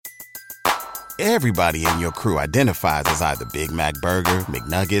Everybody in your crew identifies as either Big Mac Burger,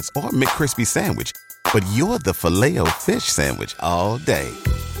 McNuggets, or McCrispy Sandwich. But you're the Filet-O-Fish Sandwich all day.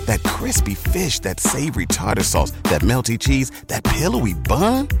 That crispy fish, that savory tartar sauce, that melty cheese, that pillowy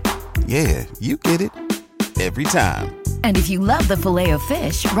bun. Yeah, you get it. Every time. And if you love the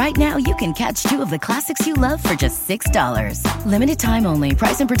Filet-O-Fish, right now you can catch two of the classics you love for just $6. Limited time only.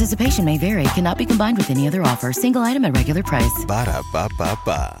 Price and participation may vary. Cannot be combined with any other offer. Single item at regular price.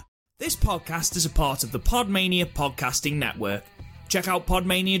 Ba-da-ba-ba-ba. This podcast is a part of the Podmania Podcasting Network. Check out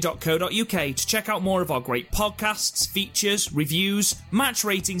podmania.co.uk to check out more of our great podcasts, features, reviews, match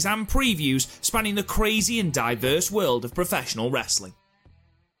ratings and previews spanning the crazy and diverse world of professional wrestling.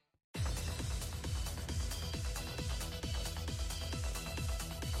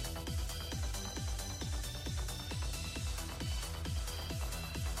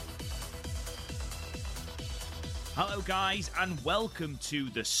 Hello guys, and welcome to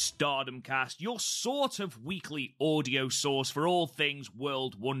the Stardom Cast, your sort of weekly audio source for all things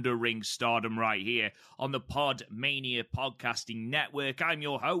World Wonder Ring Stardom right here on the Podmania Podcasting Network. I'm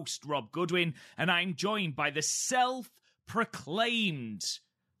your host, Rob Goodwin, and I'm joined by the self-proclaimed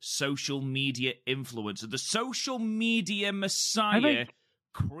social media influencer, the social media messiah,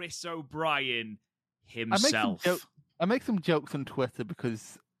 Chris O'Brien himself. I make some jokes on Twitter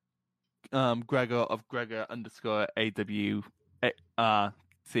because Gregor of Gregor _AWC,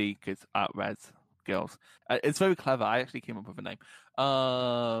 because at Res Girls. It's very clever. I actually came up with a name.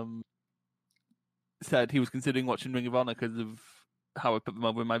 Said he was considering watching Ring of Honor because of how I put them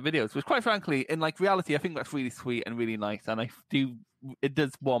over in my videos. Which, quite frankly, in reality, I think that's really sweet and really nice. And it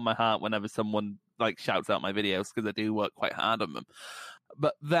does warm my heart whenever someone shouts out my videos because I do work quite hard on them.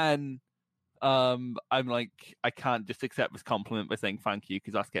 But then I'm like, I can't just accept this compliment by saying thank you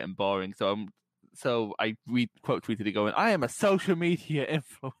because that's getting boring. So I quote tweeted it going, I am a social media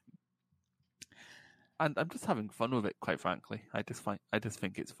influencer. And I'm just having fun with it, quite frankly. I just think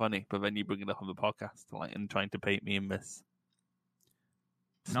it's funny. But then you bring it up on the podcast and trying to paint me in this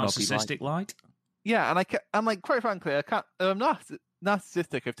narcissistic light. Yeah, and quite frankly, I can't. I'm not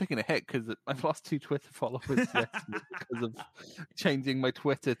narcissistic. I've taken a hit because I've lost 2 Twitter followers because of changing my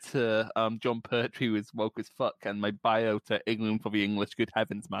Twitter to John Pertwee was woke as fuck and my bio to England for the English. Good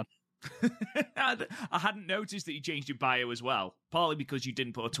heavens, man! I hadn't noticed that you changed your bio as well. Partly because you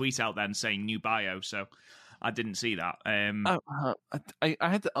didn't put a tweet out then saying new bio, so I didn't see that. I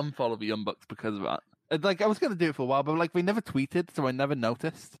had to unfollow the Young Bucks because of that. I was going to do it for a while, but they never tweeted, so I never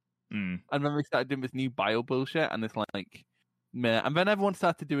noticed. And then we started doing this new bio bullshit, and it's meh. And then everyone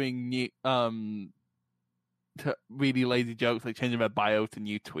started doing new, really lazy jokes, changing their bio to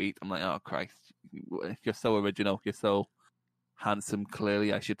new tweet. I'm like, oh Christ, you're so original, you're so handsome.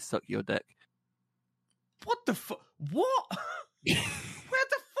 Clearly, I should suck your dick. What the fuck? What? Where the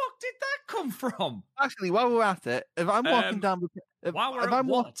fuck did that come from? Actually, while we're at it, if I'm walking down the if I'm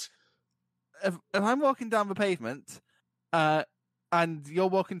walking down the pavement, and you're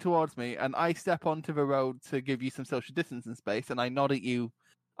walking towards me, and I step onto the road to give you some social distancing space, and I nod at you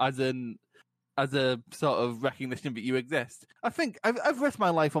as a sort of recognition that you exist. I think I've risked my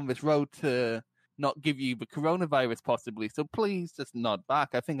life on this road to not give you the coronavirus, possibly. So please just nod back.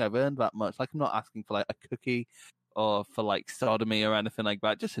 I think I've earned that much. I'm not asking for a cookie or for sodomy or anything like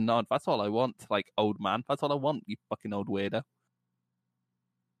that. Just a nod. That's all I want. Old man. That's all I want. You fucking old weirdo.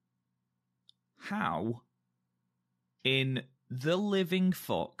 How in the living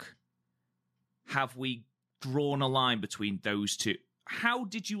fuck have we drawn a line between those two? How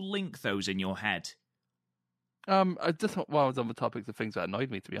did you link those in your head? I just while I was on the topics of things that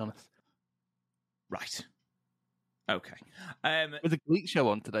annoyed me, to be honest. Right. Okay. There's a Gleek show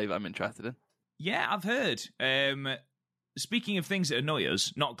on today that I'm interested in. Yeah, I've heard. Speaking of things that annoy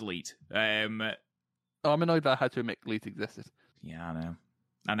us, not Gleet. I'm annoyed that I had to admit Gleet existed. Yeah,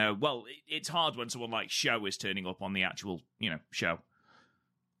 I know. Well, it's hard when someone like Show is turning up on the actual, show.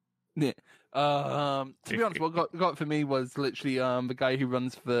 Yeah. To be honest, what got for me was literally the guy who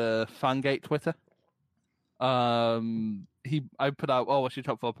runs the Fangate Twitter. I put out, what's your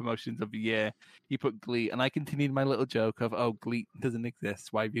top 4 promotions of the year? He put Glee, and I continued my little joke of, Glee doesn't exist.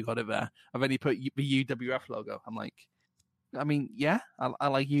 Why have you got it there? And then he put the UWF logo. I'm like, I mean, yeah, I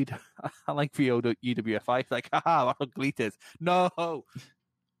like you. I like the old UWF. He's like, haha, that's what Glee is. No.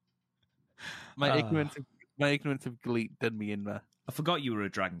 My ignorance of Glee did me in there. I forgot you were a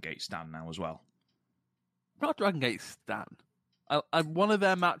Dragon Gate stan now as well. Not Dragon Gate stan. One of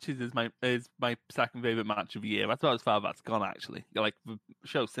their matches is my second favorite match of the year. That's about as far as that's gone, actually. The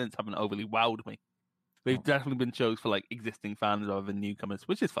shows since haven't overly wowed me. They've definitely been shows for existing fans rather than newcomers,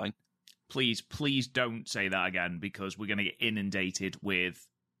 which is fine. Please don't say that again, because we're going to get inundated with,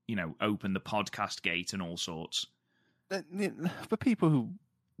 open the podcast gate and all sorts. For people who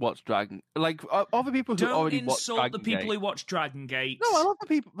watch Dragon, like other people who already watch Dragon Don't insult the people who watch Dragon Gate. No, I love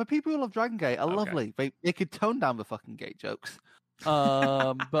the people who love Dragon Gate are lovely. They could tone down the fucking gate jokes.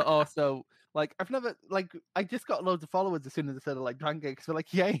 But also, like, I just got loads of followers as soon as I said like Dragon Gate, because they're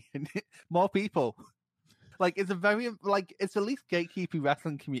like, yay, more people. Like, it's it's the least gatekeepy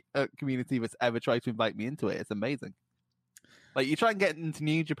wrestling community that's ever tried to invite me into it. It's amazing. Like, you try and get into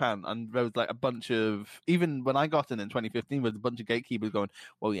New Japan, and there was like a bunch of, even when I got in 2015, there was a bunch of gatekeepers going,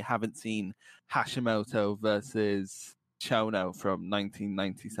 well, you haven't seen Hashimoto versus Chono from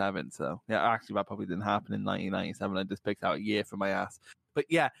 1997. So, yeah, actually, that probably didn't happen in 1997. I just picked out a year for my ass. But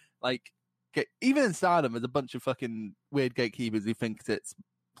yeah, like, even in Stardom, there's a bunch of fucking weird gatekeepers who think it's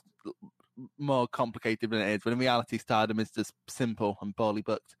more complicated than it is. But in reality, Stardom is just simple and poorly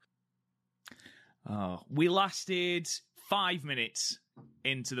booked. Oh, we lasted 5 minutes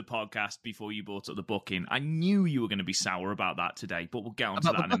into the podcast before you brought up the booking. I knew you were going to be sour about that today, but we'll get on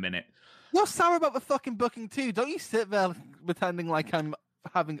to that in a minute. You're sour about the fucking booking too. Don't you sit there pretending like I'm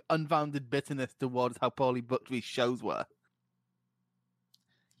having unfounded bitterness towards how poorly booked these shows were.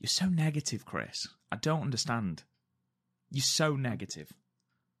 You're so negative, Chris. I don't understand. You're so negative.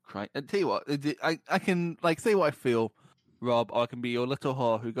 Right. And tell you what, I can say what I feel, Rob, or I can be your little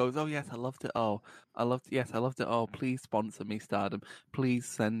whore who goes, oh yes, I loved it all. I loved it all. Please sponsor me, Stardom. Please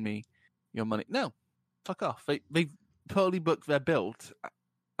send me your money. No, fuck off. They totally booked their build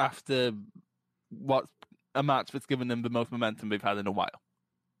after what's a match that's given them the most momentum they've had in a while.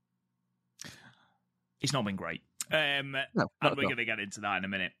 It's not been great. No, and we're going to get into that in a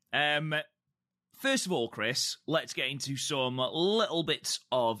minute. First of all, Chris, let's get into some little bits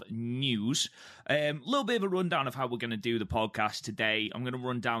of news. A little bit of a rundown of how we're going to do the podcast today. I'm going to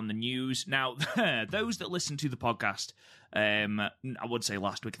run down the news. Now, those that listen to the podcast, I would say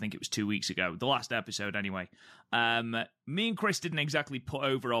last week, I think it was 2 weeks ago, the last episode anyway, me and Chris didn't exactly put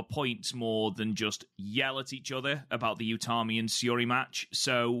over our points more than just yell at each other about the Utami and Syuri match.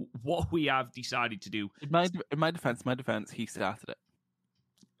 So what we have decided to do... In my defense, he started it.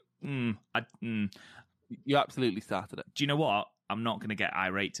 You absolutely started it. Do you know what? I'm not going to get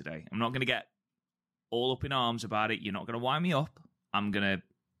irate today. I'm not going to get all up in arms about it. You're not going to wind me up. I'm going to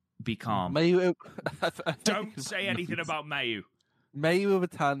be calm. Mayu, Don't say anything about Mayu. Mayu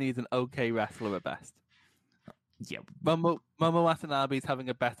Iwatani is an okay wrestler at best. Yeah. Momo Watanabe is having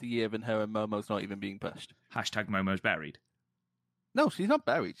a better year than her, and Momo's not even being pushed. Hashtag Momo's buried. No, she's not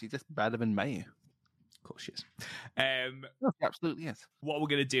buried. She's just better than Mayu. Of course she is. No, she absolutely is. What we're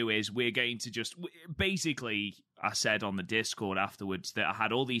going to do is we're going to just... Basically, I said on the Discord afterwards that I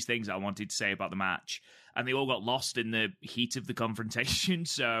had all these things that I wanted to say about the match, and they all got lost in the heat of the confrontation,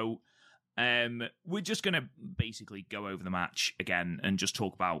 so we're just going to basically go over the match again and just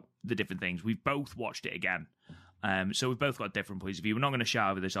talk about the different things. We've both watched it again, so we've both got different points of view. We're not going to shout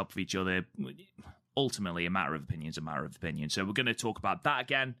over this up for each other. Ultimately, a matter of opinion is a matter of opinion, so we're going to talk about that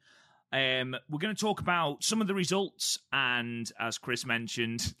again. We're going to talk about some of the results and, as Chris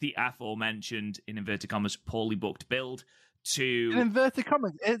mentioned, the aforementioned, in inverted commas, poorly booked build to... In inverted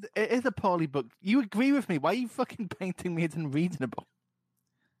commas, it is a poorly booked... You agree with me. Why are you fucking painting me as unreasonable?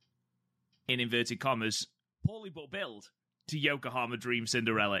 In inverted commas, poorly booked build to Yokohama Dream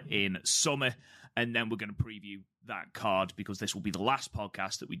Cinderella in summer. And then we're going to preview that card because this will be the last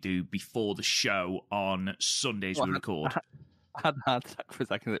podcast that we do before the show on Sundays we record. I had a heart attack for a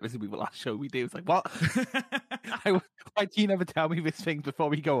second. This will be the last show we do. It's like, what? Why do you never tell me this thing before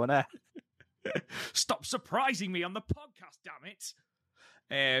we go on air? Stop surprising me on the podcast, damn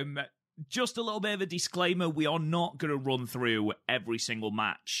it. Just a little bit of a disclaimer. We are not going to run through every single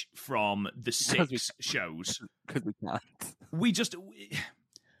match from the 6 shows. Because we can't. We just...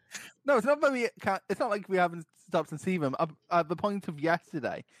 No, it's not that we can't. It's not like we haven't stopped and seen them. At the point of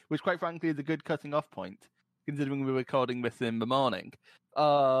yesterday, which quite frankly is a good cutting off point, considering we're recording this in the morning.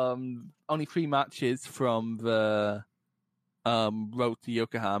 Only 3 matches from the road to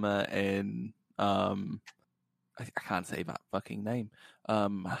Yokohama in I can't say that fucking name.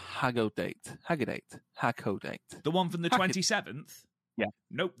 Hakodate. The one from the 27th? Yeah.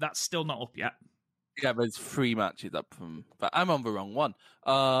 Nope, that's still not up yet. Yeah, there's 3 matches up from... But I'm on the wrong one.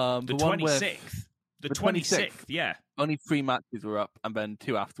 The 26th. The 26th, yeah. Only 3 matches were up, and then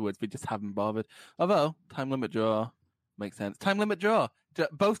 2 afterwards. We just haven't bothered. Although, time limit draw makes sense. Time limit draw.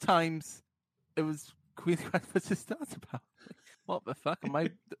 Both times, it was Queen's Quest versus Stars about. What the fuck? Have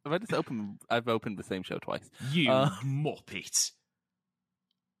I just opened... I've opened the same show twice. You muppet.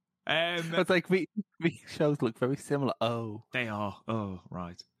 It's like, the shows look very similar. Oh. They are. Oh,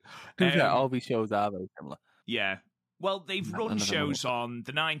 right. Yeah, all these shows are very similar. Yeah. Well, they've run shows on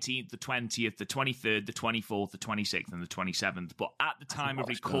the 19th, the 20th, the 23rd, the 24th, the 26th, and the 27th. But at the time of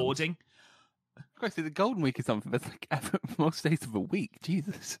recording... Christ, the Golden Week or something. That's like most days of a week.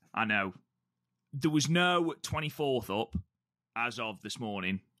 Jesus. I know. There was no 24th up as of this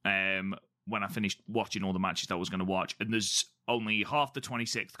morning when I finished watching all the matches that I was going to watch. And there's only half the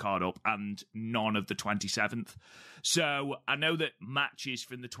 26th card up and none of the 27th. So I know that matches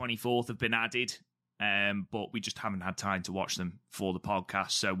from the 24th have been added, but we just haven't had time to watch them for the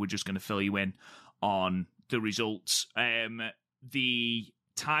podcast. So we're just going to fill you in on the results. The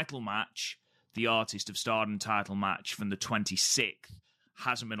title match, the Artist of Stardom title match from the 26th,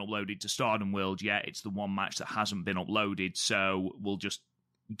 hasn't been uploaded to Stardom World yet. It's the one match that hasn't been uploaded, so we'll just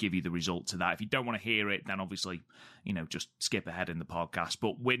give you the result to that. If you don't want to hear it, then obviously, just skip ahead in the podcast.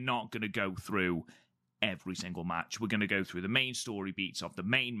 But we're not going to go through every single match. We're going to go through the main story beats of the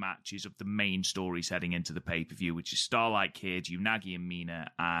main matches of the main stories heading into the pay-per-view, which is Starlight Kid, Unagi and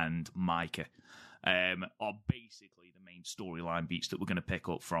Mina, and Micah. Are basically the main storyline beats that we're going to pick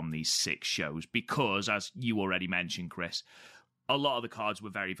up from these 6 shows because, as you already mentioned, Chris, a lot of the cards were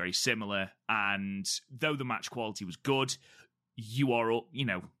very, very similar, and though the match quality was good, you're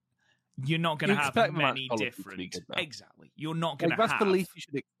not going to have many different... Exactly. You're not going to have... That's the least you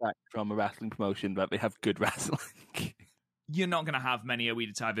should expect from a wrestling promotion, that they have good wrestling. You're not going to have many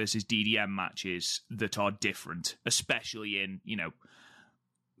Oedo Tai versus DDM matches that are different, especially in,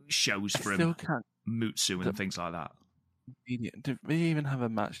 shows from Mutsu and things like that. Do they even have a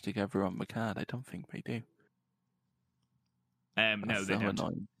match together on the card? I don't think they do. No, they don't.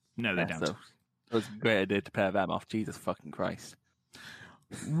 Annoying. No, they don't. So, it was a great idea to pair them off. Jesus fucking Christ.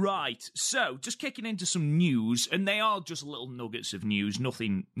 Right, so just kicking into some news, and they are just little nuggets of news,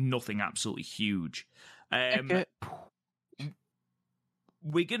 nothing absolutely huge. We're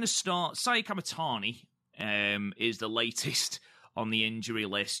going to start. Saya Kamatani is the latest on the injury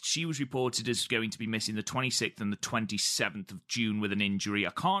list. She was reported as going to be missing the 26th and the 27th of June with an injury.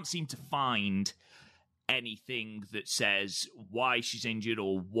 I can't seem to find anything that says why she's injured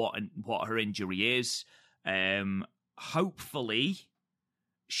or what her injury is. Hopefully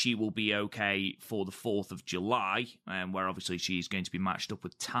she will be okay for the 4th of July, where obviously she's going to be matched up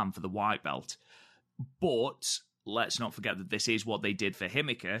with Tam for the white belt. But let's not forget that this is what they did for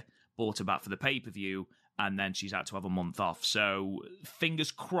Himika, brought her back for the pay-per-view, and then she's had to have a month off. So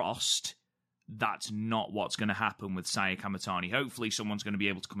fingers crossed that's not what's going to happen with Saya Kamatani. Hopefully someone's going to be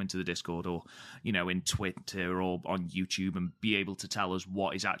able to come into the Discord or, in Twitter or on YouTube and be able to tell us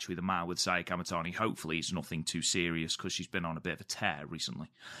what is actually the matter with Saya Kamatani. Hopefully it's nothing too serious because she's been on a bit of a tear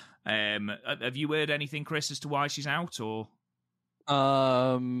recently. Have you heard anything, Chris, as to why she's out or?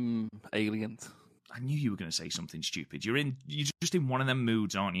 Aliens. I knew you were going to say something stupid. You're just in one of them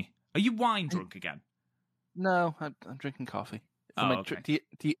moods, aren't you? Are you wine drunk again? No, I'm drinking coffee. Okay.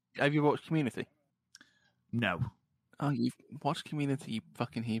 Have you watched Community? No. Oh, you've watched Community, you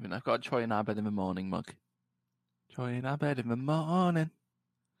fucking heathen. I've got a Troy in our bed in the morning mug. Troy in our bed in the morning.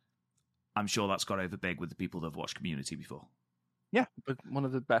 I'm sure that's got over big with the people that have watched Community before. Yeah, but one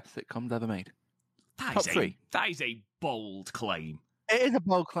of the best sitcoms ever made. Top 3. That is a bold claim. It is a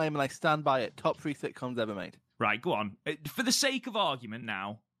bold claim, and I stand by it. Top 3 sitcoms ever made. Right, go on. For the sake of argument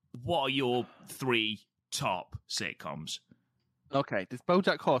now, what are your 3 top sitcoms? Okay, does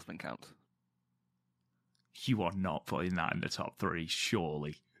BoJack Horseman count? You are not putting that in the top 3,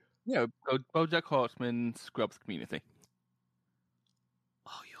 surely. Yeah, BoJack Horseman, Scrubs, Community.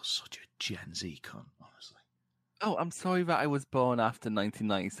 Oh, you're such a Gen Z cunt, honestly. Oh, I'm sorry that I was born after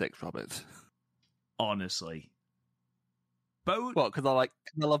 1996, Robert. Honestly. What, because I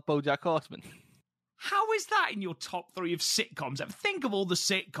love BoJack Horseman? How is that in your top 3 of sitcoms? Think of all the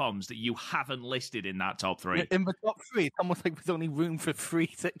sitcoms that you haven't listed in that top 3. In the top 3, it's almost like there's only room for 3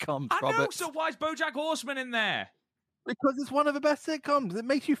 sitcoms, I Robert. know, so why is BoJack Horseman in there? Because it's one of the best sitcoms. It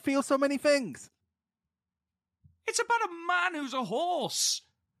makes you feel so many things. It's about a man who's a horse.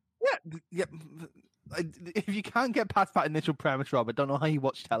 Yeah. If you can't get past that initial premise, Robert, don't know how you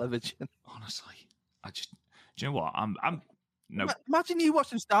watch television. Honestly, do you know what? I'm no. Imagine you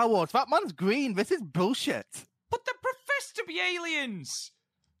watching Star Wars. That man's green. This is bullshit. But they're professed to be aliens.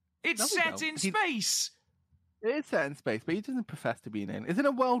 It's set in space. It is set in space, but he doesn't profess to be an alien. Is it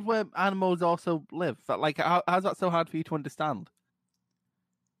a world where animals also live? How's that so hard for you to understand?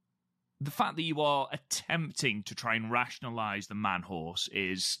 The fact that you are attempting to try and rationalise the man horse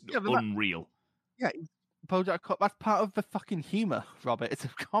is unreal. BoJack, that's part of the fucking humour, Robert. It's a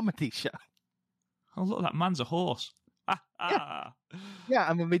comedy show. Oh, look, that man's a horse. Yeah,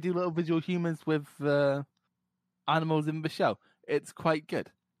 and when we do little visual humours with animals in the show, it's quite good.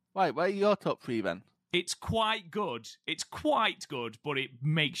 Right, where are your top 3 then? It's quite good. It's quite good, but it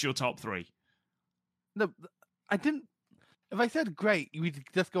makes your top 3. No, I didn't. If I said great, we'd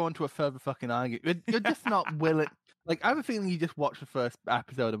just go on to a further fucking argument. You're just not willing. Like, I have a feeling you just watched the first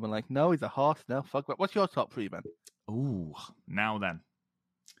episode and were like, no, he's a horse. No, fuck that. What's your top 3, Ben? Ooh, now then.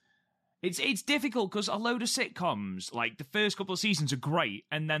 It's difficult because a load of sitcoms, like the first couple of seasons are great,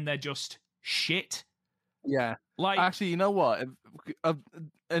 and then they're just shit. Yeah. Like, actually, you know what?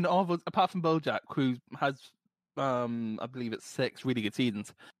 In all those, apart from BoJack, who has, I believe it's 6 really good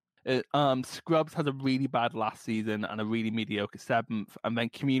seasons. Scrubs has a really bad last season and a really mediocre 7th, and then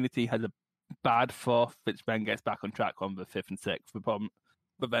Community has a bad 4th, which then gets back on track on the 5th and 6th.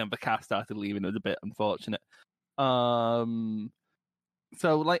 But then the cast started leaving. It was a bit unfortunate.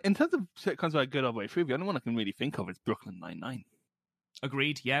 So, like, in terms of sitcoms that are good all the way through, the only one I can really think of is Brooklyn Nine-Nine.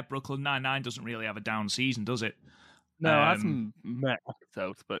 Agreed. Yeah, Brooklyn Nine-Nine doesn't really have a down season, does it? No, it has some meh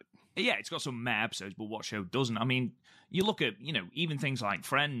episodes, but... Yeah, it's got some meh episodes, but what show doesn't? I mean, you look at, even things like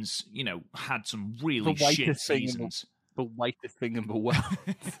Friends, had some really shit seasons. The whitest thing in the world.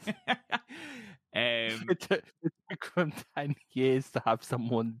 It took them 10 years to have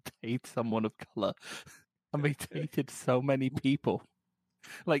someone date someone of colour. And they dated so many people.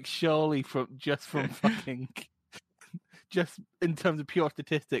 Like, surely from fucking... Just in terms of pure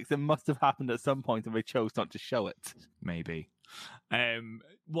statistics, it must have happened at some point and they chose not to show it. Maybe.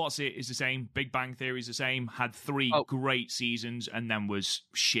 What's It is the same. Big Bang Theory is the same. Had 3 great seasons and then was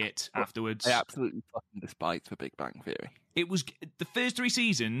shit afterwards. I absolutely fucking despise The Big Bang Theory. It was... The first 3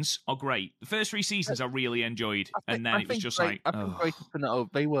 seasons are great. The first 3 seasons I really enjoyed. And then it was just like... I think Grey's Anatomy,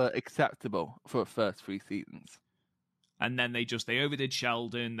 they were acceptable for the first 3 seasons. And then they overdid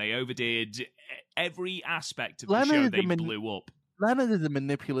Sheldon. They overdid every aspect of the show. They blew up. Leonard is a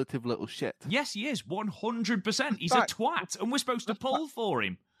manipulative little shit. Yes, he is. 100%. He's a twat, and we're supposed to pull for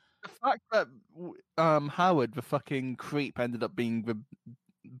him. The fact that Howard, the fucking creep, ended up being the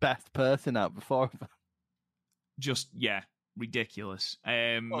best person out before of them. Just, yeah, ridiculous.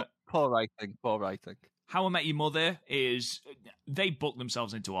 Poor writing. How I Met Your Mother is... They booked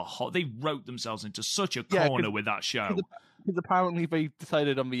themselves into they wrote themselves into such a corner with that show. Because apparently they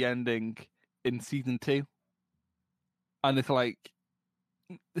decided on the ending in season 2. And it's like,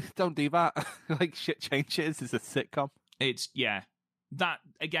 don't do that. Like, shit changes. It's a sitcom. It's, yeah. That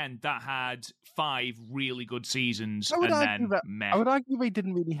had 5 really good seasons and then meh. I would argue they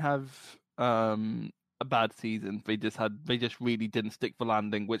didn't really have a bad season. They just really didn't stick the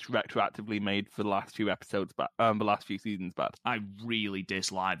landing, which retroactively made the last few episodes bad, the last few seasons bad. I really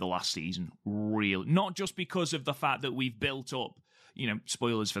dislike the last season. Really. Not just because of the fact that we've built up,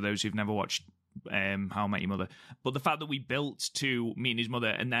 spoilers for those who've never watched How I Met Your Mother, but the fact that we built to meeting his mother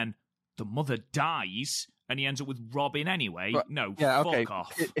and then the mother dies and he ends up with Robin anyway. Right. No, yeah, fuck okay.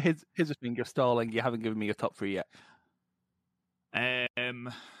 off. Here's the thing, you're stalling. You haven't given me your top 3 yet.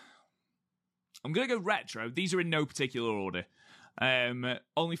 I'm going to go retro. These are in no particular order.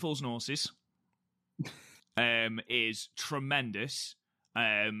 Only Fools and Horses is tremendous.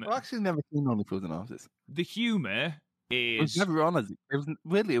 I've actually never seen Only Fools and Horses. The humour is... It was never on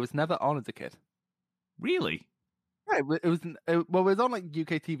it was never on as a kid. Really? Yeah, it was on like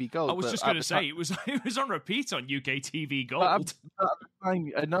UK TV Gold. I was just going to say, it was on repeat on UK TV Gold. At the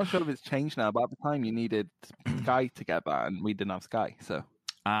time, I'm not sure if it's changed now, but at the time you needed Sky to get that, and we didn't have Sky, so...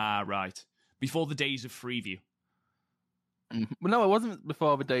 Ah, right. Before the days of Freeview. Well, no, it wasn't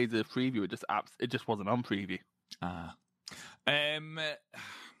before the days of Freeview. It just wasn't on Freeview.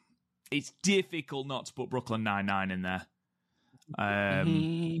 It's difficult not to put Brooklyn Nine-Nine in there.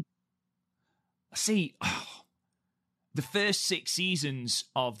 See, the first 6 seasons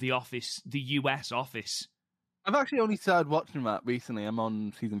of The Office, the US Office. I've actually only started watching that recently. I'm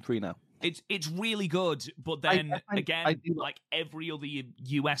on season 3 now. It's really good, but then like every other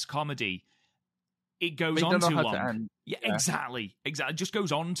US comedy, it goes on too long. Yeah, exactly. It just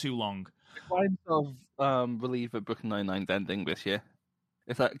goes on too long. I'm kind of relieved that Brooklyn Nine-Nine's ending this year.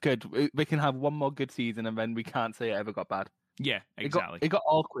 It's like, good. We can have one more good season, and then we can't say it ever got bad. Yeah, exactly. It got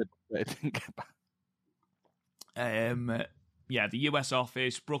awkward, but it didn't get bad. Yeah, the US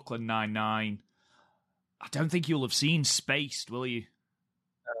Office, Brooklyn Nine-Nine. I don't think you'll have seen Spaced, will you?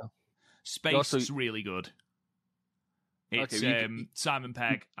 No. Spaced is really good. It's Simon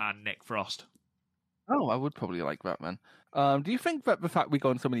Pegg and Nick Frost. Oh, I would probably like that, man. Do you think that the fact we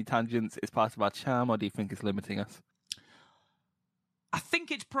go on so many tangents is part of our charm, or do you think it's limiting us? I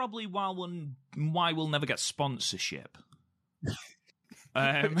think it's probably why we'll never get sponsorship.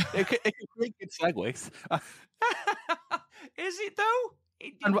 It could create good segues. Is it though?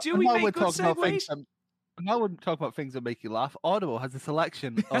 And do we make good segues? Now we're talking about things that make you laugh. Audible has a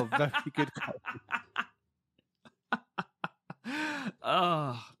selection of very good quality.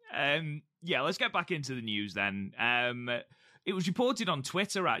 Yeah, let's get back into the news then. It was reported on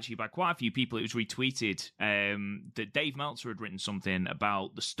Twitter, actually, by quite a few people. It was retweeted that Dave Meltzer had written something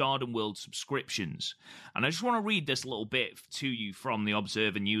about the Stardom World subscriptions. And I just want to read this little bit to you from the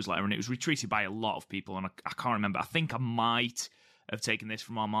Observer newsletter. And it was retweeted by a lot of people. And I can't remember. I think I might have taken this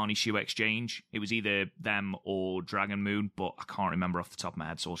from Armani Shoe Exchange. It was either them or Dragon Moon, but I can't remember off the top of my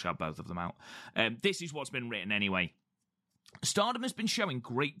head, so I'll shout both of them out. This is what's been written anyway. Stardom has been showing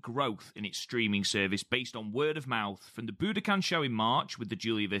great growth in its streaming service based on word of mouth from the Budokan show in March with the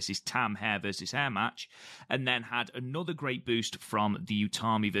Julia versus Tam hair versus hair match, and then had another great boost from the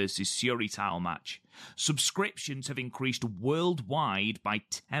Utami versus Syuri title match. Subscriptions have increased worldwide by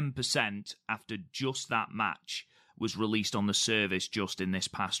 10% after just that match was released on the service just in this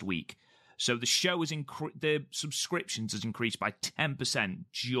past week. So the show has the subscriptions has increased by 10%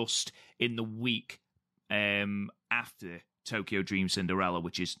 just in the week after Tokyo Dream Cinderella,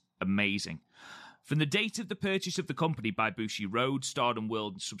 which is amazing. From the date of the purchase of the company by Bushi Road, Stardom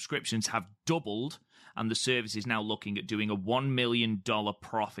World subscriptions have doubled, and the service is now looking at doing a $1 million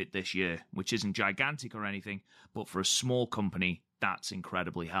profit this year, which isn't gigantic or anything, but for a small company, that's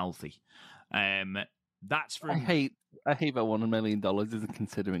incredibly healthy. That's from... I hate that $1 million isn't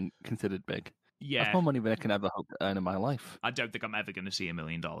considered big. Yeah, that's more money than I can ever hope to earn in my life. I don't think I'm ever going to see $1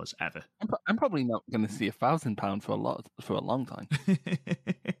 million ever. I'm probably not going to see £1,000 for a long time.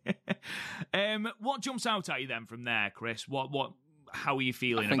 What jumps out at you then from there, Chris? How are you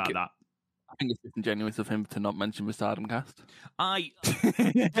feeling about that? I think it's disingenuous of him to not mention the Stardom cast.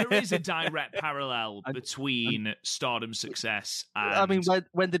 There is a direct parallel between Stardom's success and... I mean,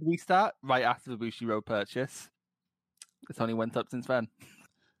 when did we start? Right after the Bushi Road purchase. It's only went up since then.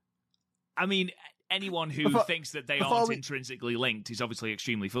 I mean, anyone who thinks that they aren't intrinsically linked is obviously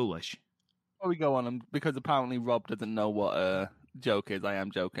extremely foolish. Before we go on, because apparently Rob doesn't know what a joke is, I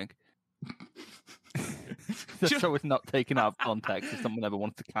am joking. Just so it's not taken out of context if someone ever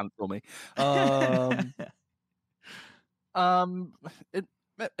wants to cancel me.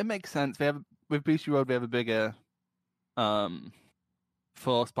 It makes sense. With Bushi Road, we have a bigger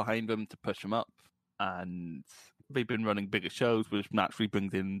force behind them to push them up, and they've been running bigger shows, which naturally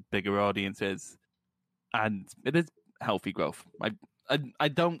brings in bigger audiences, and it is healthy growth. I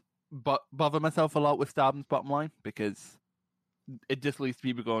don't bother myself a lot with Stardom's bottom line because it just leaves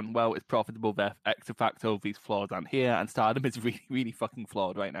people going, well, it's profitable, there X factor, these flaws aren't here, and Stardom is really, really fucking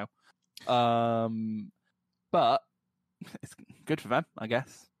flawed right now. But it's good for them, I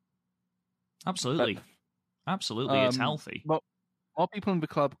guess. Absolutely. It's healthy. But more people in the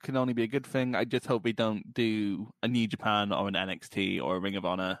club can only be a good thing. I just hope we don't do a New Japan or an NXT or a Ring of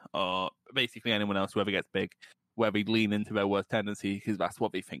Honor or basically anyone else who ever gets big, where we lean into their worst tendency because that's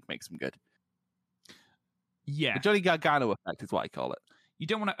what they think makes them good. Yeah. The Johnny Gargano effect is what I call it. You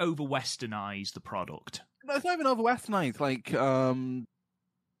don't want to over-westernize the product. No, it's not even over-westernized. Like,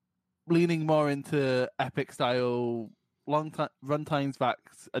 leaning more into epic-style run times that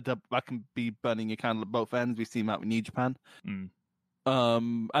can be burning your candle at both ends. We've seen that with New Japan. Mm.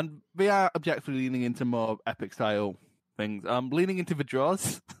 And we are objectively leaning into more epic-style things. Leaning into the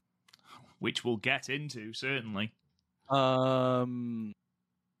draws. Which we'll get into, certainly.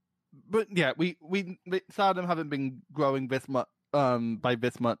 But yeah, we Stardom haven't been growing this much by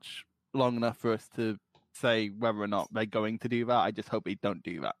this much long enough for us to say whether or not they're going to do that. I just hope they don't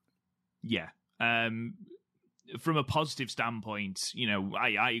do that. Yeah. From a positive standpoint,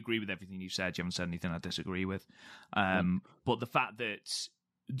 I agree with everything you said. You haven't said anything I disagree with. But the fact that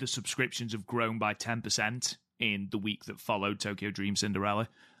the subscriptions have grown by 10% in the week that followed Tokyo Dream Cinderella,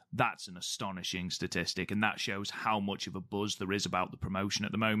 that's an astonishing statistic, and that shows how much of a buzz there is about the promotion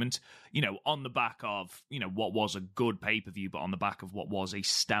at the moment. On the back of, what was a good pay-per-view, but on the back of what was a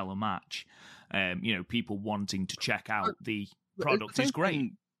stellar match. People wanting to check out the product is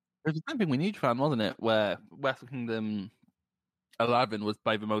great. There's the same thing with New Japan, wasn't it? Where Wrestle Kingdom 11 was,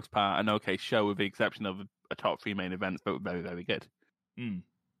 by the most part, an okay show with the exception of a top 3 main events, but very, very good. Mm.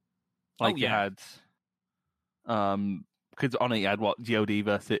 You had... Because on it, you had GOD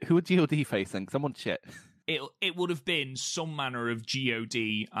versus... Who were GOD facing? Someone shit. It would have been some manner of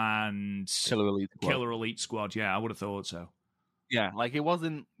GOD and... Killer Elite Squad, yeah, I would have thought so. Yeah, it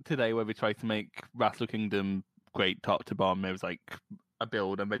wasn't today where we tried to make Wrestle Kingdom great top to bottom. It was a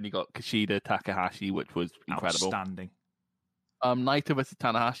build, and then you got Kushida, Takahashi, which was incredible. Outstanding. Naito versus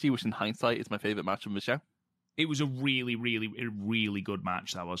Tanahashi, which in hindsight is my favourite match from the show. It was a really, really, really good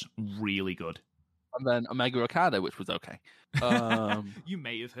match, that was. Really good. And then Omega Okada, which was okay. You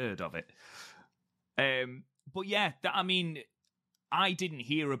may have heard of it. But yeah, I didn't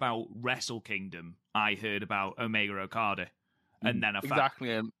hear about Wrestle Kingdom. I heard about Omega Okada. And then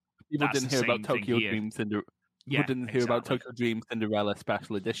exactly, and people didn't hear about Tokyo Dream Cinderella. People didn't hear about Tokyo Dream Cinderella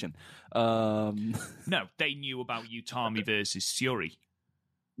Special Edition. No, they knew about Utami versus Syuri.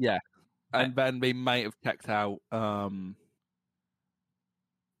 Yeah, and then they might have checked out.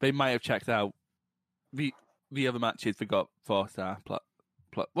 They might have checked out the other matches. They got 4-star.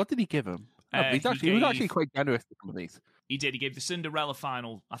 What did he give him? He was actually quite generous with some of these. He did. He gave the Cinderella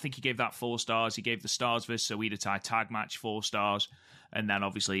final. I think he gave that 4 stars. He gave the Stars versus Soida Tai tag match 4 stars, and then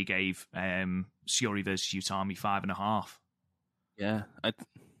obviously he gave Syuri versus Utami 5.5. Yeah,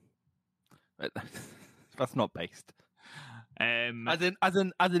 that's not based. As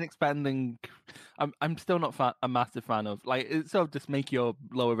in expanding. I'm still not a massive fan of it's sort of just make your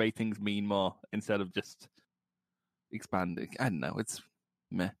lower ratings mean more instead of just expanding. I don't know. It's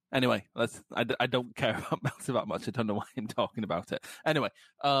meh. Anyway, I don't care about Meltzer that much. I don't know why I'm talking about it. Anyway,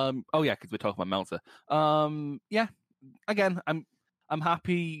 oh yeah, because we're talking about Meltzer. Yeah. Again, I'm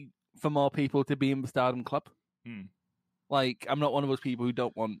happy for more people to be in the Stardom Club. I'm not one of those people who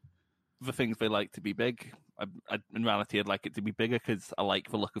don't want the things they like to be big. In reality, I'd like it to be bigger because I like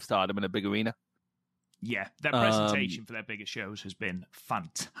the look of Stardom in a big arena. Yeah, their presentation for their bigger shows has been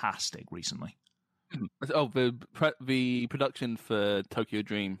fantastic recently. Oh, the production for Tokyo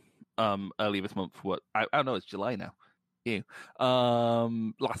Dream earlier this month. I don't know, it's July now. Ew.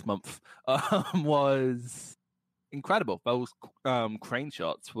 Last month was incredible. Those crane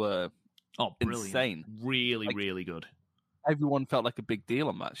shots were brilliant. Insane. Really good. Everyone felt like a big deal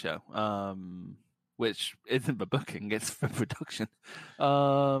on that show. Which isn't the booking, it's the production.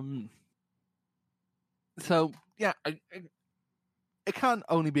 So yeah, it can't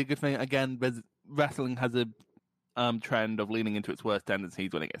only be a good thing. Again, wrestling has a trend of leaning into its worst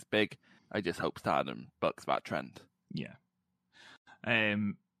tendencies when it gets big. I just hope Stardom bucks that trend. Yeah.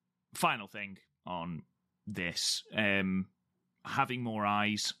 Final thing on this, having more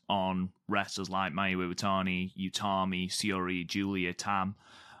eyes on wrestlers like Mayu Iwatani, Utami, Syuri, Julia, Tam.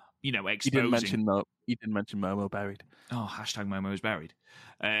 Exposing. You didn't mention Momo buried. Oh, hashtag Momo is buried.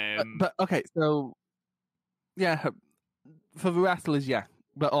 But okay, so yeah, for the wrestlers, yeah.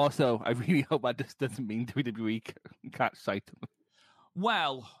 But also, I really hope that just doesn't mean WWE catch sight of them.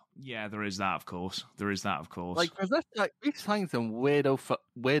 Well, yeah, there is that, of course. We've signed some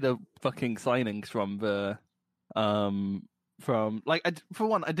weirdo fucking signings from the for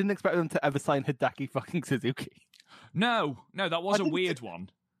one, I didn't expect them to ever sign Hideki fucking Suzuki. No, that was a weird one.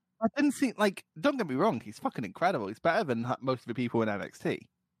 I didn't see, don't get me wrong, he's fucking incredible. He's better than most of the people in NXT.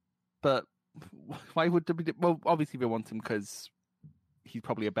 But why would WWE... Well, obviously they want him because he's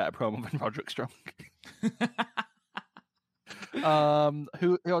probably a better promo than Roderick Strong. Gio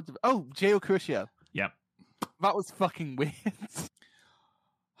Crucio. Yep. That was fucking weird.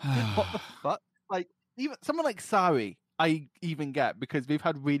 What the fuck? Even someone like Sari, I even get, because we've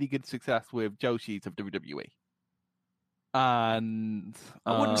had really good success with Joshi's of WWE. And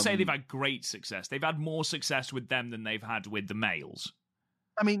I wouldn't say they've had great success. They've had more success with them than they've had with the males.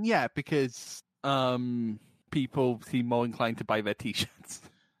 I mean, yeah, because people seem more inclined to buy their t-shirts.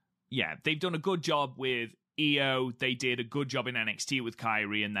 Yeah, they've done a good job with EO. They did a good job in NXT with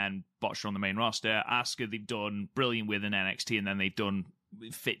Kyrie and then botched her on the main roster. Asuka, they've done brilliant with in NXT, and then they've done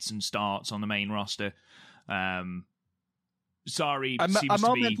fits and starts on the main roster. Sorry, seems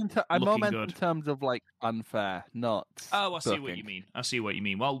to be looking good. In terms of unfair, not. Oh, I see what you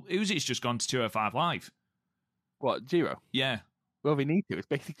mean. Well, Uzi's just gone to 205 Live. What, Jiro? Yeah. Well, we need to. It's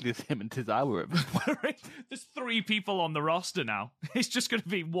basically just him and Tozawa. There's 3 people on the roster now. It's just going to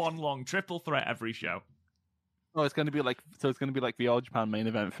be one long triple threat every show. Oh, it's going to be like the All Japan main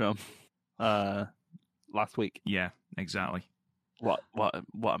event from last week. Yeah, exactly. What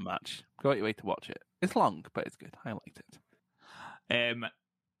a match! Great way to watch it. It's long, but it's good. I liked it.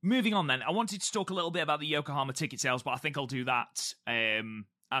 Moving on then, I wanted to talk a little bit about the Yokohama ticket sales, but I think I'll do that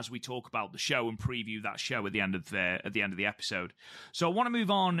as we talk about the show and preview that show at the end of the episode. So I want to move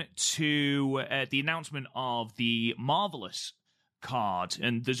on to the announcement of the Marvelous card,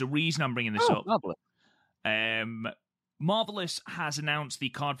 and there's a reason I'm bringing this up. Marvelous. Marvelous has announced the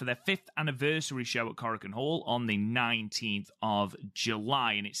card for their 5th anniversary show at Korakuen Hall on the 19th of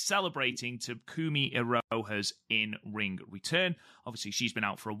July, and it's celebrating Takumi Iroha's in-ring return. Obviously, she's been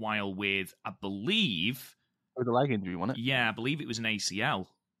out for a while with, I believe... With a leg injury, wasn't it? Yeah, I believe it was an ACL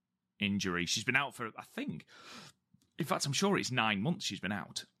injury. She's been out for, I think... In fact, I'm sure it's 9 months she's been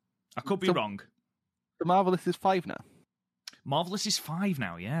out. I could be wrong. The Marvelous is 5 now? Marvelous is 5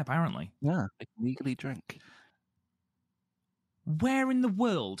 now, yeah, apparently. Yeah, they can legally drink. Where in the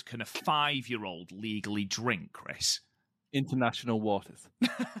world can a 5-year-old legally drink, Chris? International waters.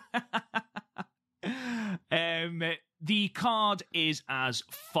 The card is as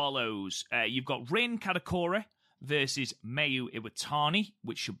follows. You've got Rin Kadokura versus Mayu Iwatani,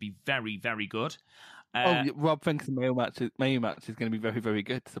 which should be very, very good. Rob thinks the Mayu match is going to be very, very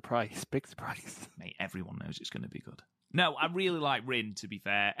good. Surprise. Big surprise. Mate, everyone knows it's going to be good. No, I really like Rin, to be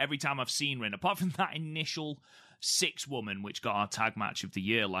fair. Every time I've seen Rin, apart from that initial 6-woman, which got our tag match of the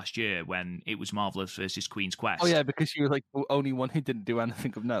year last year when it was Marvelous versus Queen's Quest. Oh, yeah, because she was like the only one who didn't do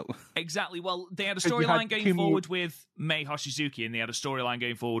anything of note. Exactly. Well, they had a storyline going forward with Mei Hoshizuki, and they had a storyline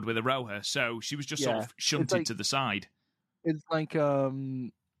going forward with Aroha, so she was just sort of shunted to the side. It's like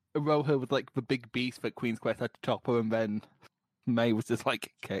Aroha was like the big beast that Queen's Quest had to top her, and then Mei was just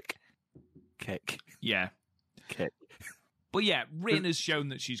like, kick. Yeah. Kick. But yeah, Rin has shown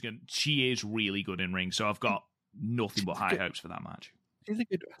that she is really good in ring, so I've got nothing but high hopes for that match. She's a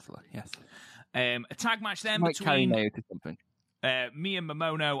good wrestler, yes. A tag match then between Mia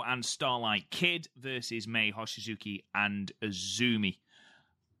Momono and Starlight Kid versus Mei Hoshizuki and Azumi.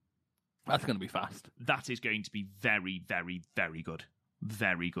 That's going to be fast. That is going to be very, very, very good.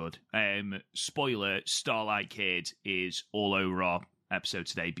 Very good. Spoiler, Starlight Kid is all over our episode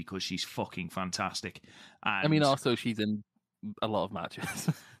today because she's fucking fantastic. And I mean, also, she's in a lot of matches.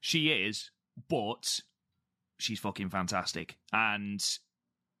 She is, but she's fucking fantastic. And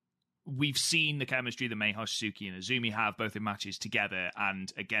we've seen the chemistry that Mei Hoshizuki and Azumi have, both in matches together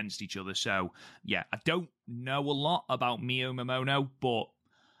and against each other. So, yeah, I don't know a lot about Mio Momono, but,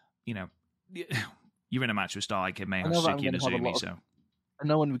 you know, you're in a match with Starlight Kid, Mei Hoshizuki and Azumi, so... I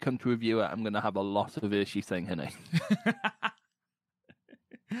know when we come to review it, I'm going to have a lot of issues saying her name.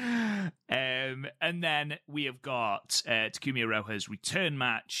 And then we have got Takumi Aroha's return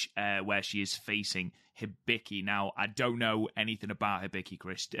match where she is facing Hibiki. Now, I don't know anything about Hibiki,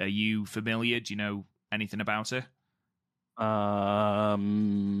 Chris. Are you familiar? Do you know anything about her? I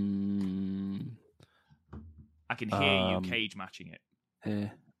can hear you cage matching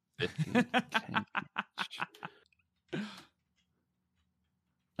it.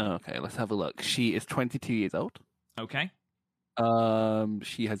 Okay, let's have a look. She is 22 years old. Okay.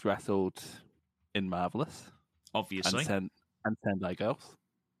 She has wrestled in Marvelous, obviously, and Sendai Girls,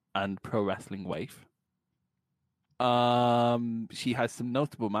 and Pro Wrestling Wave. She has some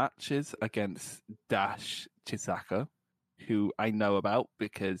notable matches against Dash Chisako, who I know about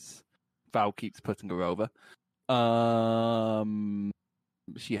because Val keeps putting her over.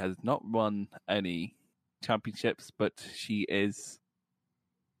 She has not won any championships, but she is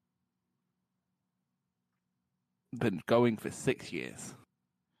been going for 6 years.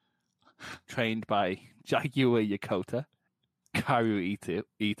 Trained by Jaguar Yokota, Karu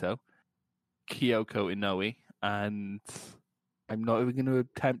Ito, Kyoko Inoue, and I'm not even going to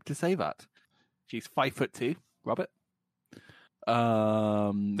attempt to say that. She's 5'2", Robert.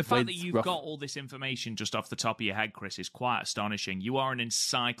 The fact that you've got all this information just off the top of your head, Chris, is quite astonishing. You are an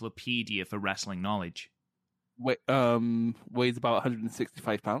encyclopedia for wrestling knowledge. Weighs about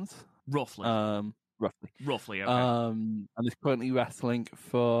 165 pounds. Roughly. Roughly, okay. And is currently wrestling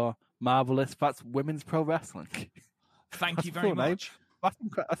for Marvelous. That's Women's Pro Wrestling. Thank you very much.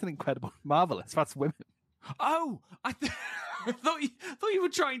 That's an incredible Marvelous. That's women. Oh, I thought you were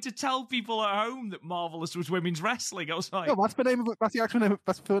trying to tell people at home that Marvelous was women's wrestling. I was like, no, that's the name of it. That's the actual name.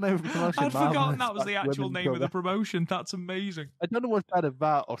 That's the full name of the promotion. I'd forgotten that was the actual name of the promotion. That's amazing. I don't know what's better,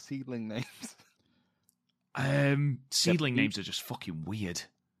 that or seedling names. Seedling names are just fucking weird.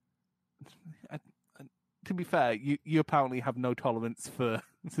 To be fair, you apparently have no tolerance for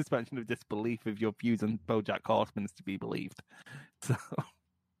suspension of disbelief if your views on BoJack Horseman's to be believed. So,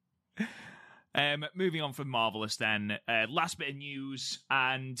 moving on from Marvelous, then last bit of news,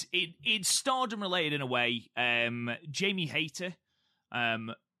 and it's Stardom related in a way. Jamie Hayter,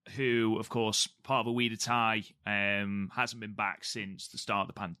 who of course part of Awida Tai, hasn't been back since the start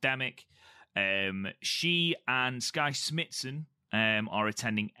of the pandemic. She and Sky Smithson are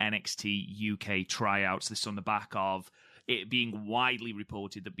attending NXT UK tryouts. This on the back of it being widely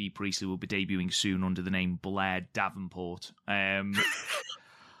reported that Bea Priestley will be debuting soon under the name Blair Davenport.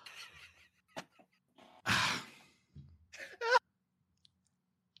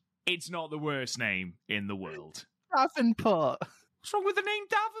 It's not the worst name in the world. Davenport. What's wrong with the name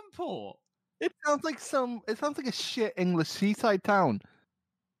Davenport? It sounds like a shit English seaside town.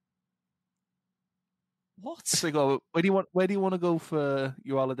 What? It's like, oh, where do you want to go for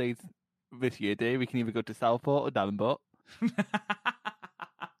your holidays this year, Dave? We can either go to Southport or Davenport.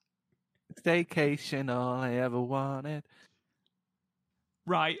 Staycation, all I ever wanted.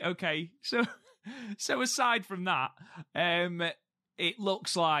 Right, okay. So aside from that, it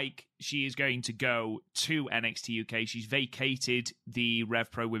looks like she is going to go to NXT UK. She's vacated the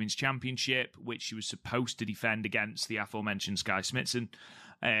Rev Pro Women's Championship, which she was supposed to defend against the aforementioned Sky Smithson.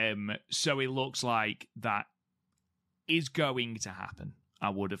 So it looks like that is going to happen, I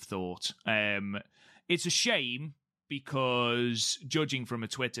would have thought. It's a shame because, judging from her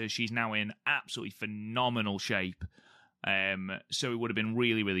Twitter, she's now in absolutely phenomenal shape. So it would have been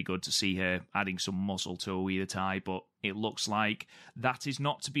really, really good to see her adding some muscle to a Oedo Tai, but it looks like that is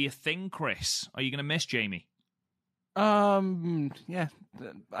not to be a thing, Chris. Are you going to miss Jamie? Yeah.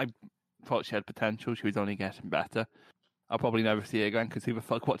 I thought she had potential. She was only getting better. I'll probably never see her again because who the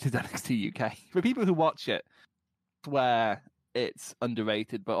fuck watches NXT UK? For people who watch it, swear it's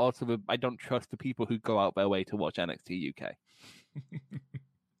underrated, but also I don't trust the people who go out their way to watch NXT UK.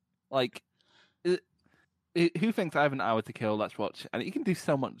 Like, who thinks I have an hour to kill? Let's watch. And you can do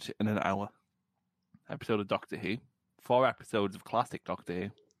so much in an hour. Episode of Doctor Who. 4 episodes of classic Doctor Who.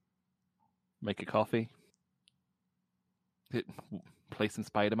 Make a coffee. Play some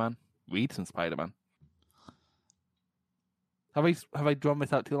Spider-Man. Read some Spider-Man. Have I drawn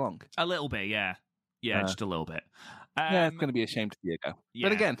this out too long? A little bit, yeah. Yeah, just a little bit. Yeah, it's going to be a shame to see it go. Yeah.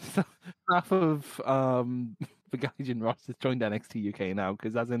 But again, half of the guys in Ross has joined NXT UK now,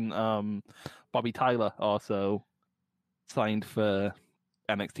 because as in Bobby Tyler also signed for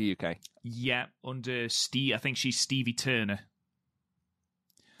NXT UK. Yeah, under Steve. I think she's Stevie Turner.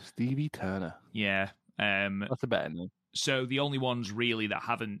 Stevie Turner. Yeah. That's a better name. So the only ones really that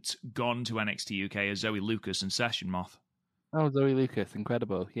haven't gone to NXT UK are Zoe Lucas and Session Moth. Oh, Zoe Lucas,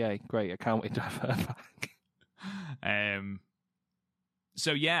 incredible. Yeah, great. I can't wait to have her back.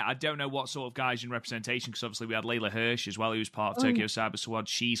 So yeah, I don't know what sort of guys in representation, because obviously we had Layla Hirsch as well, who was part of Tokyo Cyber Squad.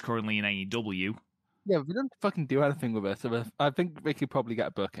 She's currently in AEW. Yeah, we don't fucking do anything with her, so I think we could probably get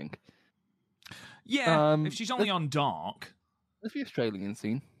a booking. Yeah, if she's only on Dark. There's the Australian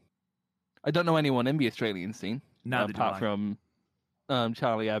scene. I don't know anyone in the Australian scene. Neither apart from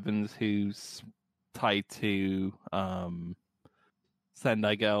Charlie Evans, who's tied to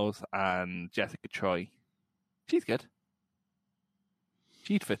Sendai Girls, and Jessica Troy. She's good.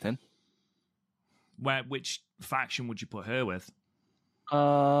 She'd fit in. Which faction would you put her with?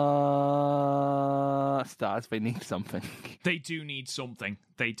 Stars, they need something. They do need something.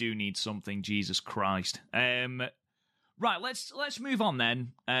 They do need something. Jesus Christ. Right, let's move on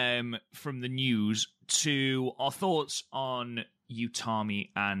then from the news to our thoughts on Utami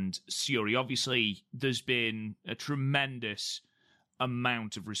and Syuri. Obviously, there's been a tremendous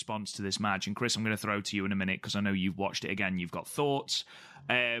amount of response to this match, and Chris, I'm going to throw to you in a minute because I know you've watched it again. You've got thoughts.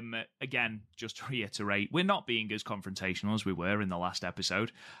 Again, just to reiterate, we're not being as confrontational as we were in the last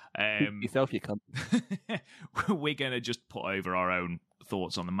episode. Yourself, you cunt. We're going to just put over our own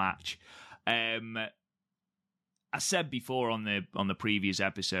thoughts on the match. I said before on the previous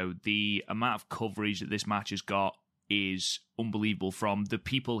episode, the amount of coverage that this match has got is unbelievable, from the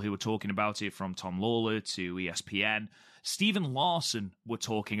people who were talking about it, from Tom Lawler to ESPN. Stephen Larson were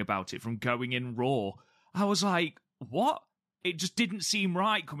talking about it from Going In Raw. I was like, what? It just didn't seem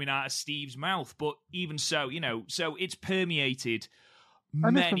right coming out of Steve's mouth. But even so, so it's permeated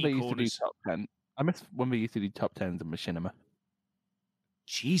many corners. I miss when we used to do top 10s of Machinima.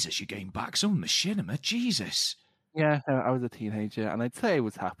 Jesus, you're getting back some Machinima. Jesus. Yeah, I was a teenager, and I'd say I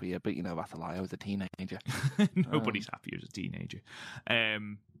was happier, but that's a lie. I was a teenager. Nobody's happy as a teenager.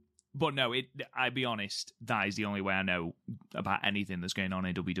 But no, I'll be honest, that is the only way I know about anything that's going on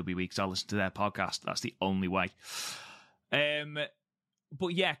in WWE, because I listen to their podcast. That's the only way.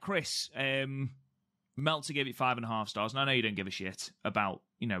 But yeah, Chris, Meltzer gave it 5.5 stars, and I know you don't give a shit about,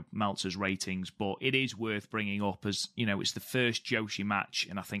 Meltzer's ratings, but it is worth bringing up as, it's the first Joshi match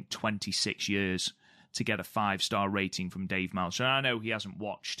in, I think, 26 years to get a 5-star rating from Dave Meltzer. And I know he hasn't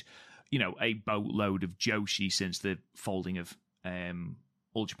watched, a boatload of Joshi since the folding of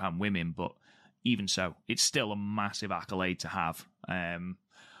All Japan Women, but even so, it's still a massive accolade to have.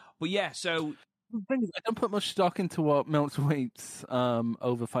 But yeah, so the thing is, I don't put much stock into what Meltzer rates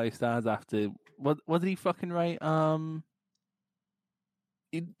over 5 stars after. What did he fucking rate?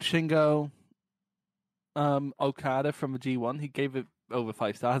 Shingo Okada from the G1. He gave it over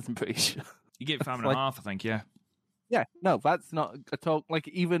 5 stars, I'm pretty sure. You gave it 5.5, I think, yeah. Yeah, no, that's not at all. Like,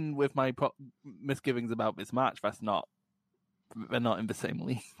 even with my misgivings about this match, they're not in the same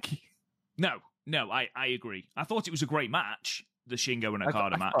league. No, I agree. I thought it was a great match, the Shingo and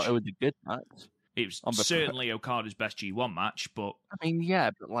Okada match. I thought it was a good match. It was certainly Okada's best G1 match, but... I mean,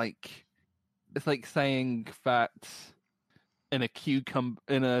 yeah, but it's like saying that in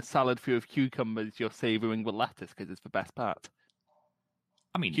a salad full of cucumbers, you're savouring the lettuce because it's the best part.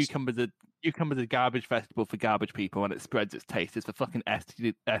 I mean, cucumbers are garbage vegetable for garbage people, and it spreads its taste. It's the fucking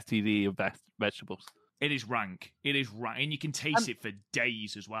STD of vegetables. It is rank. It is rank, and you can taste it for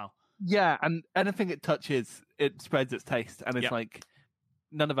days as well. Yeah, and anything it touches, it spreads its taste, and it's like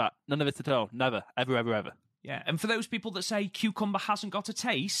none of it at all. Never, ever, ever, ever. Yeah, and for those people that say cucumber hasn't got a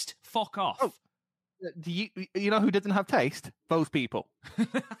taste, fuck off. Oh, do you know who doesn't have taste? Those people.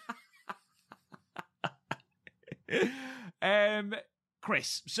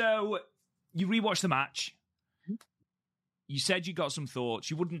 Chris, so you rewatched the match. You said you got some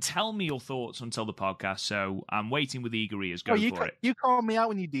thoughts. You wouldn't tell me your thoughts until the podcast, so I'm waiting with eager ears. Go for it. You call me out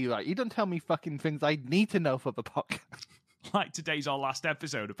when you do that. You don't tell me fucking things I need to know for the podcast. Like today's our last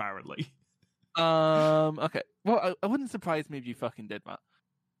episode, apparently. Okay. Well, I wouldn't surprise me if you fucking did that.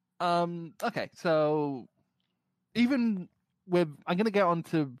 Okay, so even with... I'm going to get on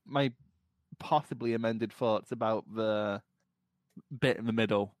to my possibly amended thoughts about the bit in the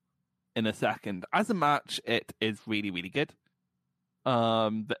middle in a second. As a match, it is really, really good.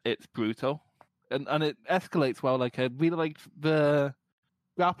 It's brutal. And it escalates well. Like, I really liked the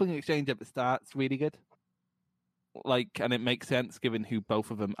grappling exchange at the start. It's really good. Like, and it makes sense given who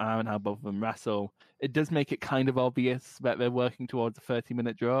both of them are and how both of them wrestle. It does make it kind of obvious that they're working towards a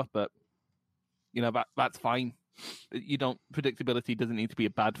 30-minute draw, but you know, that's fine. Predictability doesn't need to be a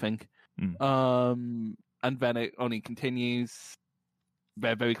bad thing. And then it only continues.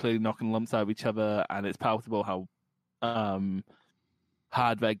 They're very clearly knocking lumps out of each other, and it's palatable how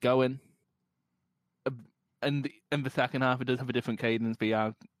hard they're going. And in the second half, it does have a different cadence. They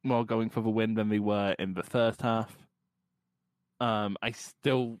are more going for the win than they were in the first half. I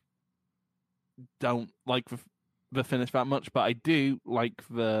still don't like the finish that much, but I do like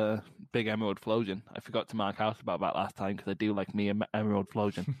the big Emerald Flosion. I forgot to mark out about that last time because I do like me an Emerald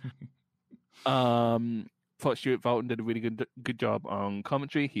Flosion. Thought Stuart Fulton did a really good job on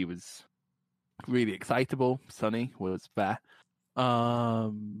commentary. He was really excitable. Sonny was there.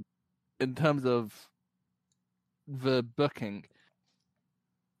 In terms of the booking,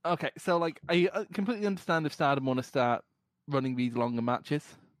 okay, so like I completely understand if Stardom want to start running these longer matches.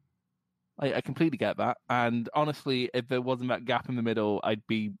 I completely get that, and honestly, if there wasn't that gap in the middle, I'd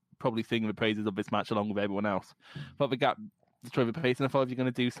be probably singing the praises of this match along with everyone else. But the gap destroyed the pace, and I thought if you're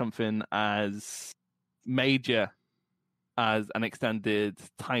going to do something as major as an extended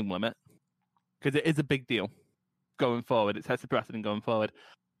time limit, because it is a big deal going forward, it sets a precedent going forward.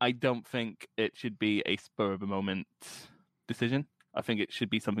 I don't think it should be a spur of the moment decision. I think it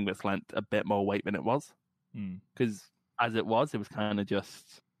should be something that's lent a bit more weight than it was. Because as it was kind of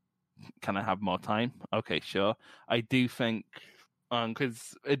just, can I have more time? Okay, sure. I do think,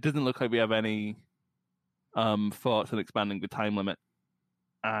 because it doesn't look like we have any thoughts on expanding the time limit.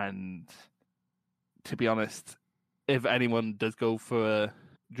 And to be honest, if anyone does go for a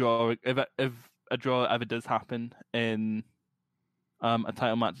draw, if a draw ever does happen in a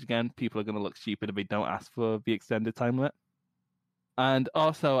title match again, people are going to look stupid if they don't ask for the extended time limit. And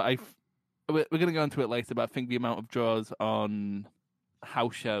also, we're going to go into it later, but I think the amount of draws on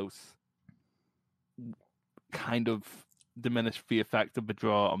house shows kind of diminished the effect of the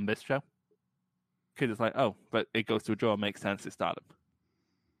draw on this show. Because it's like, oh, but it goes to a draw, makes sense to start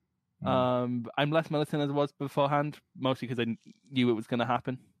them. I'm less militant as I was beforehand, mostly because I knew it was going to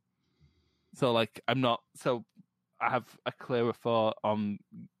happen. So, like, I have a clearer thought on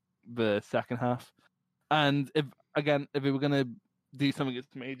the second half. And if we were going to do something as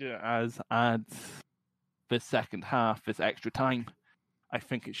major as add the second half, this extra time, I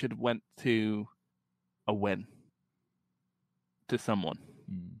think it should have went to a win to someone.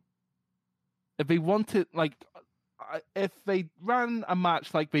 If they wanted, like, if they ran a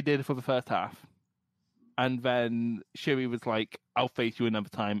match like they did for the first half, and then Shiri was like, I'll face you another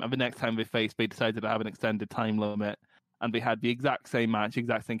time, and the next time they decided to have an extended time limit, and they had the exact same match,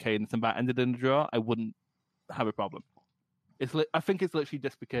 exact same cadence, and that ended in a draw, I wouldn't have a problem. I think it's literally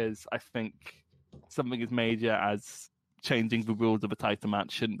just because I think something as major as changing the rules of a title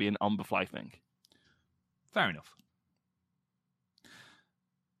match shouldn't be an on-the-fly thing. Fair enough.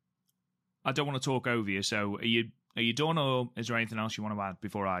 I don't want to talk over you, so are you done, or is there anything else you want to add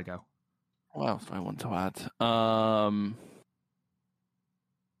before I go? What else do I want to add?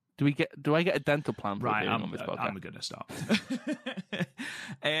 Do I get a dental plan for right, on this podcast? I'm going to stop.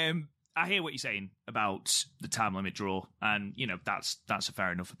 I hear what you're saying about the time limit draw, and you know that's a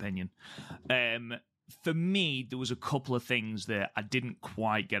fair enough opinion. for me, there was a couple of things that I didn't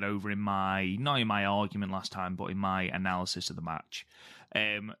quite get over not in my argument last time, but in my analysis of the match.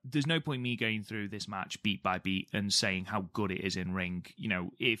 There's no point me going through this match beat by beat and saying how good it is in ring. You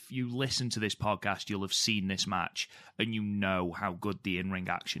know, if you listen to this podcast, you'll have seen this match and you know how good the in-ring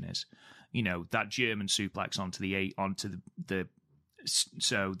action is. You know, that German suplex onto the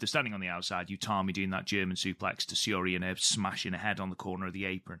so they're standing on the outside, Utami doing that German suplex to Syuri and her smashing her head on the corner of the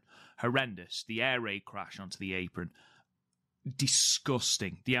apron. Horrendous. The air raid crash onto the apron.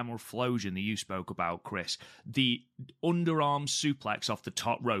 Disgusting. The Emerald Flosion that you spoke about, Chris. The underarm suplex off the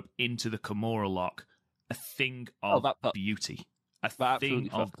top rope into the Kimura lock. A thing of beauty. A thing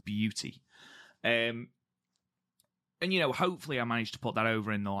of beauty. And, you know, hopefully I managed to put that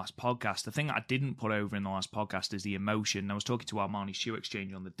over in the last podcast. The thing I didn't put over in the last podcast is the emotion. I was talking to Armani Shoe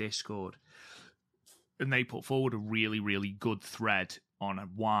Exchange on the Discord, and they put forward a really, really good thread on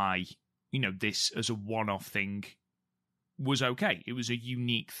why, you know, this as a one-off thing was okay. It was a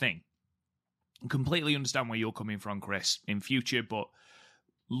unique thing. I completely understand where you're coming from, Chris, in future, but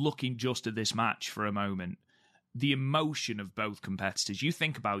looking just at this match for a moment, the emotion of both competitors. You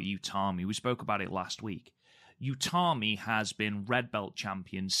think about Utami. We spoke about it last week. Utami has been red belt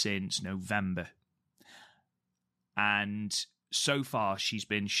champion since November. And so far, she's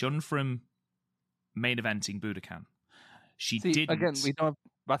been shunned from main eventing Budokan. Again, we don't have,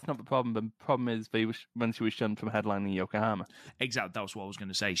 that's not the problem. The problem is when she was shunned from headlining Yokohama. Exactly, that was what I was going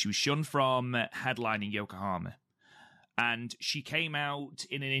to say. She was shunned from headlining Yokohama. And she came out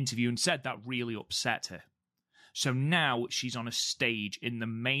in an interview and said that really upset her. So now she's on a stage in the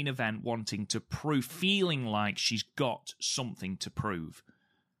main event wanting to prove, feeling like she's got something to prove.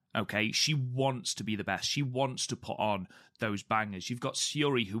 Okay, she wants to be the best. She wants to put on those bangers. You've got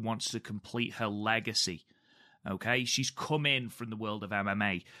Syuri who wants to complete her legacy. Okay, she's come in from the world of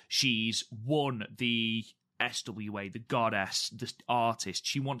MMA. She's won the SWA, the goddess, the artist.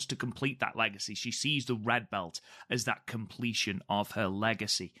 She wants to complete that legacy. She sees the red belt as that completion of her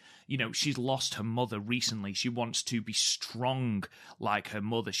legacy. You know, she's lost her mother recently. She wants to be strong like her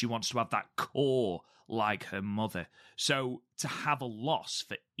mother. She wants to have that core like her mother. So to have a loss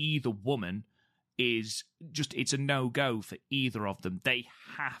for either woman is just, it's a no-go for either of them. They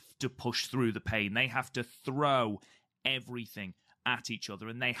have to push through the pain. They have to throw everything at each other,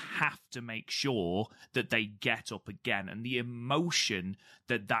 and they have to make sure that they get up again. And the emotion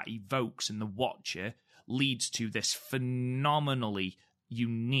that evokes in the watcher leads to this phenomenally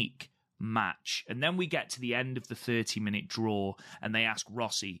unique match. And then we get to the end of the 30-minute draw, and they ask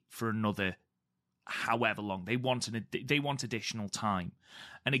Rossi for another however long. They want additional time.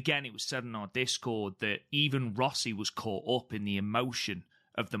 And again, it was said on our Discord that even Rossi was caught up in the emotion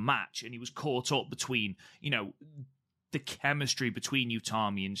of the match, and he was caught up between, you know, the chemistry between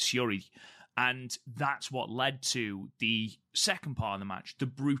Utami and Syuri. And that's what led to the second part of the match, the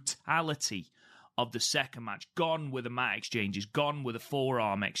brutality of the second match. Gone were the mat exchanges, gone were the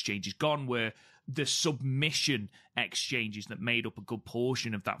forearm exchanges, gone were the submission exchanges that made up a good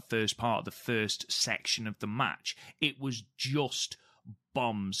portion of that first part of the first section of the match. It was just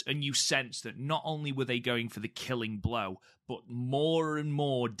bombs, and you sense that not only were they going for the killing blow, but more and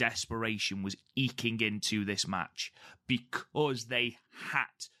more desperation was eking into this match because they had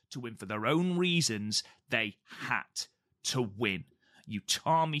to win. For their own reasons, they had to win.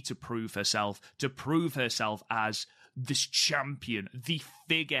 Utami to prove herself as this champion, the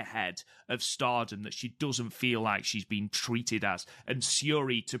figurehead of stardom that she doesn't feel like she's been treated as, and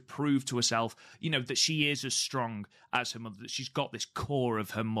Syuri to prove to herself, you know, that she is as strong as her mother, that she's got this core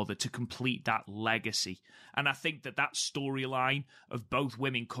of her mother to complete that legacy. And I think that storyline of both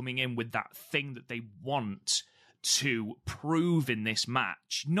women coming in with that thing that they want to prove in this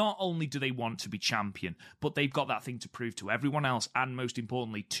match, not only do they want to be champion, but they've got that thing to prove to everyone else, and most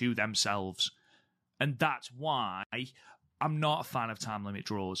importantly to themselves. And that's why I'm not a fan of time limit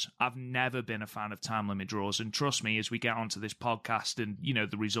draws. I've never been a fan of time limit draws. And trust me, as we get onto this podcast and, you know,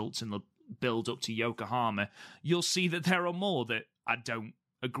 the results and the build up to Yokohama, you'll see that there are more that I don't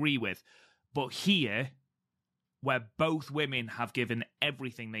agree with. But here, where both women have given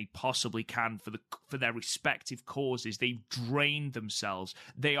everything they possibly can for their respective causes, they've drained themselves.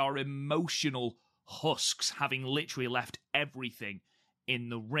 They are emotional husks, having literally left everything in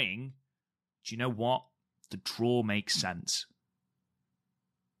the ring. Do you know what? The draw makes sense.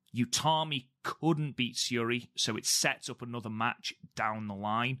 Utami couldn't beat Syuri, so it sets up another match down the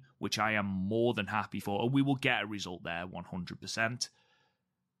line, which I am more than happy for. And we will get a result there, 100%.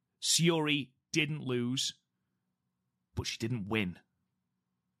 Syuri didn't lose, but she didn't win.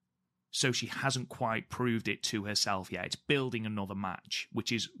 So she hasn't quite proved it to herself yet. It's building another match,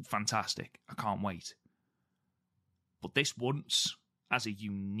 which is fantastic. I can't wait. But this once, as a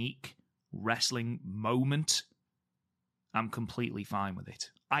unique wrestling moment, I'm completely fine with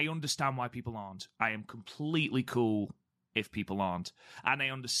it. I understand why people aren't. I am completely cool if people aren't. And I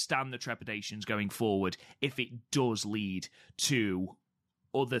understand the trepidations going forward if it does lead to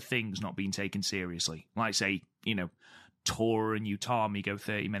other things not being taken seriously. Like, say, Tora and Utami go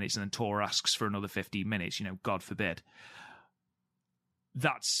 30 minutes and then Tora asks for another 15 minutes, God forbid.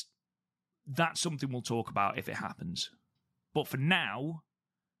 That's something we'll talk about if it happens. But for now,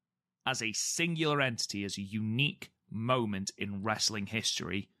 as a singular entity, as a unique moment in wrestling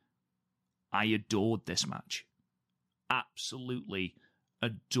history, I adored this match. Absolutely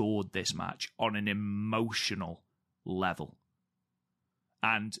adored this match on an emotional level.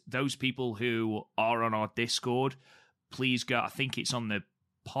 And those people who are on our Discord, please go. I think it's on the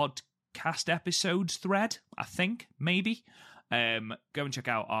podcast episodes thread, I think, maybe. Go and check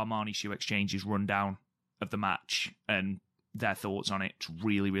out Armani Shoe Exchange's rundown of the match and their thoughts on it. It's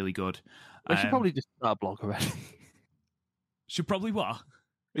really, really good. We should probably just start a blog already. Should probably what?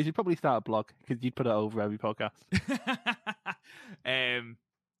 We should probably start a blog because you'd put it over every podcast.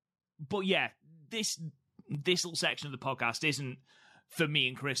 But yeah, this little section of the podcast isn't for me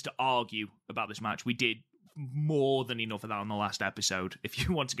and Chris to argue about this match. We did more than enough of that on the last episode. If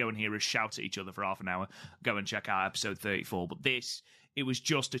you want to go and hear us shout at each other for half an hour, go and check out episode 34. But it was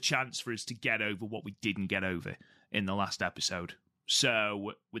just a chance for us to get over what we didn't get over in the last episode.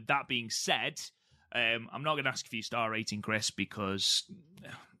 So with that being said, I'm not going to ask for your star rating, Chris, because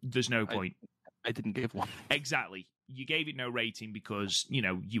there's no point. I didn't give one. Exactly. You gave it no rating because,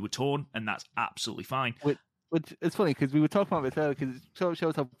 you were torn, and that's absolutely fine. Which it's funny because we were talking about this earlier because it sort of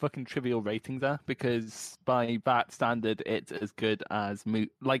shows how fucking trivial ratings are. Because by that standard, it's as good as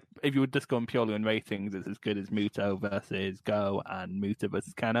like if you were just going purely on ratings, it's as good as Muto versus Go and Muta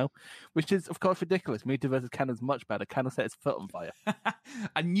versus Kano, which is of course ridiculous. Muta versus Kano is much better. Kano set his foot on fire.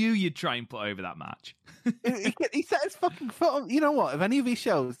 I knew you'd try and put over that match. he set his fucking foot on. You know what? If any of these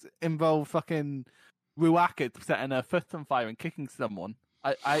shows involve fucking Ruaka setting her foot on fire and kicking someone,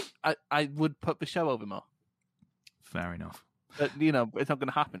 I would put the show over more. Fair enough. But, it's not going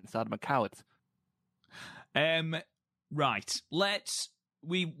to happen. Stardom are cowards. Right.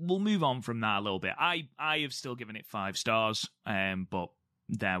 We'll move on from that a little bit. I have still given it 5 stars, but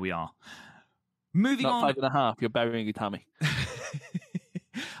there we are. Moving on. 5.5. You're burying Utami.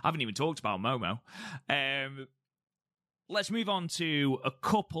 I haven't even talked about Momo. Let's move on to a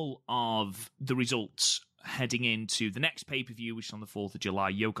couple of the results heading into the next pay-per-view, which is on the 4th of July,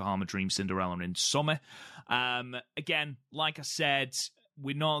 Yokohama Dream Cinderella in summer. Again, like I said,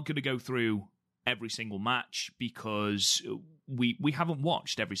 we're not going to go through every single match because we haven't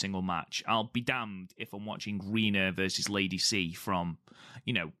watched every single match. I'll be damned if I'm watching Rena versus Lady C from,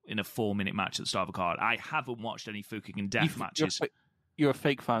 in a 4-minute match at the start of a card. I haven't watched any Fukigen and Death matches. You're a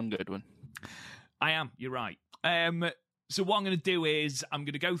fake fan, Goodwin. I am, you're right. So what I'm going to do is I'm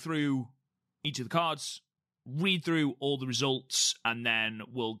going to go through each of the cards, read through all the results, and then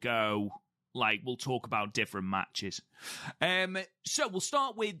we'll talk about different matches. So we'll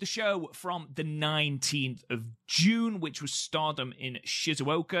start with the show from the 19th of June, which was Stardom in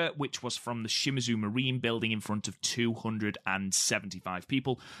Shizuoka, which was from the Shimizu Marine building in front of 275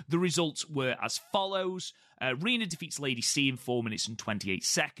 people. The results were as follows. Rena defeats Lady C in 4 minutes and 28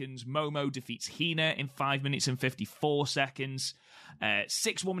 seconds. Momo defeats Hina in 5 minutes and 54 seconds.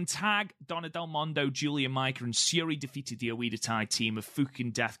 6-woman tag, Donna Del Mondo, Julia Micah, and Suri defeated the Oida Tai team of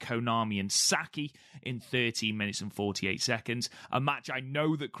Fukin Death, Konami, and Saki in 13 minutes and 48 seconds. A match I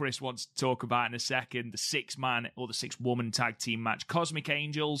know that Chris wants to talk about in a second, the 6-man or the 6-woman tag team match, Cosmic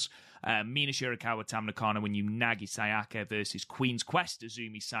Angels, Mina Shirakawa, Tam Nakano, and Unagi Sayaka versus Queen's Quest,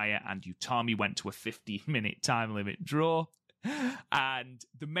 Azumi Saya, and Utami went to a 15-minute time limit draw. And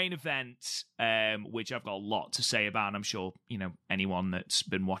the main event, which I've got a lot to say about, and I'm sure, anyone that's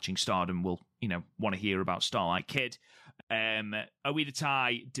been watching Stardom will, want to hear about Starlight Kid. Oida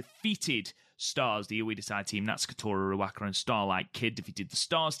Tai defeated Stars, the Oida Tai team, Natsuka Tora Ruaka, and Starlight Kid defeated the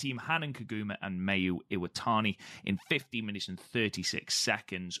Stars team, Hanan Kaguma and Mayu Iwatani in 15 minutes and 36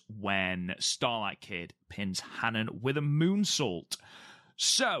 seconds when Starlight Kid pins Hanan with a moonsault.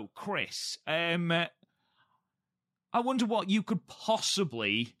 So, Chris, I wonder what you could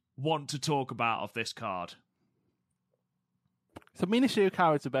possibly want to talk about of this card. So Mina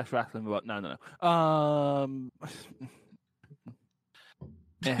Shirakawa is the best wrestler in the world. No.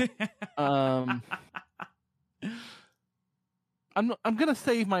 Yeah. I'm going to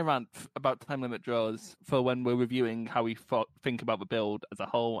save my rant about time limit draws for when we're reviewing how we think about the build as a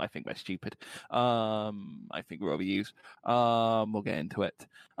whole. I think they're stupid. I think we're overused. We'll get into it.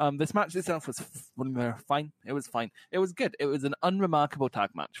 This match itself was fine. It was fine. It was good. It was an unremarkable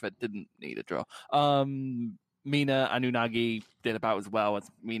tag match that didn't need a draw. Mina and Unagi did about as well as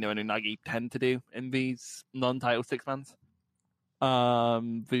Mina and Unagi tend to do in these non-title six-mans.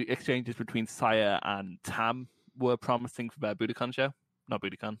 The exchanges between Saya and Tam were promising for their Budokan show. Not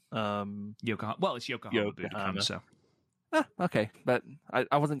Budokan. Yokohama. Well, it's Yokohama Budokan, so. Okay, but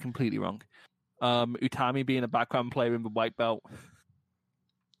I wasn't completely wrong. Utami being a background player in the white belt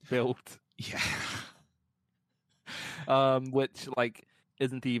build. Yeah. Which,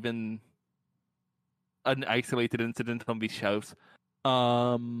 isn't even an isolated incident on these shows.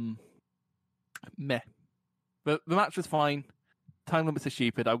 Meh. But the match was fine. Time limits are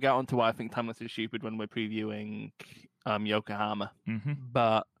stupid. I'll get on to why I think time limits are stupid when we're previewing Yokohama. Mm-hmm.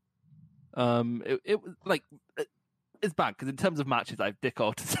 But it was it's bad because in terms of matches, I have dick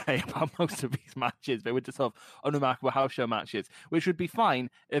all to say about most of these matches. They were just sort of unremarkable house show matches, which would be fine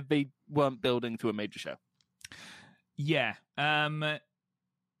if they weren't building to a major show. Yeah.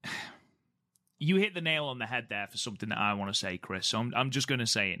 You hit the nail on the head there for something that I want to say, Chris. So I'm just going to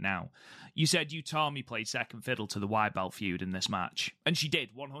say it now. You said Utami played second fiddle to the white belt feud in this match. And she did,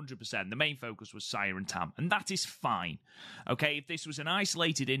 100%. The main focus was Saya and Tam. And that is fine. Okay, if this was an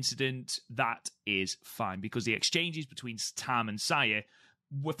isolated incident, that is fine. Because the exchanges between Tam and Saya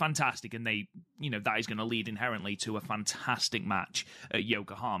were fantastic. And they, that is going to lead inherently to a fantastic match at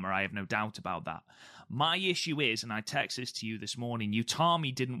Yokohama. I have no doubt about that. My issue is, and I text this to you this morning,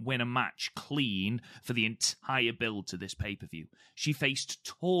 Utami didn't win a match clean for the entire build to this pay-per-view. She faced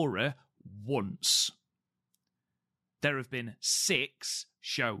Tora once. There have been 6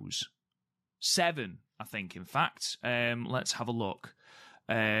 shows. 7, I think, in fact. Let's have a look.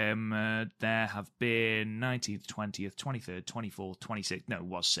 There have been 19th, 20th, 23rd, 24th, 26th. No, it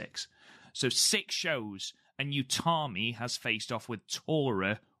was 6. So 6 shows, and Utami has faced off with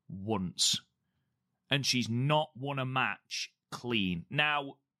Tora once. And she's not won a match clean.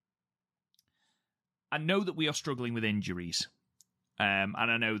 Now, I know that we are struggling with injuries. And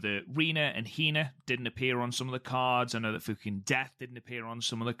I know that Rina and Hina didn't appear on some of the cards. I know that Fukin Death didn't appear on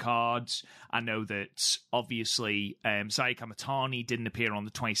some of the cards. I know that, obviously, Saya Kamatani didn't appear on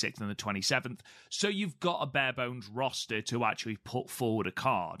the 26th and the 27th. So you've got a bare-bones roster to actually put forward a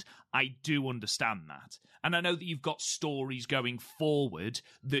card. I do understand that. And I know that you've got stories going forward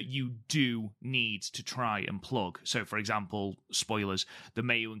that you do need to try and plug. So, for example, spoilers, the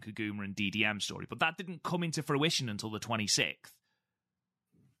Mayu and Kaguma and DDM story. But that didn't come into fruition until the 26th.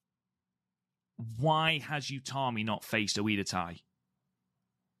 Why has Utami not faced Oida Tai?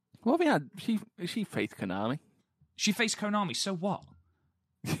 Well, she faced Konami. She faced Konami, so what?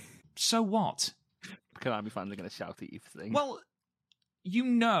 So what? Konami fans are going to shout at you for saying. Well,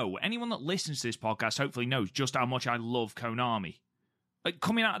 anyone that listens to this podcast hopefully knows just how much I love Konami.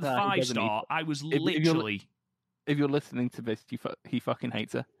 Coming out of the 5-star, I was literally... If you're listening to this, he fucking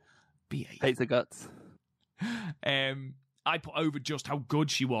hates her. Hates her guts. I put over just how good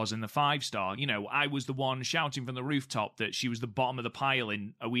she was in the 5-star. I was the one shouting from the rooftop that she was the bottom of the pile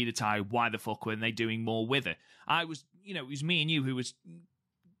in Oida Tai. Why the fuck weren't they doing more with her? I was, it was me and you who was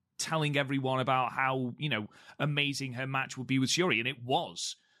telling everyone about how, amazing her match would be with Shuri, and it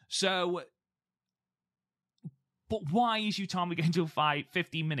was. So, but why is Utami going to a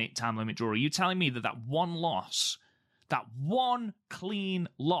 15-minute time limit draw? Are you telling me that one loss, that one clean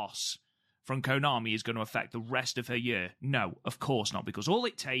loss from Konami is going to affect the rest of her year? No, of course not, because all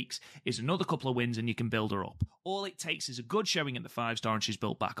it takes is another couple of wins and you can build her up. All it takes is a good showing at the 5-star and she's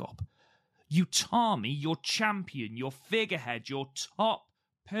built back up. Utami, your champion, your figurehead, your top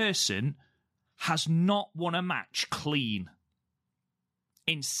person, has not won a match clean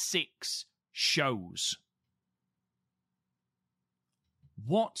in 6 shows.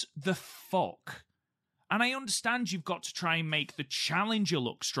 What the fuck? And I understand you've got to try and make the challenger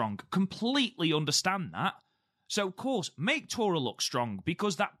look strong. Completely understand that. So, of course, make Tora look strong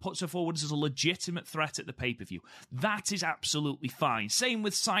because that puts her forward as a legitimate threat at the pay-per-view. That is absolutely fine. Same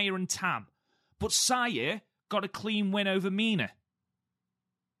with Saya and Tam. But Saya got a clean win over Mina.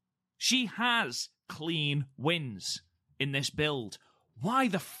 She has clean wins in this build. Why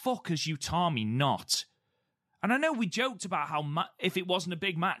the fuck has Utami not? And I know we joked about how if it wasn't a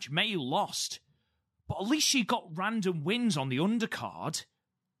big match, Mayu lost. But at least she got random wins on the undercard.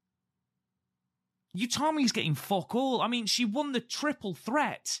 Utami's getting fuck all. I mean, she won the triple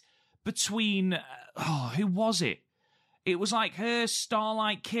threat between... who was it? It was like her,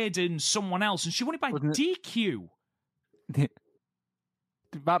 Starlight Kid, and someone else, and she won it by DQ.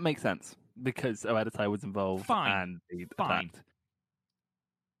 that makes sense because Oeditai was involved and they attacked.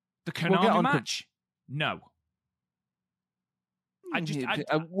 The Konami match? No.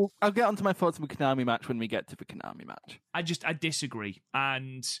 I'll get onto my thoughts on the Konami match when we get to the Konami match. I disagree.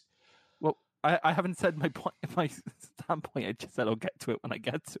 And well, I haven't said my point, my standpoint. I just said I'll get to it when I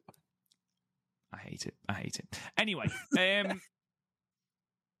get to it. I hate it. Anyway,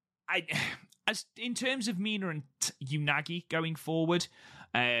 as in terms of Mina and Unagi going forward,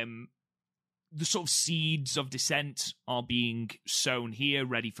 the sort of seeds of dissent are being sown here,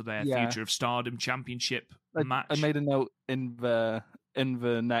 ready for their Future of Stardom Championship match. I made a note in the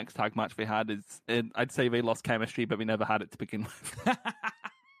next tag match they had. I'd say they lost chemistry, but we never had it to begin with.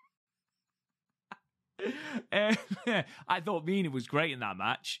 I thought Mina was great in that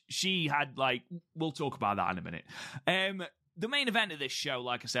match. She had, we'll talk about that in a minute. The main event of this show,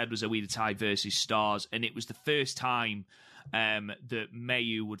 like I said, was Oeditai versus Stars, and it was the first time that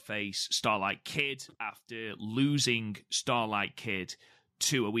Mayu would face Starlight Kid after losing Starlight Kid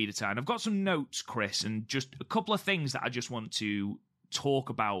to Oeditai. And I've got some notes, Chris, and just a couple of things that I just want to talk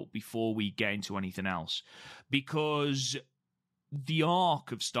about before we get into anything else. Because the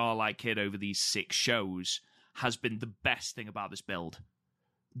arc of Starlight Kid over these 6 shows has been the best thing about this build.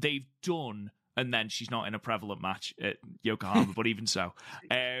 They've done, and then she's not in a prevalent match at Yokohama, but even so,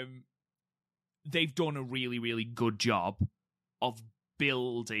 they've done a really, really good job of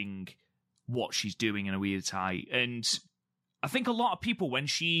building what she's doing in Oeditai. And I think a lot of people, when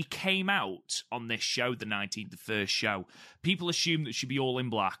she came out on this show, the 19th, the first show, people assumed that she'd be all in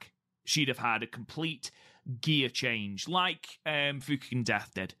black. She'd have had a complete gear change, like Fukigen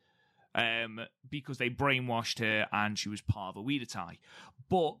Death did, because they brainwashed her and she was part of Oeditai.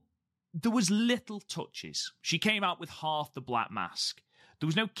 But there was little touches. She came out with half the black mask. There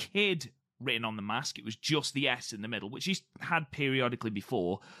was no kid written on the mask. It was just the S in the middle, which she's had periodically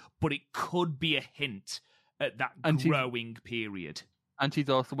before, but it could be a hint at that growing period. And she's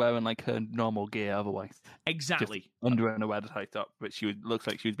also wearing her normal gear otherwise. Exactly. Just under an Oeditai top, which looks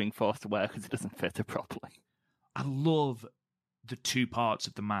like she was being forced to wear because it doesn't fit her properly. I love the 2 parts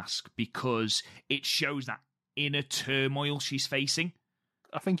of the mask because it shows that inner turmoil she's facing.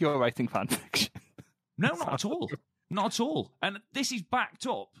 I think you're writing fan fiction. No, not at all. Not at all. And this is backed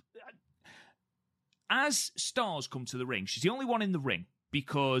up. As Stars come to the ring, she's the only one in the ring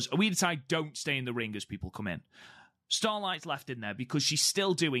because Oeditai don't stay in the ring as people come in. Starlight's left in there because she's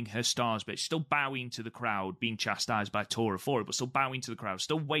still doing her Stars bit. She's still bowing to the crowd, being chastised by Tora for it, but still bowing to the crowd,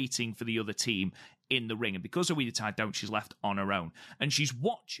 still waiting for the other team in the ring. And because Oeditai don't, she's left on her own. And she's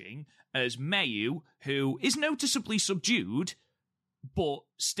watching as Mayu, who is noticeably subdued, but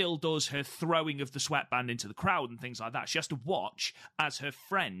still does her throwing of the sweatband into the crowd and things like that. She has to watch as her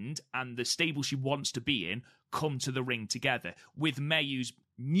friend and the stable she wants to be in come to the ring together with Mayu's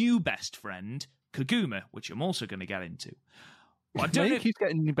new best friend, Kaguma, which I'm also going to get into. Well, I don't know if keeps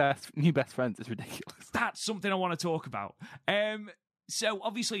getting new best friends. It's ridiculous. That's something I want to talk about. So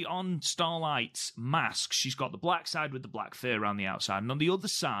obviously on Starlight's mask, she's got the black side with the black fur around the outside, and on the other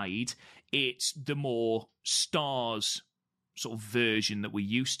side, it's the more Stars sort of version that we're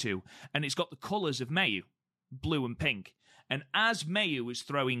used to, and it's got the colours of Mayu, blue and pink. And as Mayu is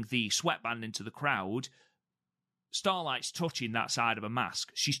throwing the sweatband into the crowd, Starlight's touching that side of a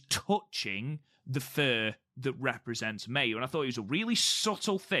mask. She's touching the fur that represents Mayu, and I thought it was a really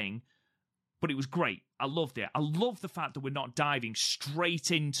subtle thing, but it was great. I loved it. I love the fact that we're not diving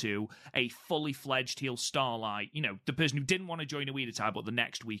straight into a fully fledged heel Starlight, the person who didn't want to join Oeditai, but the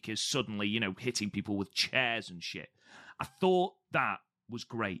next week is suddenly, hitting people with chairs and shit. I thought that was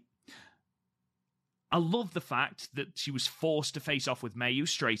great. I love the fact that she was forced to face off with Mayu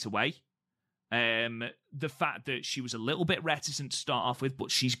straight away. The fact that she was a little bit reticent to start off with,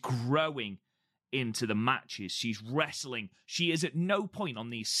 but she's growing into the matches. She's wrestling. She is at no point on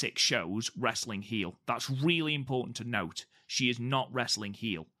these 6 shows wrestling heel. That's really important to note. She is not wrestling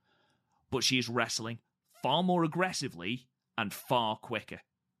heel, but she is wrestling far more aggressively and far quicker.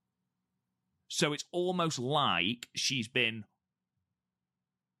 So it's almost like she's been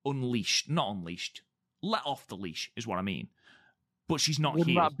unleashed. Not unleashed. Let off the leash is what I mean. But she's not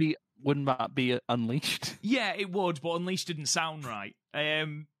heel. Wouldn't that be unleashed? Yeah, it would, but unleashed didn't sound right.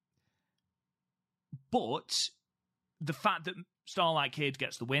 But the fact that Starlight Kid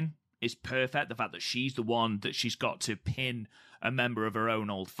gets the win is perfect. The fact that she's the one that she's got to pin a member of her own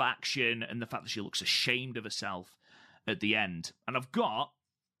old faction, and the fact that she looks ashamed of herself at the end. And I've got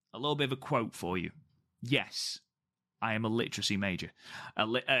a little bit of a quote for you. Yes, I am a literacy major, a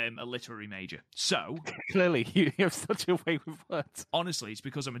literary major. So clearly, you have such a way with words. Honestly, it's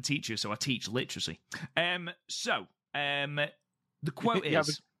because I'm a teacher, so I teach literacy. The quote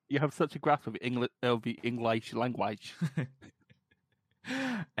is... You have such a grasp of the English language.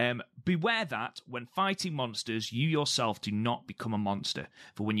 Beware that, when fighting monsters, you yourself do not become a monster.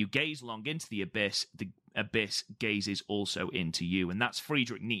 For when you gaze long into the abyss gazes also into you. And that's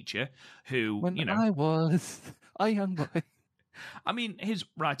Friedrich Nietzsche, who, When I was a young boy. I mean, his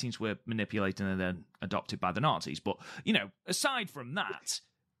writings were manipulated and then adopted by the Nazis. But, aside from that,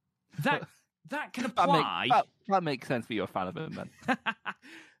 that can apply... That makes sense for you're a fan of him, then.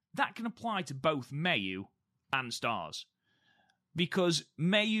 That can apply to both Mayu and Stars. Because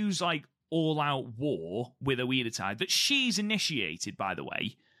Mayu's, all-out war with Oedotai, that she's initiated, by the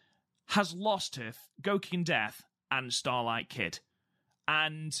way, has lost her Gouken Death and Starlight Kid.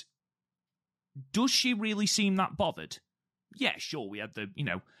 And does she really seem that bothered? Yeah, sure, we had the,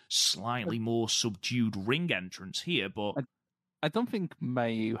 slightly more subdued ring entrance here, but... I don't think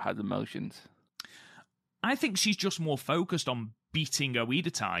Mayu has emotions. I think she's just more focused on beating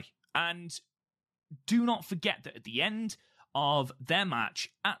Oedotai. And do not forget that at the end of their match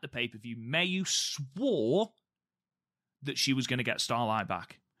at the pay-per-view, Mayu swore that she was going to get Starlight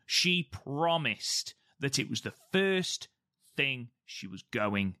back. She promised that it was the first thing she was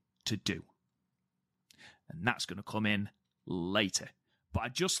going to do. And that's going to come in later. But I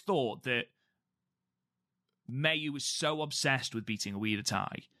just thought that Mayu was so obsessed with beating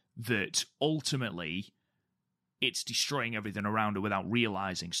Oedotai that ultimately it's destroying everything around her without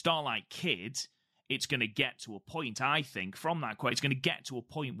realizing. Starlight Kid, it's going to get to a point, I think, from that quote, it's going to get to a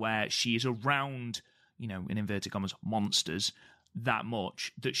point where she is around, in inverted commas, monsters that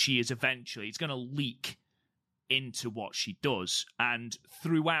much that she is eventually, it's going to leak into what she does. And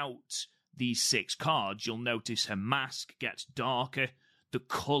throughout these 6 cards, you'll notice her mask gets darker, the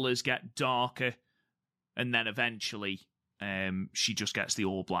colours get darker, and then eventually she just gets the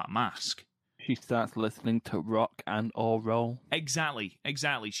all-black mask. She starts listening to rock and or roll. Exactly.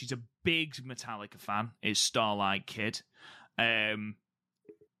 She's a big Metallica fan, is Starlight Kid.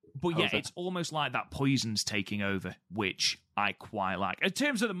 But yeah, it's almost like that Poison's taking over, which I quite like. In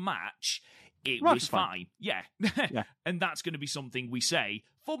terms of the match, it was fine. Yeah. And that's going to be something we say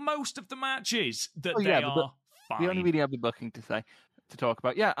for most of the matches, that they are fine. We only really have the booking to talk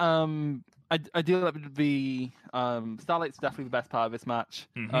about. Yeah, I do like the Starlight's definitely the best part of this match.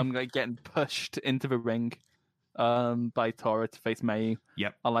 Mm-hmm. Getting pushed into the ring by Tora to face Mayu.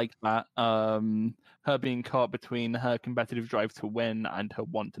 Yep. I like that. Her being caught between her competitive drive to win and her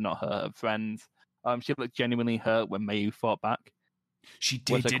want to not hurt her friends. She looked genuinely hurt when Mayu fought back. She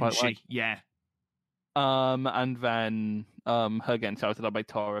did, didn't she? Yeah. And then her getting shouted at by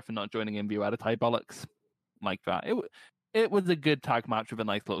Tora for not joining in the Oedotai bollocks. Like that. It was a good tag match with a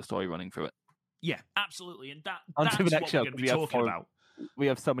nice little story running through it. Yeah, absolutely. And that's the next what show, we're going to be talking about. We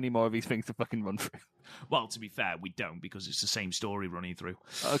have so many more of these things to fucking run through. Well, to be fair, we don't, because it's the same story running through.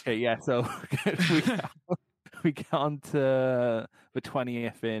 Okay, yeah, so we get on to the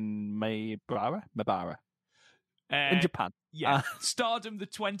 20th in Mabara? In Japan. Yeah, Stardom the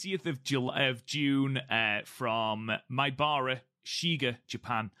 20th of June from Maibara, Shiga,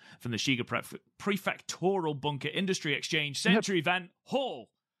 Japan, from the Shiga Prefectural Bunker Industry Exchange Century Event Hall.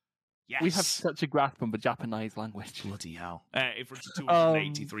 Yes. We have such a grasp on the Japanese language. Bloody hell. In front of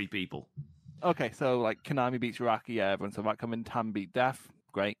 283 people. Okay, so Konami beats Uraki, yeah, everyone saw that coming. Tam beat Death,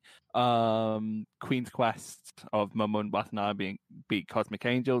 great. Queen's Quest of Momo and Watanabe beat Cosmic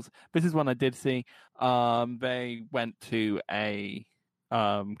Angels. This is one I did see. They went to a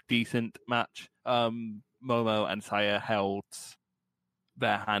decent match. Momo and Saya held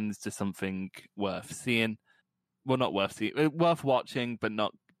their hands to something worth seeing. Well, not worth seeing, worth watching, but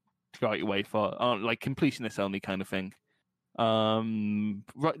not got your way for, completionist only kind of thing.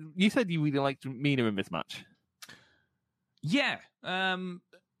 You said you really liked Mina in this match. Yeah,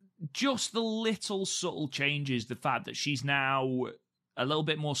 just the little subtle changes. The fact that she's now a little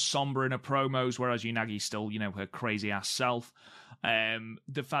bit more somber in her promos, whereas Unagi's still, her crazy ass self.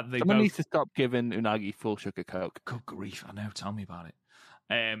 The fact that Someone needs to stop giving Unagi full sugar coke. Good grief, I know. Tell me about it.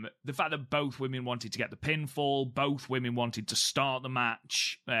 The fact that both women wanted to get the pinfall, both women wanted to start the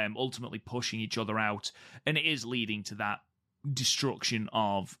match, ultimately pushing each other out, and it is leading to that destruction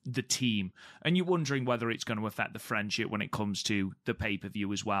of the team. And you're wondering whether it's going to affect the friendship when it comes to the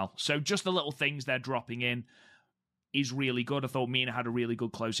pay-per-view as well. So just the little things they're dropping in is really good. I thought Mina had a really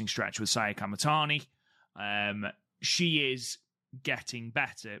good closing stretch with Saya Kamatani. She is getting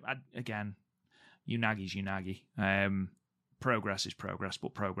better. Again, Unagi's Unagi. Progress is progress,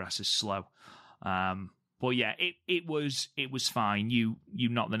 but progress is slow. But yeah, it was fine. You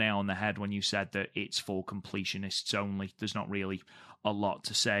knocked the nail on the head when you said that it's for completionists only. There's not really a lot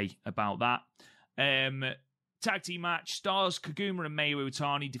to say about that. Tag team match, Stars, Kaguma and Mayu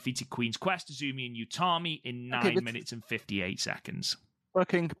Iwatani defeated Queen's Quest, Azumi and Utami in 9 minutes and 58 seconds.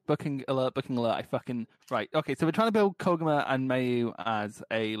 Booking alert. Right, okay, so we're trying to build Koguma and Mayu as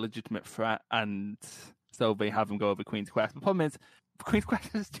a legitimate threat, and so they have them go over Queen's Quest. The problem is, Queen's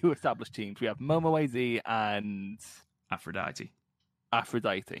Quest has 2 established teams. We have Momo AZ and Aphrodite.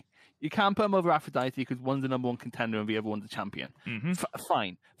 You can't put them over Aphrodite because one's the number 1 contender and the other one's a champion. Mm-hmm.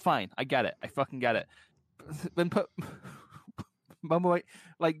 Fine. I get it. I fucking get it. Then put Momo,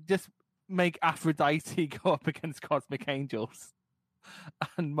 just make Aphrodite go up against Cosmic Angels,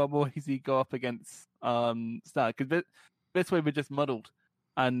 and Momo AZ go up against Star. Because this way we're just muddled,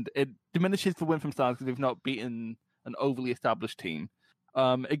 and it diminishes the win from Stars because they've not beaten an overly established team.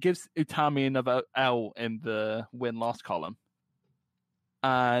 It gives Utami another L in the win-loss column.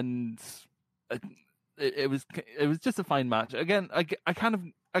 And it was just a fine match. Again, I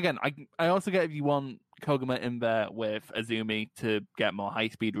also get if you want Koguma in there with Azumi to get more high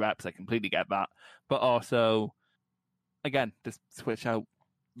speed reps. I completely get that, but also, again, just switch out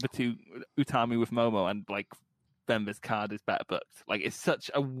the 2 Utami with Momo, and then this card is better booked. It's such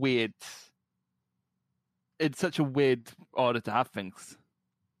a weird order to have things.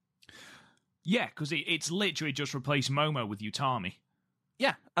 Yeah, because it's literally just replaced Momo with Utami.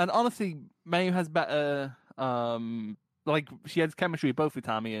 Yeah, and honestly, Mayu has better, she has chemistry with both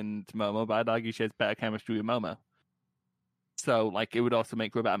Utami and Momo, but I'd argue she has better chemistry with Momo. So, it would also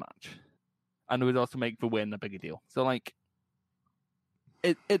make for a better match. And it would also make the win a bigger deal. So,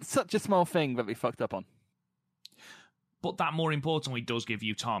 it's such a small thing that we fucked up on. But that, more importantly, does give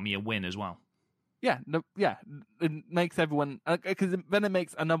Utami a win as well. Yeah, it makes everyone... Because then it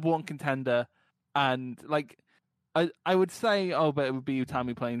makes a number 1 contender, and, I would say, but it would be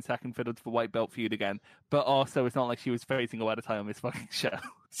Utami playing second fiddle to the white belt feud again. But also, it's not like she was facing a Wednesday on this fucking show.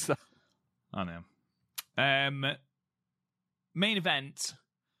 So, I know. Main event: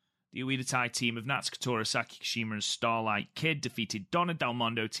 the Ueda Tai team of Natsukatora, Saki Kashima, and Starlight Kid defeated Donna Del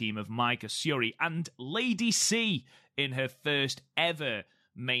Mondo team of Maika Suri and Lady C in her first ever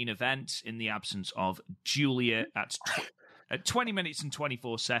main event in the absence of Julia at 20 minutes and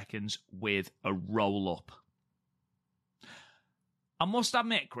 24 seconds with a roll-up. I must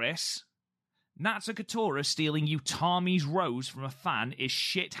admit, Chris, Natsukatora stealing Utami's rose from a fan is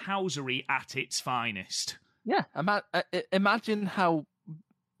shithousery at its finest. Yeah, imagine how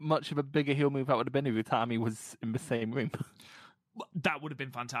much of a bigger heel move that would have been if Utami was in the same room. That would have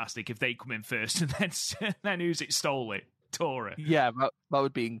been fantastic if they come in first and then who's it stole it? Tora. Yeah, that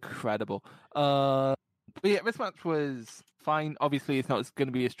would be incredible. But yeah, this match was fine. Obviously, it's not going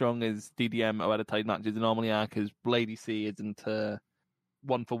to be as strong as DDM or other tight matches normally are because Lady C isn't a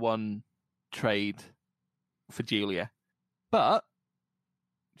 1-for-1 trade for Julia. But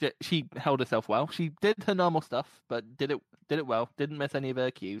she held herself well. She did her normal stuff, but did it well. Didn't miss any of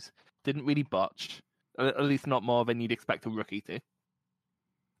her cues. Didn't really botch. At least not more than you'd expect a rookie to.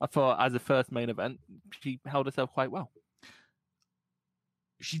 I thought as a first main event, she held herself quite well.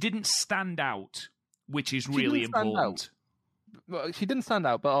 She didn't stand out, which is really important. Well, she didn't stand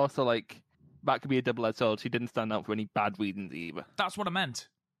out, but also that could be a double-edged sword. She didn't stand out for any bad reasons either. That's what I meant.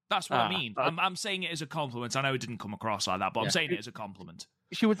 That's what I mean. I'm saying it as a compliment. I know it didn't come across like that, but I'm saying it as a compliment.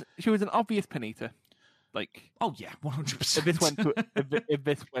 She was an obvious Panita. Oh yeah, 100%. If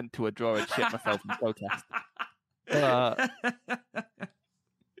this went to a draw, I'd shit myself in protest.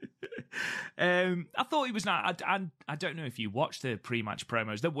 I thought it was not. I don't know if you watched the pre-match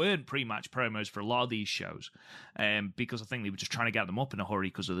promos. There weren't pre-match promos for a lot of these shows, because I think they were just trying to get them up in a hurry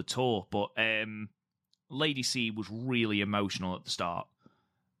because of the tour. But Lady C was really emotional at the start.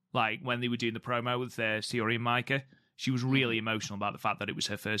 When they were doing the promo with Siori and Maika, she was really emotional about the fact that it was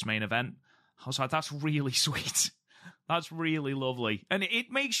her first main event. I was like, that's really sweet. That's really lovely. And it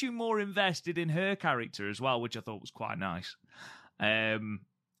makes you more invested in her character as well, which I thought was quite nice.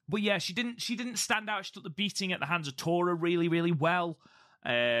 But yeah, she didn't stand out. She took the beating at the hands of Tora really, really well.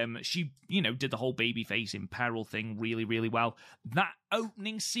 She, did the whole babyface in peril thing really, really well. That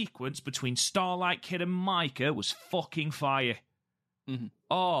opening sequence between Starlight Kid and Maika was fucking fire. Mm-hmm.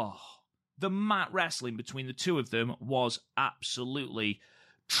 Oh, the mat wrestling between the two of them was absolutely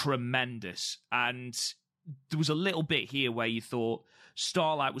tremendous. And there was a little bit here where you thought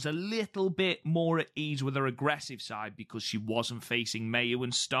Starlight was a little bit more at ease with her aggressive side because she wasn't facing Mayu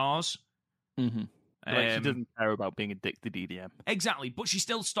and Stars. Mm-hmm. She doesn't care about being a dick to DDM. Exactly, but she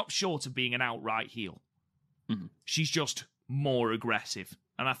still stopped short of being an outright heel. Mm-hmm. She's just more aggressive.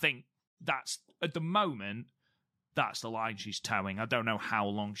 And I think that's, at the moment, that's the line she's towing. I don't know how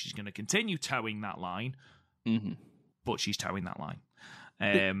long she's going to continue towing that line, mm-hmm. but she's towing that line.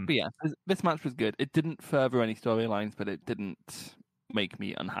 But yeah, this match was good. It didn't further any storylines, but it didn't make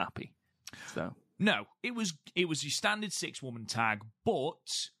me unhappy. So no, it was your standard 6-woman tag,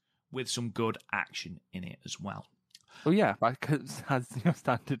 but with some good action in it as well. Well, yeah, because as your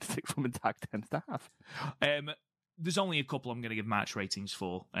standard 6-woman tag tends to have. There's only a couple I'm going to give match ratings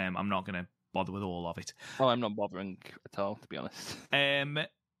for. I'm not going to bother with all of it. Oh, I'm not bothering at all, to be honest.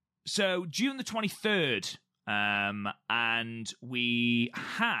 So June the 23rd, and we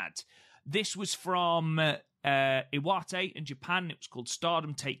had, this was from Iwate in Japan. It was called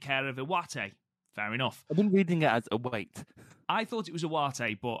Stardom Take Care of Iwate. Fair enough. I've been reading it as Await. I thought it was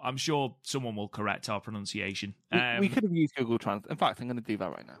Iwate, but I'm sure someone will correct our pronunciation. We could have used Google Translate. In fact, I'm going to do that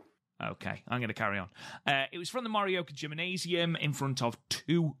right now. Okay, I'm going to carry on. It was from the Morioka Gymnasium in front of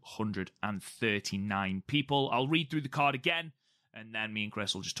 239 people. I'll read through the card again, and then me and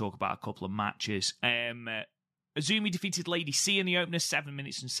Chris will just talk about a couple of matches. Azumi defeated Lady C in the opener, 7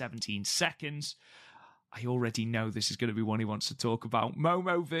 minutes and 17 seconds. I already know this is going to be one he wants to talk about.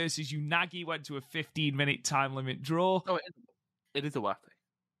 Momo versus Unagi went to a 15-minute time limit draw. Oh, it is Awate.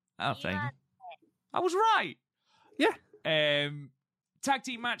 Oh, thank you. I was right. Yeah. Tag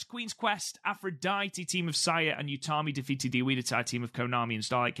team match, Queen's Quest, Aphrodite, team of Saya, and Utami defeated the Uedatai team of Konami and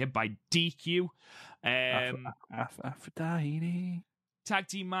Starlight Kid by DQ. Aphrodite. Tag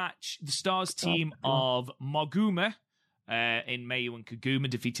team match, the Stars team of Moguma in Mayu and Kaguma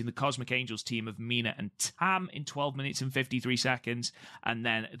defeating the Cosmic Angels team of Mina and Tam in 12 minutes and 53 seconds. And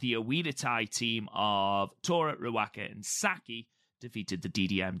then the Uedatai team of Tora, Ruaka, and Saki defeated the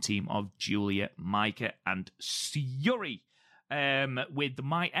DDM team of Julia, Maika, and Syuri. With the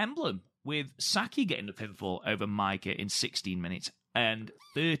My Emblem, with Saki getting the pinfall over Maika in 16 minutes and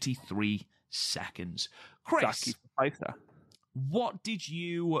 33 seconds. Chris, what do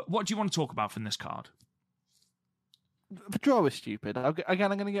you want to talk about from this card? The draw was stupid.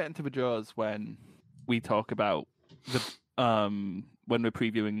 Again, I'm going to get into the draws when we talk about the when we're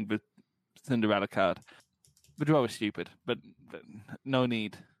previewing the Cinderella card. The draw was stupid, but no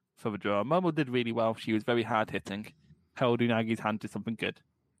need for the draw. Momo did really well. She was very hard hitting. Held Unagi's hand to something good.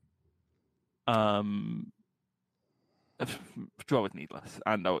 Draw was needless,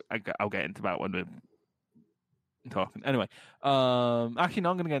 and I'll get into that when we're talking. Anyway, actually, no,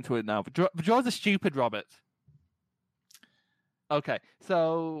 I'm going to get into it now. The draws are stupid, Robert. Okay,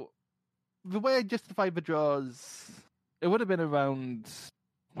 so the way I justified the draws, it would have been around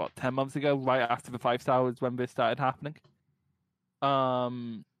 10 months ago, right after the 5 stars when this started happening.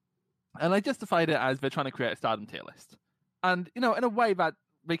 And I justified it as they're trying to create a Stardom tier list. And, in a way that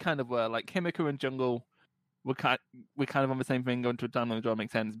they kind of were. Like, Himiko and Jungle were kind of on the same thing. Going to a download draw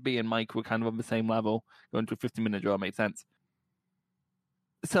makes sense. B and Mike were kind of on the same level. Going to a 50-minute draw makes sense.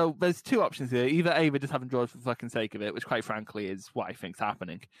 So there's two options here. Either A, they're just having draws for the fucking sake of it, which quite frankly is what I think's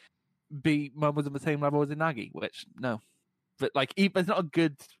happening. B, Mom was on the same level as Inagi, which, no. But, there's not a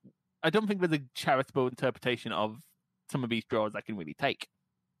good... I don't think there's a charitable interpretation of some of these draws I can really take.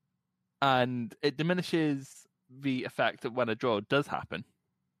 And it diminishes the effect of when a draw does happen.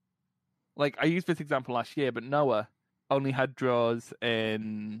 I used this example last year, but Noah only had draws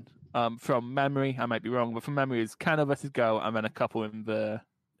in, from memory, I might be wrong, but from memory is Kano versus Go, and then a couple in the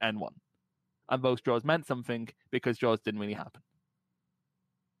N1. And those draws meant something because draws didn't really happen.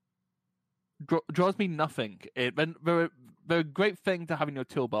 Draws mean nothing. They're a great thing to have in your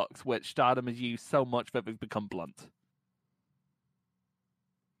toolbox, which Stardom has used so much that they've become blunt.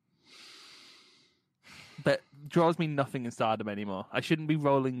 But draws mean nothing in Stardom anymore. I shouldn't be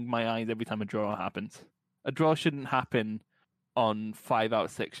rolling my eyes every time a draw happens. A draw shouldn't happen on 5 out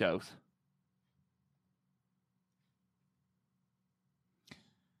of 6 shows.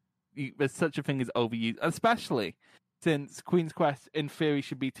 There's such a thing as overused, especially since Queen's Quest, in theory,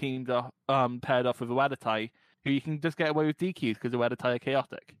 should be teamed paired off with Uedatai, who you can just get away with DQs because Uedatai are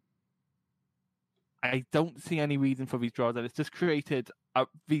chaotic. I don't see any reason for these draws, and it's just created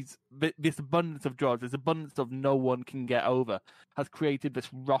this abundance of draws, this abundance of no one can get over, has created this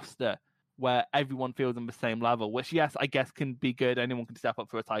roster where everyone feels on the same level, which, yes, I guess can be good. Anyone can step up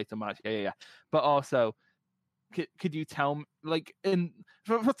for a title match, yeah. But also, could you tell me,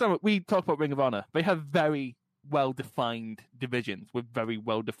 first time we talk about Ring of Honor, they have very well-defined divisions with very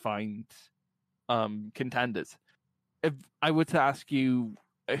well-defined contenders. If I were to ask you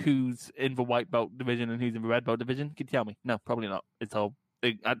who's in the white belt division and who's in the red belt division, can you tell me? No, probably not.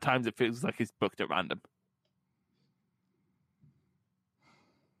 At times it feels like it's booked at random.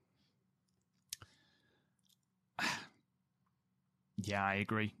 Yeah, I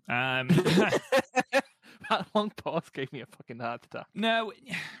agree. That long pause gave me a fucking heart attack. No,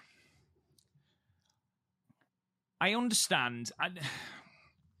 I understand.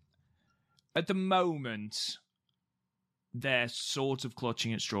 At the moment, they're sort of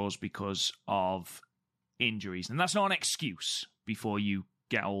clutching at straws because of injuries. And that's not an excuse before you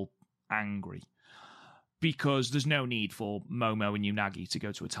get all angry. Because there's no need for Momo and Unagi to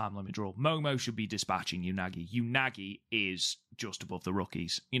go to a time limit draw. Momo should be dispatching Unagi. Unagi is just above the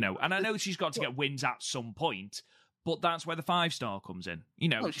rookies, and I know she's got to get wins at some point, but that's where the 5-star comes in.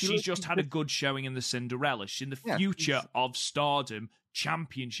 She's just had a good showing in the Cinderella. She's in the future of Stardom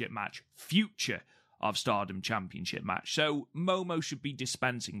championship match. Future of Stardom championship match. So Momo should be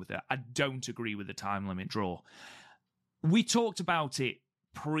dispensing with her. I don't agree with the time limit draw. We talked about it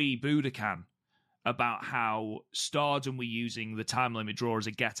pre-Budokan, about how Stardom were using the time limit draw as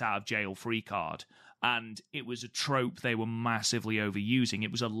a get-out-of-jail-free card, and it was a trope they were massively overusing.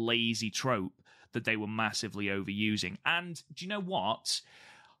 It was a lazy trope that they were massively overusing. And do you know what?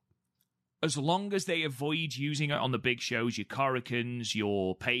 As long as they avoid using it on the big shows, your Korikens,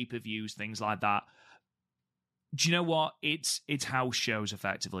 your pay-per-views, things like that, do you know what? It's house shows,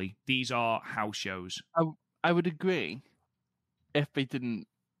 effectively. These are house shows. I would agree if they didn't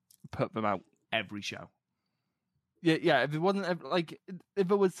put them out every show. Yeah. If it wasn't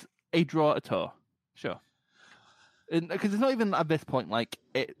if it was a draw at all, sure. Because it's not even at this point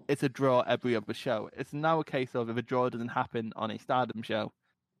it's a draw every other show. It's now a case of if a draw doesn't happen on a Stardom show,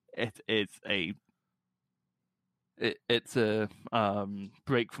 it's a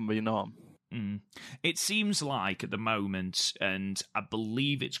break from the norm. It seems like at the moment, and I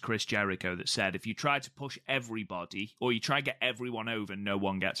believe it's Chris Jericho that said, if you try to push everybody or you try to get everyone over, no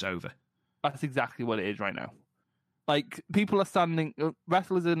one gets over. That's exactly what it is right now.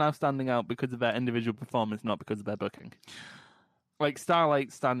 Wrestlers are now standing out because of their individual performance, not because of their booking.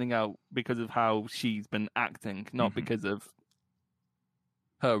 Starlight's standing out because of how she's been acting, not because of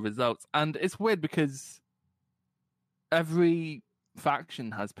her results. And it's weird because every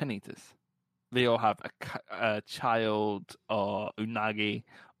faction has pin eaters. They all have a child or Unagi.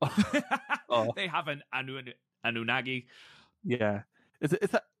 They have an Unagi. Yeah.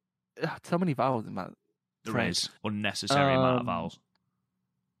 It's so many vowels in that. There is unnecessary amount of vowels.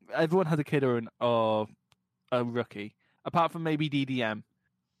 Everyone has a kid or a rookie, apart from maybe DDM.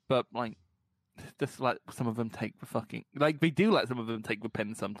 But just let some of them take the fucking they do let some of them take the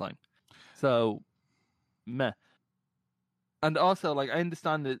pin sometime. So, meh. And also, I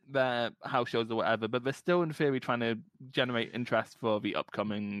understand that they're house shows or whatever, but they're still in theory trying to generate interest for the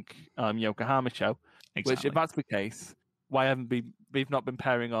upcoming Yokohama show. Exactly. Which, if that's the case, why haven't they've not been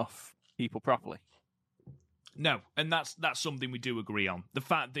pairing off people properly? No, and that's something we do agree on. The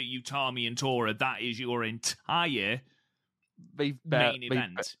fact that Utami and Tora, that is your entire main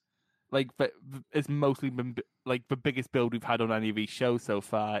event. It's mostly been the biggest build we've had on any of these shows so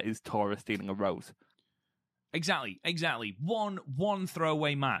far is Tora stealing a rose. Exactly. One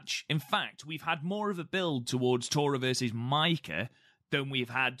throwaway match. In fact, we've had more of a build towards Tora versus Micah than we've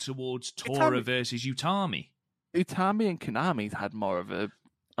had towards Tora versus Utami. Utami and Konami's had more of a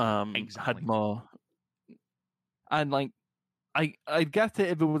had more, and I get it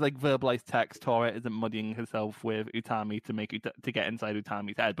if it was verbalized text. Tora isn't muddying herself with Utami to get inside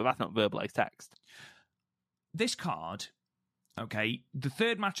Utami's head, but that's not verbalized text. This card, okay, the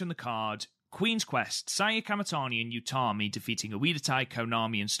third match on the card. Queen's Quest, Saya Kamitani and Utami defeating Ueda Tai,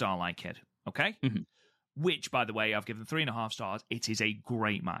 Konami, and Starlight Kid. Okay? Mm-hmm. Which, by the way, I've given 3.5 stars. It is a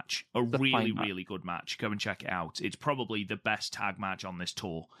great match. A really, really good match. Go and check it out. It's probably the best tag match on this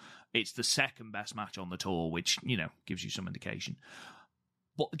tour. It's the second best match on the tour, which, gives you some indication.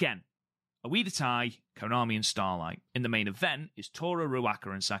 But again, Ueda Tai, Konami, and Starlight. In the main event is Tora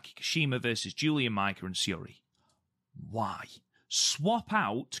Ruaka and Saki Kashima versus Julia, Micah, and Syuri. Why? Swap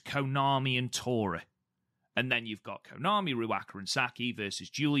out Konami and Tora. And then you've got Konami, Ruaka, and Saki versus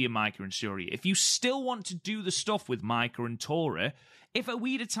Julia, Micah, and Syuri. If you still want to do the stuff with Micah and Tora, if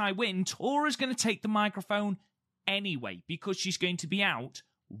Ueda Tai win, Tora's going to take the microphone anyway because she's going to be out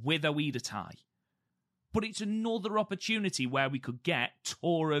with Ueda Tai. But it's another opportunity where we could get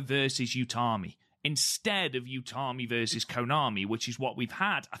Tora versus Utami instead of Utami versus Konami, which is what we've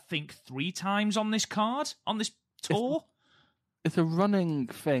had, I think, 3 times on this card, on this tour. It's a running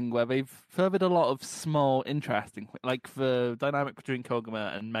thing where they've furthered a lot of small, interesting, the dynamic between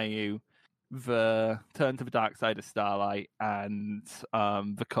Koguma and Mayu, the turn to the dark side of Starlight, and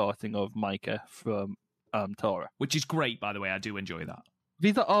the courting of Micah from Tora. Which is great, by the way. I do enjoy that.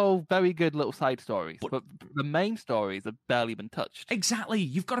 These are all very good little side stories, but the main stories have barely been touched. Exactly.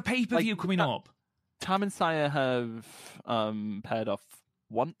 You've got a pay-per-view coming up. Tam and Saya have paired off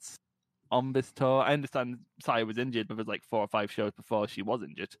once on this tour. I understand Saya was injured, but there's 4 or 5 shows before she was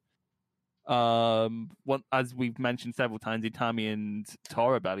injured. As we've mentioned several times, Utami and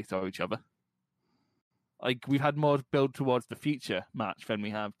Tora barely saw each other. like we've had more build towards the future match than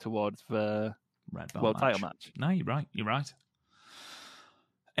we have towards the Red Belt world title match. No, you're right. You're right.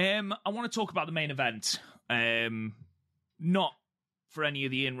 I want to talk about the main event. Not for any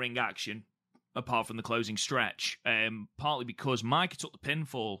of the in-ring action, apart from the closing stretch. Partly because Micah took the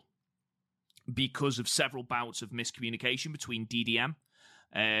pinfall because of several bouts of miscommunication between DDM.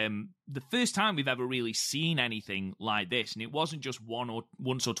 The first time we've ever really seen anything like this, and it wasn't just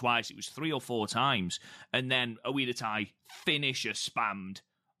once or twice, it was 3 or 4 times, and then Oedo Tai finisher spammed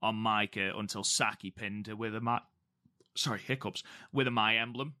on Micah until Saki pinned her with a with a My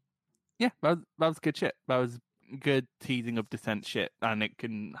emblem. Yeah, that was good shit. That was good teasing of dissent shit, and it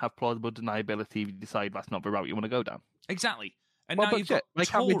can have plausible deniability if you decide that's not the route you want to go down. Exactly. And well, now you've got Tora.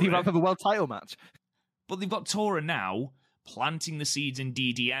 Can't we do that for the world title match? But they've got Tora now planting the seeds in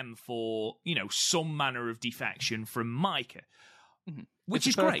DDM for, some manner of defection from Micah, which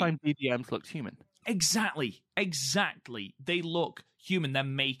is great. It's the first time DDM's looked human. Exactly. They look human. They're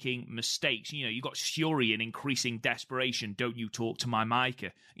making mistakes. You've got Shuri in increasing desperation. Don't you talk to my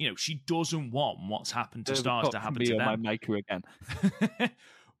Micah. She doesn't want what's happened to Stars to happen to them. My Micah again.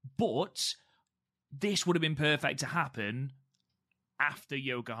 But this would have been perfect to happen after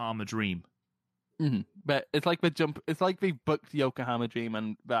Yokohama Dream. Mm-hmm. But it's like they booked Yokohama Dream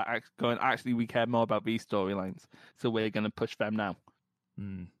and they're going, actually, we care more about these storylines, so we're going to push them now.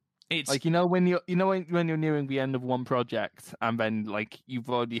 It's like when you're nearing the end of one project and then like you've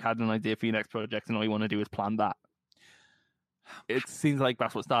already had an idea for your next project and all you want to do is plan that. It seems like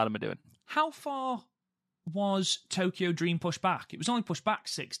that's what Stardom are doing. How far was Tokyo Dream pushed back? It was only pushed back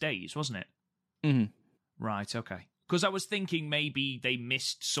 6 days, wasn't it? Mm-hmm. Right. Okay. Because I was thinking maybe they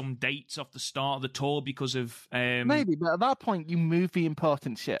missed some dates off the start of the tour because of maybe, but at that point you move the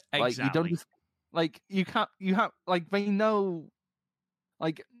important shit. Exactly. Like you don't just they know.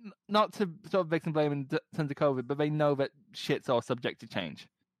 Like, not to sort of victim blame in terms of COVID, but they know that shit's all subject to change.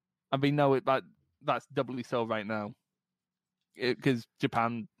 And they know that's doubly so right now. Because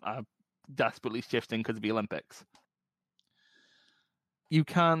Japan are desperately shifting because of the Olympics. You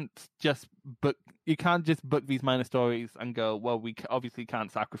can't just book these minor stories and go, well, we obviously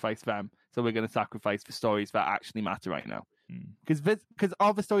can't sacrifice them, so we're going to sacrifice the stories that actually matter right now. Because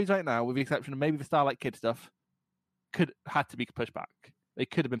all the stories right now, with the exception of maybe the Starlight Kid stuff, had to be pushed back. They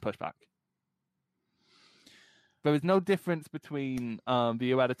could have been pushed back. There is no difference between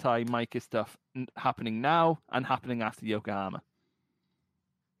the Oedo Tai Micah stuff happening now and happening after Yokohama.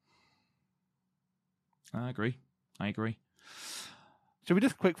 I agree. Should we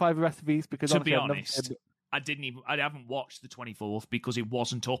just quick fire the rest of these? Because to be honest, I haven't watched the 24th because it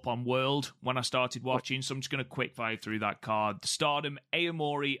wasn't up on World when I started watching, so I'm just going to quick fire through that card. The Stardom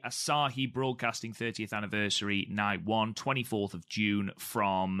Aomori Asahi Broadcasting 30th Anniversary Night 1, 24th of June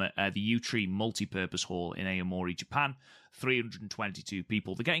from the U-Tree Multipurpose Hall in Aomori, Japan. 322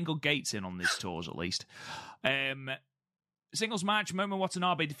 people. They're getting good gates in on this tours, at least. Singles match, Momo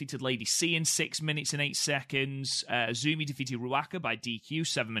Watanabe defeated Lady C in 6 minutes and 8 seconds. Azumi defeated Ruaka by DQ,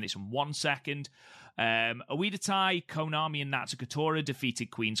 7 minutes and 1 second. Oedo Tai, Konami, and Natsuko Tora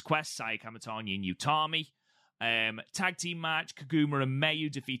defeated Queen's Quest, Saya Kamitani, and Utami. Tag team match, Kaguma and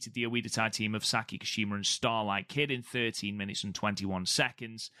Mayu defeated the Oedo Tai team of Saki Kashima and Starlight Kid in 13 minutes and 21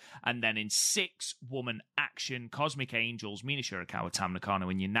 seconds. And then in 6-woman action, Cosmic Angels, Mina Shirakawa, Tam Nakano,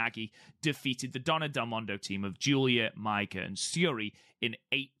 and Yanagi defeated the Donna Del Mondo team of Julia, Maika, and Suri in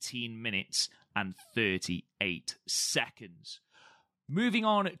 18 minutes and 38 seconds. Moving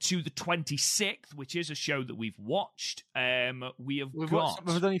on to the 26th, which is a show that we've watched. There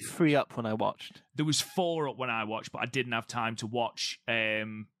was only 3 up when I watched. There was 4 up when I watched, but I didn't have time to watch.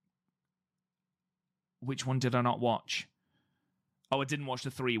 Which one did I not watch? Oh, I didn't watch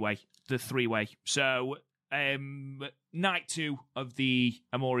the three-way. So, night 2 of the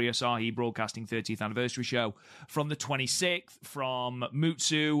Aomori Asahi Broadcasting 30th Anniversary show. From the 26th, from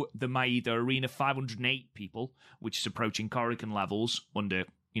Mutsu, the Maeda Arena, 508 people, which is approaching Korakuen levels under,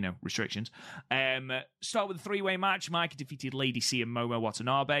 restrictions. Start with a 3-way match. Maika defeated Lady C and Momo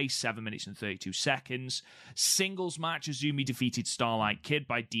Watanabe, 7 minutes and 32 seconds. Singles match, Azumi defeated Starlight Kid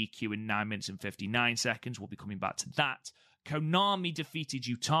by DQ in 9 minutes and 59 seconds. We'll be coming back to that. Konami defeated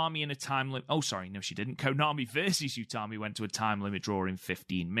Utami in a time limit. Oh, sorry, no, she didn't. Konami versus Utami went to a time limit draw in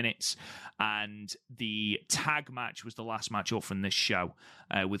 15 minutes. And the tag match was the last match up from this show,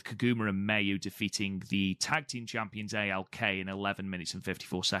 with Kaguma and Mayu defeating the tag team champions ALK in 11 minutes and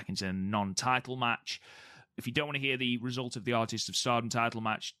 54 seconds in a non-title match. If you don't want to hear the result of the Artist of Stardom title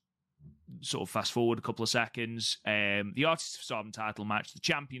match, sort of fast forward a couple of seconds. The Artists of Stardom title match, the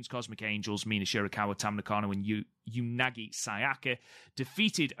champions Cosmic Angels, Mina Shirakawa, Tam Nakano, and Unagi Sayaka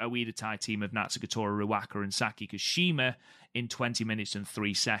defeated Oedo Tai team of Natsuko Tora Ruaka and Saki Kashima in 20 minutes and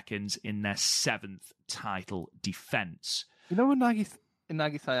 3 seconds in their 7th title defense. You know, Nagi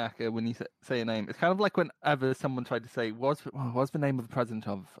Sayaka, when you say a name, it's kind of like whenever someone tried to say, what's the name of the president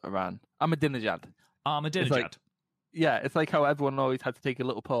of Iran? Ahmadinejad. Ahmadinejad. It's like how everyone always had to take a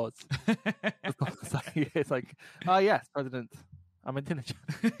little pause. It's like, oh yes, President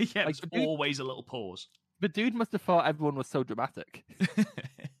Ahmadinejad. Yeah, like, always a little pause. The dude must have thought everyone was so dramatic.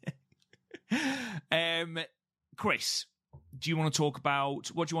 Chris, what do you want to talk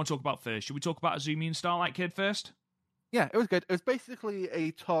about first? Should we talk about Azumi and Starlight Kid first? Yeah, it was good. It was basically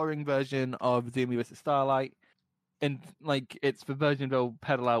a touring version of Azumi vs. Starlight. And, like, it's the version they'll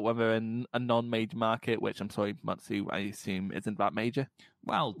pedal out when they're in a non-major market, which, I'm sorry, Matsu, I assume isn't that major.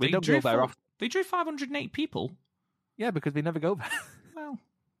 Well, they don't go there often. They drew 508 people. Yeah, because they never go there. Well.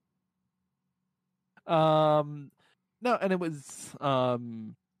 No, and it was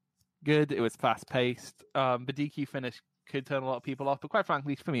good. It was fast-paced. The DQ finish could turn a lot of people off, but quite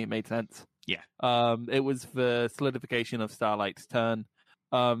frankly, for me, it made sense. Yeah. It was the solidification of Starlight's turn.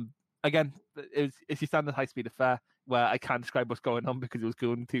 Again, it's your standard high-speed affair where I can't describe what's going on because it was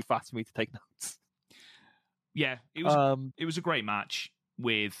going too fast for me to take notes. Yeah, it was a great match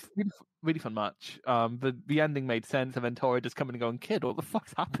with really fun match. The ending made sense, and then Tora just coming and going, "Kid, what the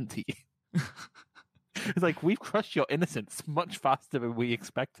fuck's happened to you?" It's like, we've crushed your innocence much faster than we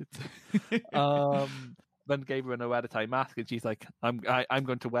expected to. Then gave her an Oedo mask, and she's like, I'm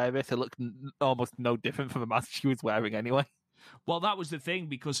going to wear this. It looked almost no different from the mask she was wearing anyway. Well, that was the thing,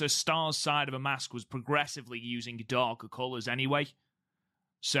 because her Stars side of a mask was progressively using darker colours anyway.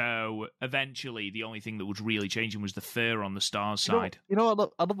 So eventually, the only thing that was really changing was the fur on the Stars side. I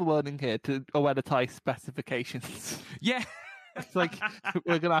love the wording here to Oedo specifications. Yeah. It's like,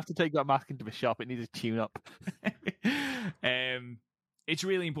 we're going to have to take that mask into the shop. It needs a tune-up. It's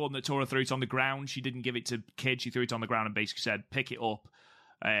really important that Tora threw it on the ground. She didn't give it to Kid. She threw it on the ground and basically said, pick it up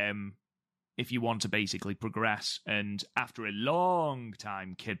if you want to basically progress. And after a long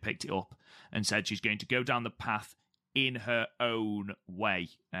time, Kid picked it up and said she's going to go down the path in her own way.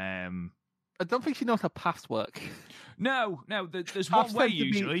 I don't think she knows how paths work. No, there's one way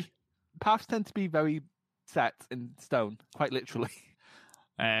usually. Paths tend to be very set in stone, quite literally.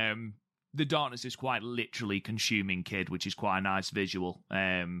 The darkness is quite literally consuming Kid, which is quite a nice visual.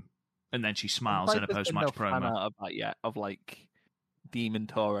 And then she smiles in a post-match promo. Out of that yet, of like Demon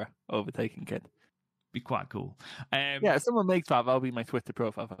Tora overtaking Kid. Be quite cool. If someone makes that'll be my Twitter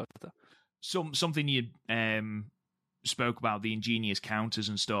profile photo. Something you spoke about, the ingenious counters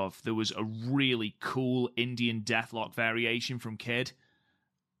and stuff. There was a really cool Indian Deathlock variation from Kid.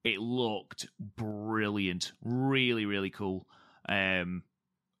 It looked brilliant. Really, really cool.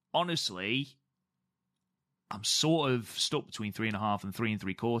 Honestly, I'm sort of stuck between 3.5 and 3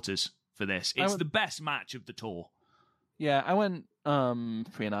 3/4 for this. It's the best match of the tour. Yeah, I went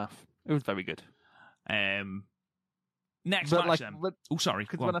 3.5. It was very good. Next match then. Sorry.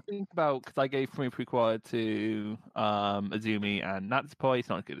 Because when I think about, because I gave 3 3/4 to Azumi and Natsupoi, it's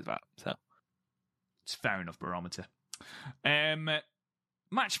not as good as that. So it's fair enough barometer.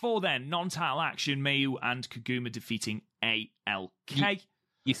 Match 4 then, non-title action, Mayu and Kaguma defeating ALK.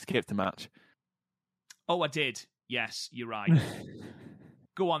 You skipped the match. Oh, I did. Yes, you're right.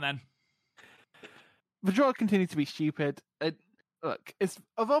 Go on then. The draw continues to be stupid. Look,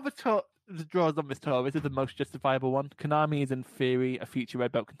 of all the draws on this tour, this is the most justifiable one. Konami is in theory a future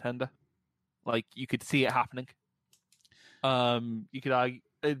red belt contender. Like, you could see it happening. You could argue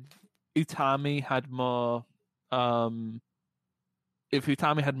if Utami had more. If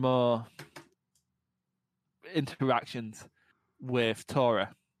Utami had more interactions with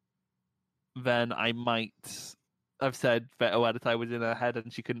Tora, then I might have said that Oedo was in her head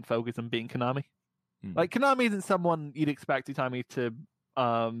and she couldn't focus on beating Konami. Like, Konami isn't someone you'd expect Utami to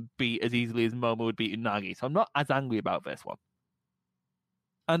beat as easily as Momo would beat Unagi, so I'm not as angry about this one.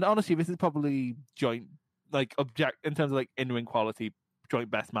 And honestly, this is probably joint, like, in terms of like in-ring quality, joint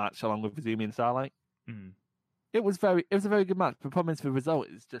best match along with Azumi and Starlight. It was a very good match. The problem is the result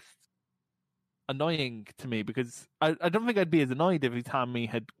is just annoying to me, because I don't think I'd be as annoyed if Utami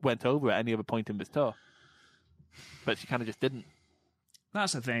had went over at any other point in this tour, but she kind of just didn't.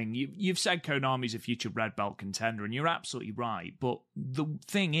 That's the thing. You've said Konami's a future red belt contender, and you're absolutely right. But the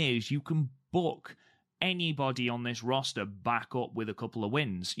thing is, you can book anybody on this roster back up with a couple of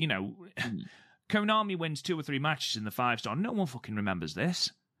wins. You know, Konami wins 2 or 3 matches in the 5-star. No one fucking remembers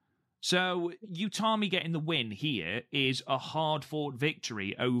this. So Utami getting the win here is a hard-fought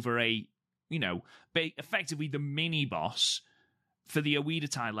victory over a effectively the mini boss for the Oedo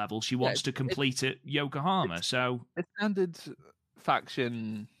Tai level. She wants to complete at Yokohama. So it's standard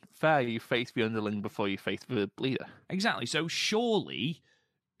faction fare. You face the underling before you face the leader. Exactly. So surely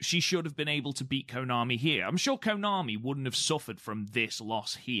she should have been able to beat Konami here. I'm sure Konami wouldn't have suffered from this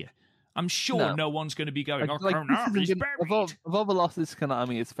loss here. I'm sure no one's going to be going, Konami's buried. Of all the losses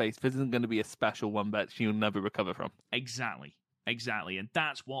Konami has faced, this isn't going to be a special one that she'll never recover from. Exactly. And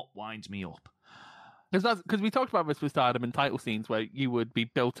that's what winds me up. Because we talked about this with Stardom in title scenes where you would be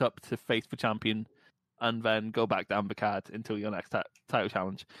built up to face the champion and then go back down the card until your next title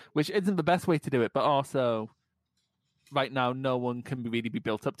challenge, which isn't the best way to do it, but also right now no one can really be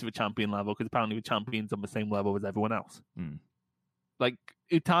built up to the champion level because apparently the champion's on the same level as everyone else. Like,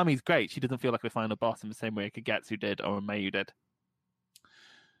 Utami's great. She doesn't feel like a final boss in the same way Kagetsu did or Mayu did.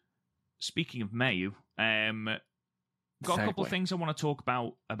 Speaking of Mayu, got a couple of things I want to talk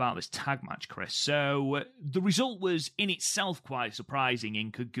about this tag match, Chris. So the result was in itself quite surprising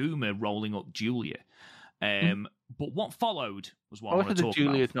in Kaguma rolling up Julia. But what followed was what I want to talk about.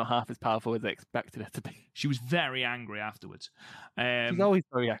 Julia's not half as powerful as I expected her to be. She was very angry afterwards. She's always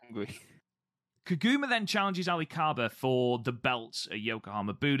very angry. Kaguma then challenges Ali Kaba for the belts at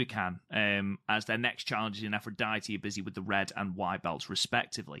Yokohama Budokan, as their next challenges in Aphrodite are busy with the red and white belts,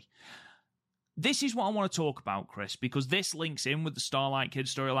 respectively. This is what I want to talk about, Chris, because this links in with the Starlight Kid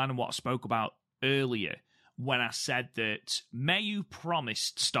storyline and what I spoke about earlier when I said that Mayu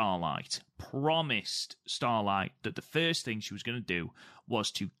promised Starlight that the first thing she was going to do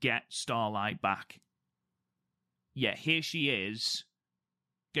was to get Starlight back. Yeah, here she is,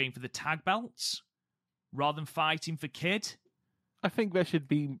 going for the tag belts rather than fighting for Kid. I think there should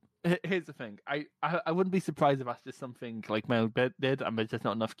be... Here's the thing. I wouldn't be surprised if that's just something like Mel did and there's just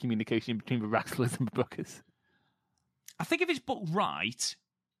not enough communication between the wrestlers and the bookers. I think if it's booked right,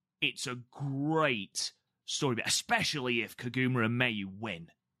 it's a great story, especially if Kaguma and Mayu win.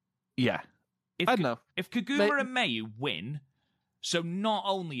 Yeah. I don't know. If Kaguma and Mayu win, so not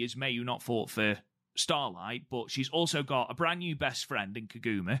only is Mayu not fought for Starlight, but she's also got a brand new best friend in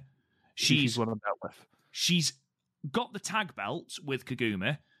Kaguma. She's won a belt with. She's got the tag belt with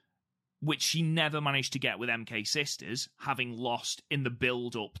Kaguma, which she never managed to get with MK Sisters, having lost in the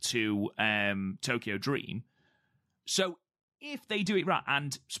build-up to Tokyo Dream. So if they do it right,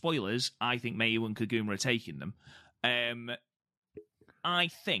 and spoilers, I think Mayu and Kaguma are taking them, I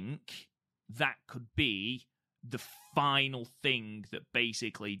think that could be the final thing that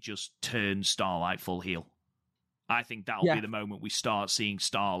basically just turns Starlight full heel. I think that'll be the moment we start seeing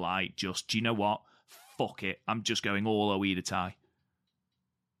Starlight just, do you know what? Fuck it. I'm just going all Oedo Tai.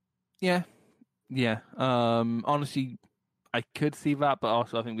 Yeah. Honestly, I could see that, but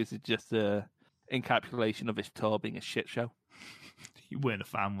also I think this is just a encapsulation of this tour being a shit show. You weren't a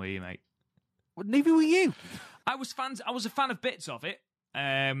fan, were you, mate? Well, neither were you. I was a fan of bits of it. Well,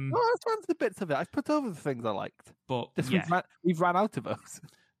 I was fan of the bits of it. I put over the things I liked. But we've ran out of those.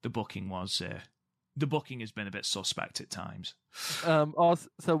 The booking has been a bit suspect at times.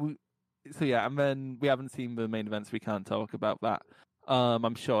 So yeah, and then we haven't seen the main events. We can't talk about that.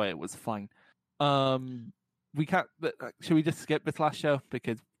 I'm sure it was fine. We can't. Should we just skip this last show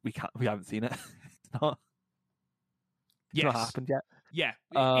because we haven't seen it? It's not happened yet. Yeah,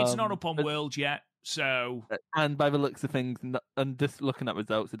 it's not up on World yet. So, and by the looks of things, and just looking at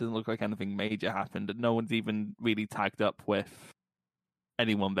results, it doesn't look like anything major happened. And no one's even really tagged up with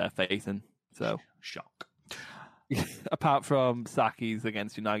anyone they're facing. So, shock. Apart from Saki's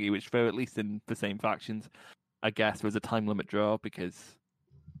against Unagi, which they're at least in the same factions, I guess was a time limit draw because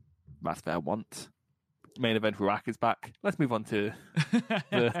that's their want. Main event Ruak is back. Let's move on to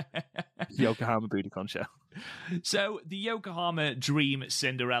the Yokohama Budokan show. So the Yokohama Dream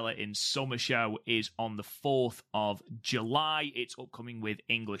Cinderella in Summer show is on the 4th of July. It's upcoming with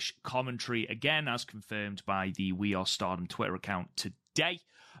English commentary again, as confirmed by the We Are Stardom Twitter account today.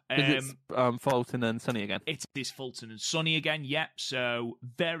 Is it Fulton and Sonny again? It is Fulton and Sonny again, yep. So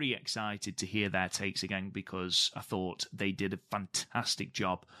very excited to hear their takes again because I thought they did a fantastic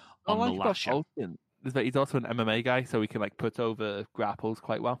job on the last show. Fulton is that he's also an MMA guy, so he can put over grapples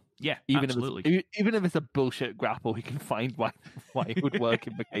quite well. Yeah, absolutely. Even if it's a bullshit grapple, he can find why it would work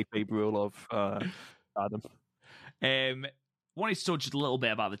in the kayfabe rule of Adam. Wanted to talk just a little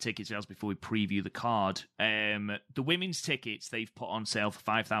bit about the ticket sales before we preview the card. The women's tickets they've put on sale for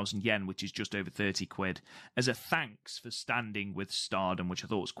 5,000 yen, which is just over 30 quid, as a thanks for standing with Stardom, which I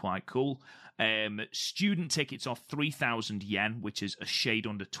thought was quite cool. Student tickets are 3,000 yen, which is a shade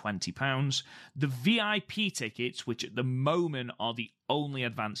under £20. The VIP tickets, which at the moment are the only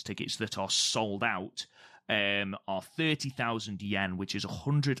advance tickets that are sold out, are 30,000 yen, which is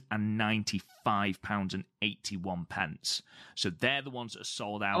 £195.81. So they're the ones that are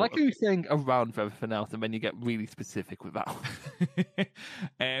sold out. I like how you're saying around for everything else, and then you get really specific with that.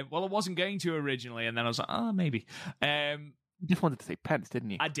 Well, I wasn't going to originally, and then I was like, oh, maybe. You just wanted to say pence,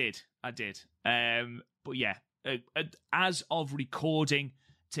 didn't you? I did. But yeah, as of recording,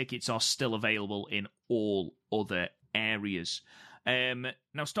 tickets are still available in all other areas.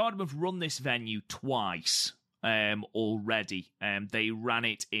 Now, Stardom have run this venue twice already. They ran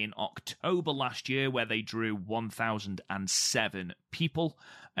it in October last year, where they drew 1,007 people.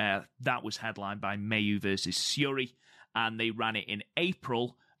 That was headlined by Mayu versus Syuri. And they ran it in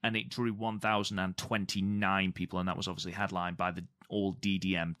April, and it drew 1,029 people, and that was obviously headlined by the all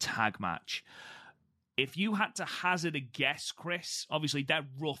DDM tag match. If you had to hazard a guess, Chris, obviously they're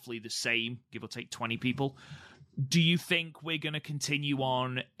roughly the same, give or take 20 people. Do you think we're going to continue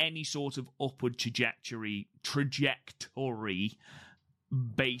on any sort of upward trajectory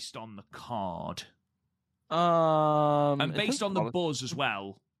based on the card? And based on the buzz as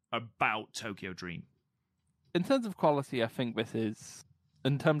well about Tokyo Dream? In terms of quality, I think this is,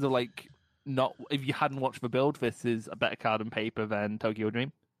 in terms of not, if you hadn't watched the build, this is a better card on paper than Tokyo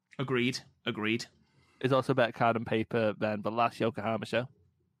Dream. Agreed. It's also a better card on paper than the last Yokohama show.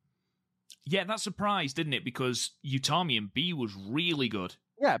 Yeah, that surprised, didn't it? Because Utami and B was really good.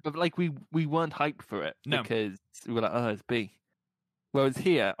 Yeah, but we weren't hyped for it because we were like, oh, it's B. Whereas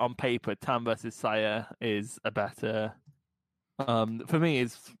here on paper, Tam versus Saya is a better. For me,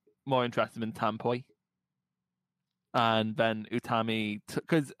 is more interested in Tampoi. And then Utami,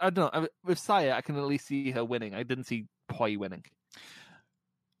 because I don't know, with Saya, I can at least see her winning. I didn't see Poi winning.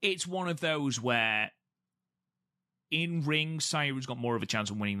 It's one of those where in ring, Sayuri's got more of a chance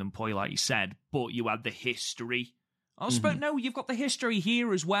of winning than Poi, like you said, but you had the history. No, you've got the history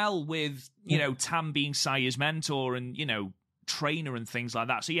here as well with, Tam being Saya's mentor and, trainer and things like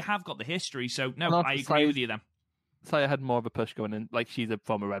that. So you have got the history. So, no, I agree with you then. Saya had more of a push going in. She's a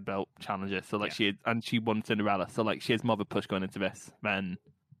former red belt challenger, so she won Cinderella. So she has more of a push going into this than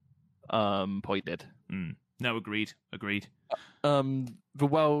Poi did. No, agreed. The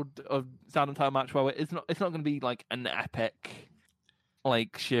world of Stardom title match, well, it's not going to be an epic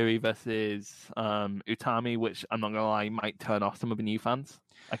Syuri versus Utami, which I'm not going to lie might turn off some of the new fans.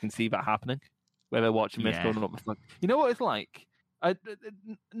 I can see that happening where they're watching this going up. You know what it's like?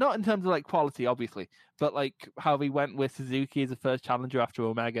 Not in terms of quality, obviously, but how they went with Suzuki as the first challenger after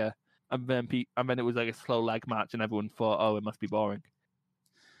Omega, and then it was a slow leg match, and everyone thought, oh, it must be boring.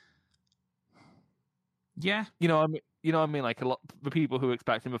 Yeah, you know what I mean. A lot the people who were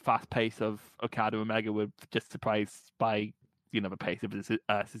expecting the fast pace of Okada Omega were just surprised by the pace of the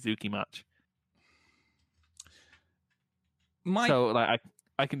Suzuki match.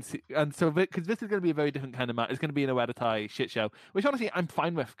 I can see, and so because this is going to be a very different kind of match. It's going to be an Oedatai shit show, which honestly I'm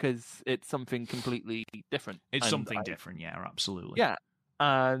fine with because it's something completely different. It's something different, yeah, absolutely. Yeah,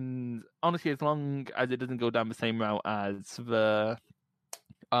 and honestly, as long as it doesn't go down the same route as the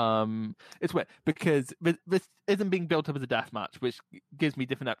it's weird because this isn't being built up as a death match, which gives me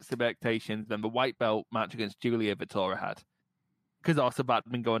different expectations than the white belt match against Julia Vittora had. Because also that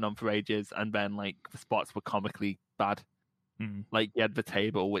had been going on for ages, and then the spots were comically bad. You had the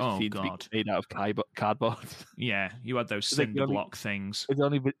table, which seemed to be made out of cardboard. Yeah, you had those cinder block things. It's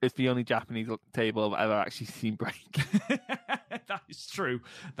the only Japanese table I've ever actually seen break. That is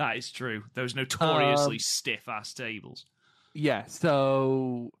true. Those notoriously stiff-ass tables. Yeah,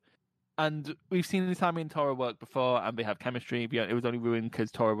 so... And we've seen Utami and Tora work before, and they have chemistry. It was only ruined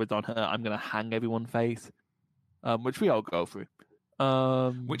because Tora was on her I'm going to hang everyone face, which we all go through.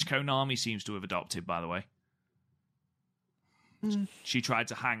 Which Konami seems to have adopted, by the way. She tried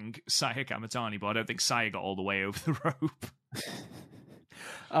to hang Saya Kamitani, but I don't think Saya got all the way over the rope.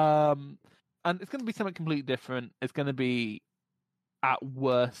 And it's going to be something completely different. It's going to be, at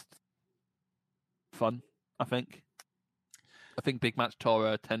worst, fun, I think. I think big match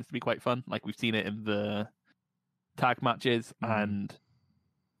Tora tends to be quite fun. We've seen it in the tag matches. And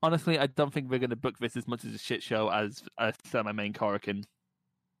honestly, I don't think we're going to book this as much as a shit show as a semi-main Korakuen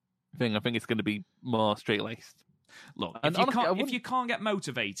thing. I think it's going to be more straight-laced. Look, if you can't get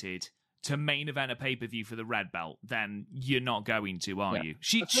motivated to main event a pay-per-view for the red belt, then you're not going to, are you?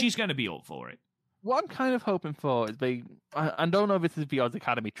 She's going to be up for it. What I'm kind of hoping for is I don't know if this is the Oz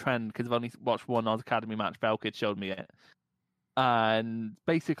Academy trend, because I've only watched one Oz Academy match. Belkid showed me it. And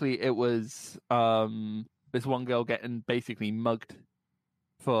basically it was this one girl getting basically mugged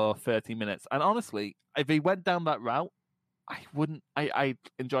for 30 minutes. And honestly, if they went down that route, I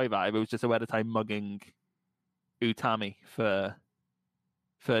enjoy that. If it was just a time mugging Utami for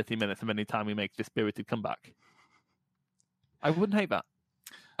 30 minutes of any time we make this spirited comeback. I wouldn't hate that.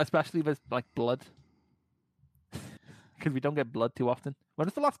 Especially if there's like blood. Because we don't get blood too often. When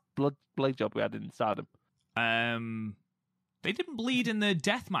was the last blade job we had in Stardom? They didn't bleed in the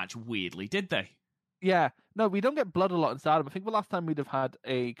death match, weirdly, did they? Yeah. No, we don't get blood a lot in Stardom. I think the last time we'd have had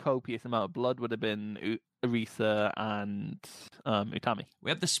a copious amount of blood would have been Arisa and Utami. We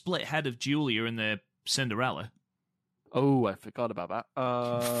had the split head of Julia in the Cinderella. Oh, I forgot about that.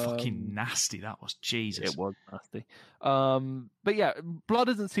 Fucking nasty that was. Jesus. It was nasty. But yeah, blood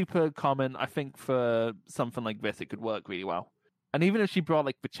isn't super common. I think for something like this, it could work really well. And even if she brought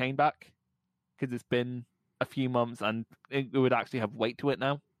like the chain back, because it's been a few months and it would actually have weight to it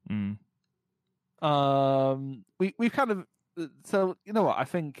now. Mm. We've kind of... So, you know what? I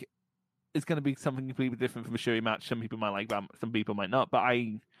think it's going to be something completely different from a Shuri match. Some people might like that, some people might not. But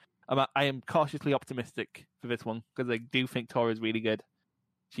I am cautiously optimistic for this one because I do think Tora's really good.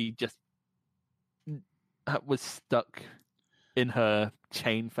 She just was stuck in her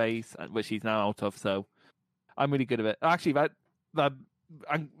chain phase, which she's now out of. So I'm really good at it. Actually, I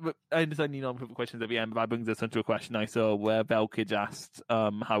understand you normally put questions at the end, but that brings us into a question I saw where Velkage asked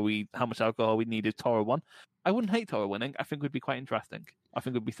how much alcohol we need if Tora won. I wouldn't hate Tora winning. I think it would be quite interesting. I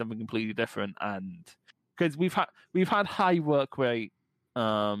think it would be something completely different, and because we've had high work rate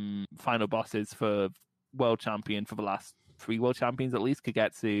final bosses for world champion for the last 3 world champions at least.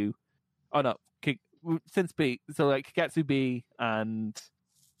 Kagetsu, since B, so like Kagetsu B and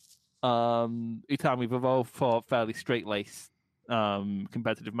Utami, we've evolved for fairly straight laced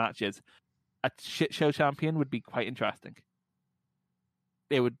competitive matches. A shit show champion would be quite interesting.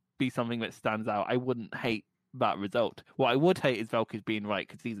 It would be something that stands out. I wouldn't hate that result. What I would hate is Velkage being right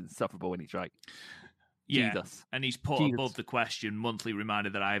because he's insufferable when he's right. Yeah, Jesus. And he's put above the question, monthly reminder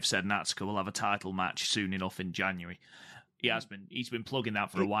that I have said Natsuko will have a title match soon enough in January. He's been plugging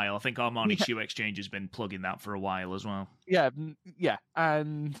that for a while. I think Armani Shoe Exchange has been plugging that for a while as well. Yeah,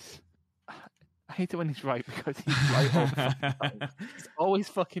 and I hate it when he's right because he's right all the fucking time. He's always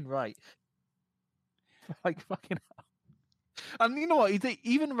fucking right. Like fucking hell. And you know what? He's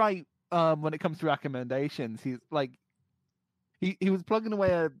even right when it comes to recommendations. He's like, he was plugging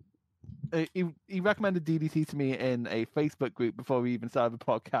away he recommended DDT to me in a Facebook group before we even started the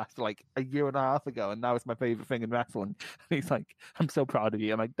podcast like a year and a half ago, and now it's my favorite thing in wrestling. And he's like, I'm so proud of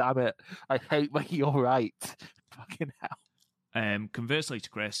you. I'm like, damn it, I hate when you're right. Fucking hell. Conversely to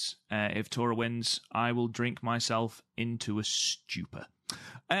Chris, if Tora wins, I will drink myself into a stupor.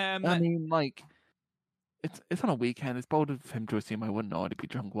 I mean, like, it's on a weekend. It's bold of him to assume I wouldn't already be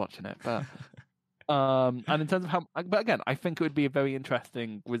drunk watching it, but and in terms of but again, I think it would be a very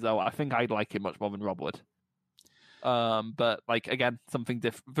interesting result. I think I'd like it much more than Rob would. But like again, something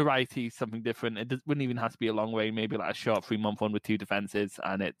different, variety, something different. It wouldn't even have to be a long way. Maybe like a short 3-month one with 2 defenses,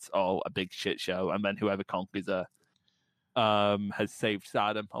 and it's all a big shit show. And then whoever conquers has saved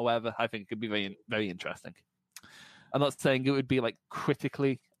Stardom. However, I think it could be very, very interesting. I'm not saying it would be like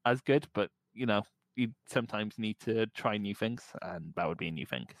critically as good, but you know, you sometimes need to try new things, and that would be a new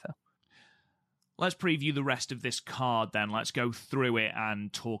thing. So. Let's preview the rest of this card then. Let's go through it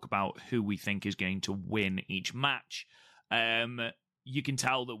and talk about who we think is going to win each match. You can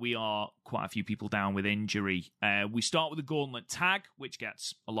tell that we are quite a few people down with injury. We start with the Gauntlet Tag, which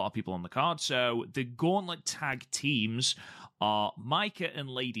gets a lot of people on the card. So the Gauntlet Tag teams are Micah and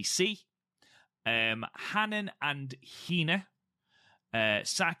Lady C, Hanan and Hina,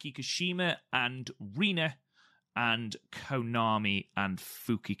 Saki Kashima and Rina, and Konami and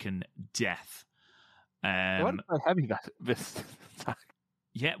Fukiken Death. Why are they having this tag?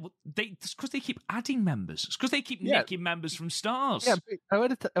 Yeah, well, it's because they keep adding members. It's because they keep nicking members from stars. Yeah, I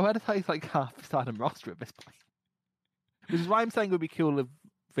would have thought like half the Stardom roster at this point. Which is why I'm saying it would be cool if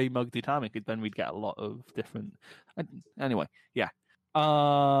they mugged Utami, because then we'd get a lot of different... Anyway, yeah.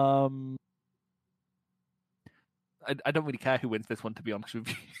 I don't really care who wins this one, to be honest with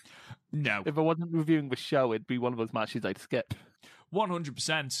you. No. If I wasn't reviewing the show, it'd be one of those matches I'd skip.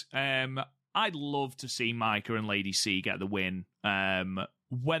 100%. I'd love to see Micah and Lady C get the win.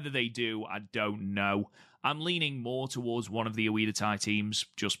 Whether they do, I don't know. I'm leaning more towards one of the Oedo Tai teams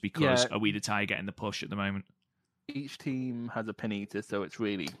just because Oedo Tai are getting the push at the moment. Each team has a pin eater, so it's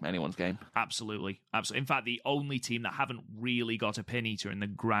really anyone's game. Absolutely. In fact, the only team that haven't really got a pin eater in the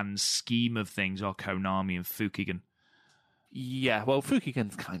grand scheme of things are Konami and Fukigen. Yeah, well,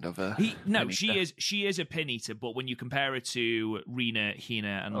 Fukigen's kind of a... She is a pin eater, but when you compare it to Rina,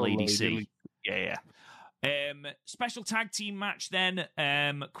 Hina, and Lady C... Yeah. Special tag team match then.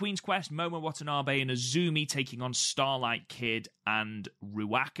 Queen's Quest, Momo Watanabe and Azumi taking on Starlight Kid and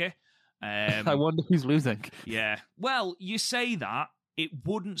Ruaka. I wonder who's losing. Yeah. Well, you say that, it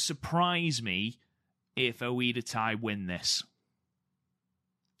wouldn't surprise me if Oedo Tai win this.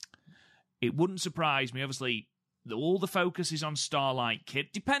 It wouldn't surprise me. Obviously, all the focus is on Starlight Kid.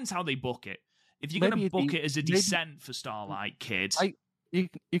 Depends how they book it. If you're going to book it as a descent for Starlight Kid, you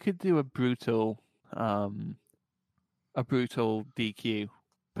could do a brutal DQ,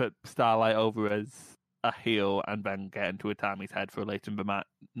 put Starlight over as a heel, and then get into Utami's head for later in the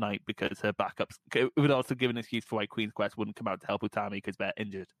night because her backups. It would also give an excuse for why Queen's Quest wouldn't come out to help Utami because they're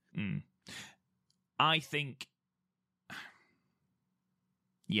injured. I think.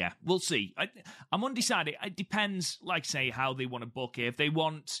 Yeah, we'll see. I'm undecided. It depends, like, say, how they want to book it. If they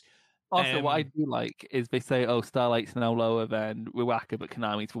want... Also, what I do like is they say, Starlight's now lower than Ruaka, but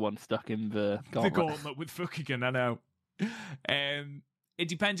Konami's the one stuck in the gauntlet. The gauntlet with Fukigen, I know. It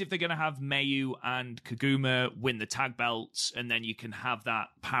depends if they're going to have Mayu and Koguma win the tag belts, and then you can have that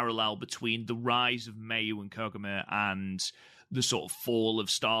parallel between the rise of Mayu and Koguma and the sort of fall of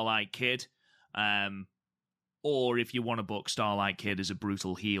Starlight Kid. Or if you want to book Starlight Kid as a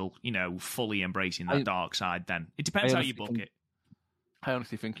brutal heel, fully embracing that dark side, then it depends how you book it. I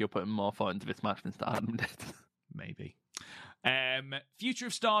honestly think you're putting more thought into this match than Stardom did. Maybe. Future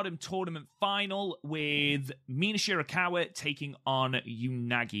of Stardom tournament final with Mina Shirakawa taking on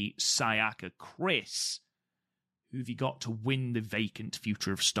Unagi Sayaka. Chris, who have you got to win the vacant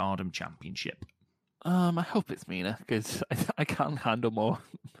Future of Stardom championship? I hope it's Mina, because I can't handle more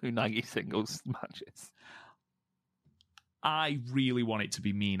Unagi singles matches. I really want it to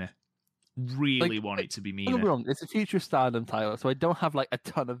be Mina. Really want it to be Mina. Don't get me wrong, it's a Future Stardom title, so I don't have a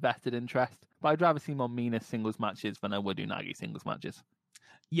ton of vested interest, but I'd rather see more Mina singles matches than I would Unagi singles matches.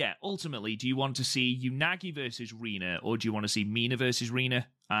 Yeah, ultimately, do you want to see Unagi versus Rina, or do you want to see Mina versus Rina?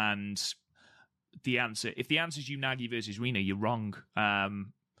 And if the answer is Unagi versus Rina, you're wrong. I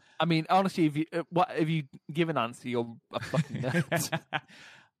mean, honestly, if you give an answer, you're a fucking nerd.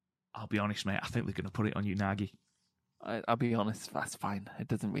 I'll be honest, mate. I think they're going to put it on Unagi. I'll be honest, that's fine. It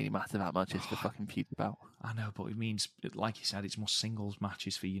doesn't really matter that much. It's the fucking feud about. I know, but it means, like you said, it's more singles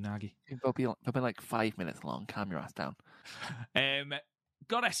matches for Unagi. They'll be like 5 minutes long. Calm your ass down.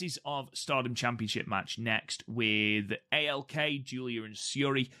 Goddesses of Stardom Championship match next with ALK, Julia and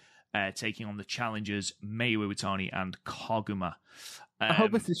Syuri taking on the challengers Mayu Iwatani and Koguma. I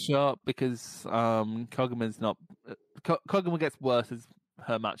hope this is short because Koguma's not. Koguma gets worse as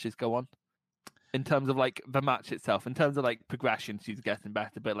her matches go on. In terms of the match itself, in terms of progression, she's getting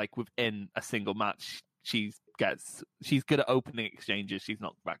better. But within a single match, she's good at opening exchanges. She's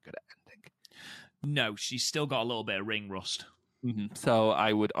not that good at ending. No, she's still got a little bit of ring rust. Mm-hmm. So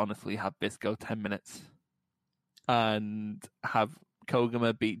I would honestly have this go 10 minutes, and have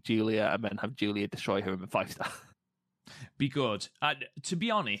Koguma beat Julia, and then have Julia destroy her in the 5-star. Be good. To be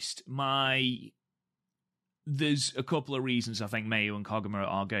honest, there's a couple of reasons I think Mayu and Koguma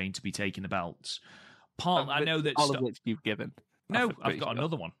are going to be taking the belts. I know that all of which you've given. No, I've got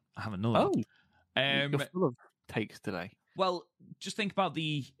another one. I have another one. You're full of takes today. Well, just think about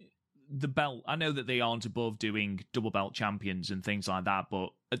the belt. I know that they aren't above doing double belt champions and things like that, but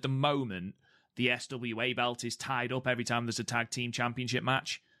at the moment, the SWA belt is tied up every time there's a tag team championship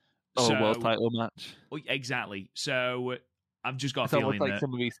match. World title match. Exactly. So I've just got a feeling that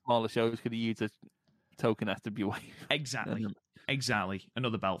some of these smaller shows could use a token SWA. Exactly.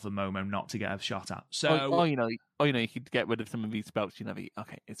 Another belt for Momo not to get a shot at. So, you could get rid of some of these belts.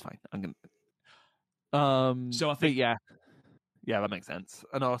 Okay, it's fine. I'm gonna. So I think, yeah, that makes sense.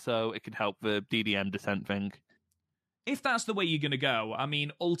 And also, it could help the DDM descent thing. If that's the way you're going to go, I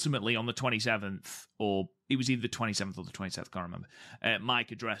mean, ultimately on the 27th, or it was either the 27th or the 27th, I can't remember.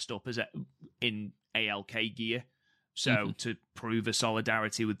 Micah dressed up in ALK gear. So to prove a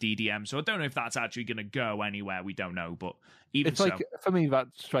solidarity with DDM. So I don't know if that's actually going to go anywhere. We don't know. But even it's for me, that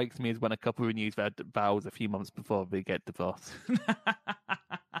strikes me as when a couple renews their vows a few months before they get divorced.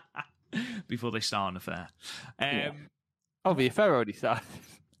 Before they start an affair. The affair already started.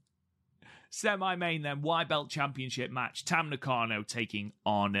 Semi-main then, Y Belt Championship match. Tam Nakano taking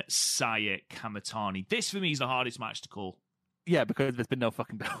on Saya Kamitani. This for me is the hardest match to call. Yeah, because there's been no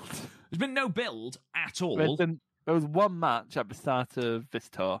fucking build. There's been no build at all. There was one match at the start of this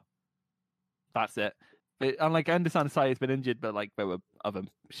tour. That's it. I understand Saya's been injured, but there were other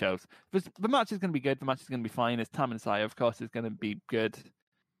shows. The match is going to be good. The match is going to be fine. It's Tam and Saya, of course, is going to be good.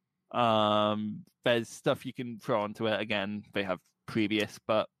 There's stuff you can throw onto it. Again, they have previous,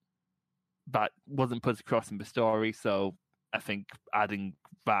 but that wasn't put across in the story. So I think adding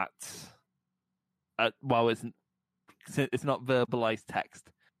that, it's not verbalized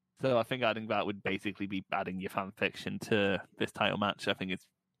text. So I think adding that would basically be adding your fan fiction to this title match. I think it's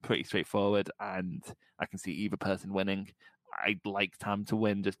pretty straightforward, and I can see either person winning. I'd like Tam to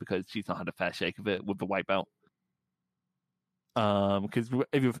win just because she's not had a fair shake of it with the white belt. Because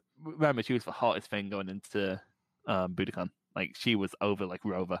if you remember, she was the hottest thing going into Budokan. Like, she was over like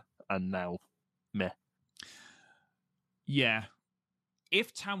Rover, and now meh. Yeah.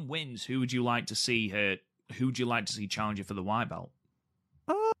 If Tam wins, who would you like to see her? Who would you like to see challenger for the white belt?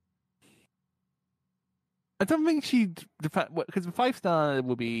 I don't think she'd defend, because the 5-star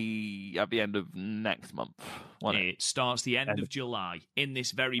will be at the end of next month. It starts the end of July in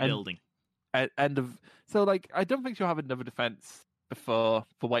this very building. So like, I don't think she'll have another defense before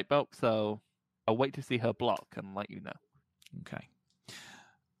for white belt. So I'll wait to see her block and let you know. Okay.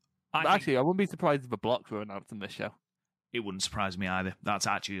 I wouldn't be surprised if a block were announced in this show. It wouldn't surprise me either. That's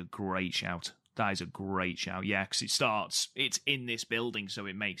actually a great shout. That is a great shout. Yeah, because it's in this building, so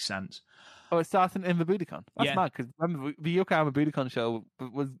it makes sense. Oh, it starts in the Budokan. That's mad, because remember, the Yokohama Budokan show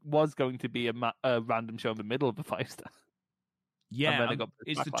was going to be a random show in the middle of the 5-star. Yeah,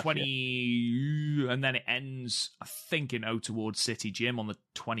 it's the 20... And then it ends, I think, in towards City Gym on the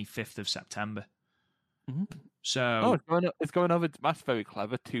 25th of September. Mm-hmm. So... Oh, it's going over... That's very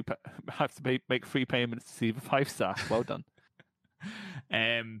clever. Have to make 3 payments to see the 5-star. Well done.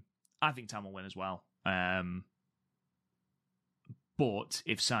 I think Tam will win as well. But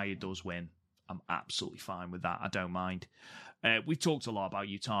if Saya does win, I'm absolutely fine with that. I don't mind. We've talked a lot about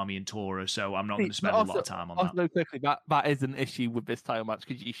Utami and Tora, so I'm not going to spend a lot of time on that. Also, quickly, that is an issue with this title match,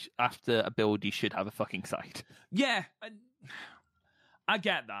 because after a build, you should have a fucking side. Yeah, I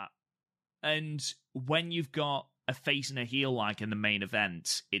get that. And when you've got a face and a heel like in the main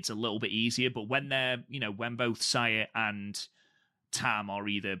event, it's a little bit easier. But when when both Saya and Tam are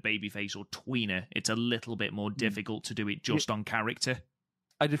either babyface or tweener, it's a little bit more difficult to do it just on character.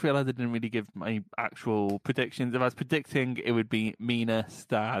 I just realised I didn't really give my actual predictions. If I was predicting, it would be Mina,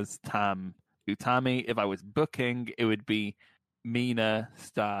 Stars, Tam, Utami. If I was booking, it would be Mina,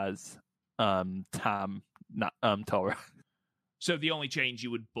 Stars, Tam, Tora. So the only change you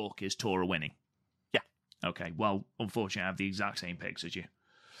would book is Tora winning? Yeah. Okay, well, unfortunately, I have the exact same picks as you.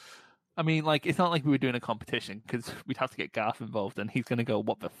 I mean, like, it's not like we were doing a competition, because we'd have to get Garth involved, and he's going to go,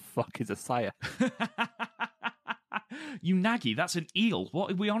 what the fuck is a Saya? You naggy, that's an eel.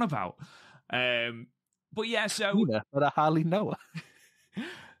 What are we on about? But yeah, so... Mina, but I hardly know her.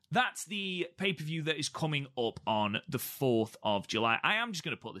 That's the pay-per-view that is coming up on the 4th of July. I am just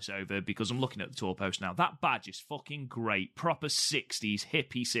going to put this over because I'm looking at the tour post now. That badge is fucking great. Proper 60s,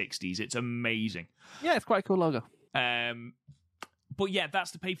 hippie 60s. It's amazing. Yeah, it's quite a cool logo. But yeah,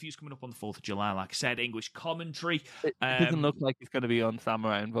 that's the pay-per-view coming up on the 4th of July. Like I said, English commentary. It doesn't look like it's going to be on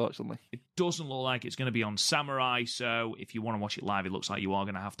Samurai, unfortunately. It doesn't look like it's going to be on Samurai, so if you want to watch it live, it looks like you are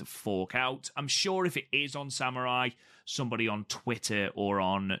going to have to fork out. I'm sure if it is on Samurai, somebody on Twitter or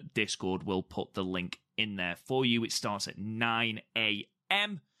on Discord will put the link in there for you. It starts at 9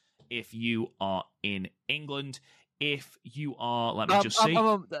 a.m. if you are in England. If you are, let me just see.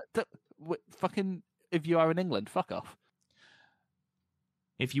 Fucking, if you are in England, fuck off.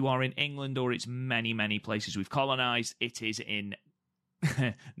 If you are in England or its many, many places we've colonised, it is in...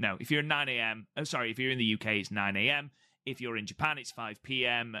 No, if you're in 9 a.m... if you're in the UK, it's 9 a.m. If you're in Japan, it's 5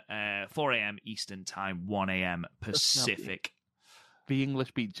 p.m., 4 a.m. Eastern Time, 1 a.m. Pacific. The English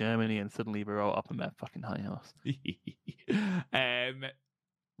beat Germany and suddenly we're all up in their fucking high horse.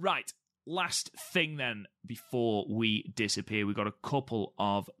 Right, last thing then, before we disappear, we've got a couple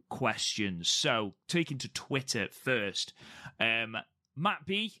of questions. So, taking to Twitter first... Matt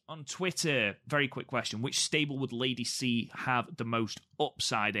B on Twitter, very quick question. Which stable would Lady C have the most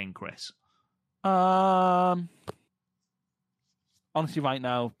upside in, Chris? Honestly, right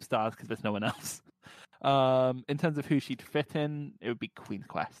now, Stars, because there's no one else. In terms of who she'd fit in, it would be Queen's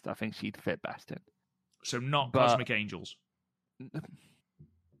Quest. I think she'd fit best in. So not Cosmic Angels?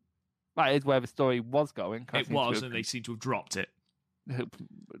 That is where the story was going. It was, and they seem to have dropped it.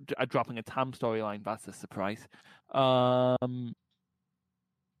 Dropping a Tam storyline, that's a surprise.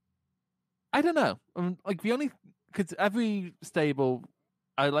 I don't know. Like, the only... Because every stable...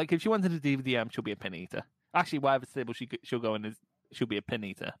 if she went into DVDM, she'll be a pin eater. Actually, whatever stable she'll go in, she'll be a pin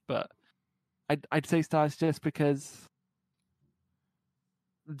eater. But I'd say Stars just because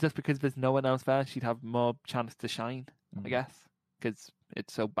there's no one else there, she'd have more chance to shine, I guess. Because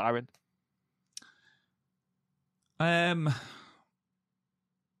it's so barren.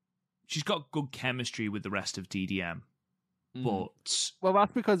 She's got good chemistry with the rest of DDM. But well,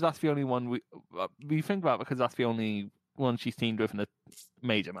 that's because that's the only one we think about, because that's the only one she's teamed with in a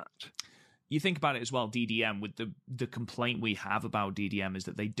major match. You think about it as well, DDM, with the complaint we have about DDM is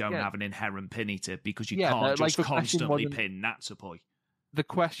that they don't have an inherent pin eater, because you can't just constantly pin Natsupoi. the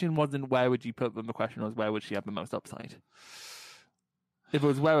question wasn't where would you put them. The question was where would she have the most upside. If it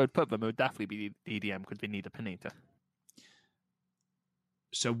was where I'd put them, it would definitely be EDM because they need a Pinita.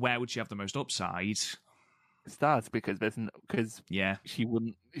 So where would she have the most upside? Stars, because she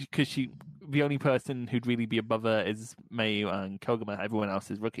wouldn't, because the only person who'd really be above her is Mayu and Koguma. Everyone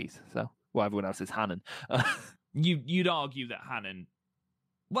else is rookies. So everyone else is Hanan. You'd argue that Hanan.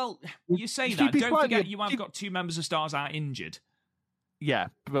 Well, you say that. Don't forget, you have got 2 members of Stars are injured. Yeah,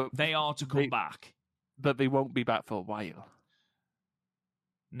 but they are to come back, but they won't be back for a while.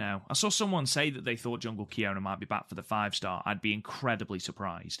 No, I saw someone say that they thought Jungle Kiona might be back for the 5-star. I'd be incredibly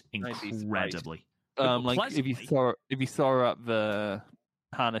surprised. Incredibly. Like if you saw her at the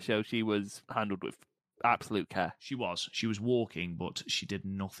Hana show, she was handled with absolute care. She was walking, but she did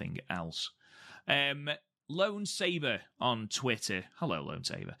nothing else. Lone Saber on Twitter. Hello, Lone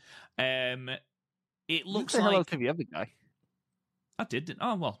Saber. It looks like hello to the other guy. I did.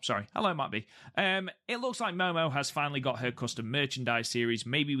 Oh, well, sorry. Hello, might be. It looks like Momo has finally got her custom merchandise series.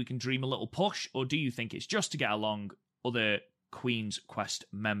 Maybe we can dream a little push, or do you think it's just to get along other Queen's Quest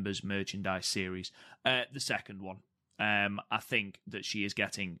members merchandise series? The second one. I think that she is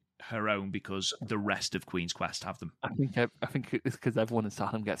getting her own because the rest of Queen's Quest have them. I think it's because everyone in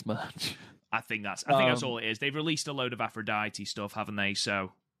Stardom gets merch. I think that's all it is. They've released a load of Aphrodite stuff, haven't they?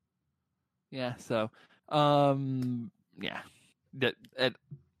 So yeah. So yeah.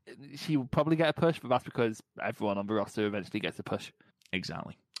 She will probably get a push, but that's because everyone on the roster eventually gets a push.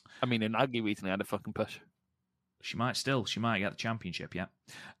 Exactly. I mean, Inagi recently had a fucking push. She might get the championship, yeah.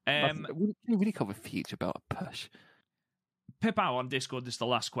 We really cover future about a push. Pip out on Discord, this is the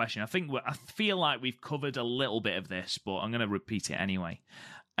last question. I feel like we've covered a little bit of this, but I'm going to repeat it anyway.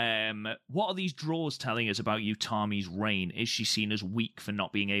 What are these draws telling us about Utami's reign? Is she seen as weak for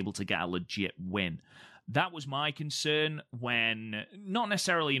not being able to get a legit win? That was my concern when, not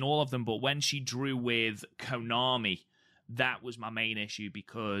necessarily in all of them, but when she drew with Konami, that was my main issue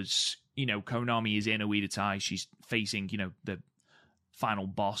because, Konami is in Oedo Tai. She's facing, the final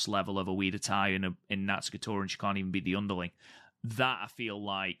boss level of Oedo Tai in Natsukatora, and she can't even beat the underling. That, I feel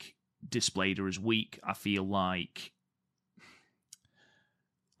like, displayed her as weak. I feel like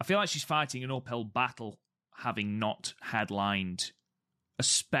she's fighting an uphill battle, having not headlined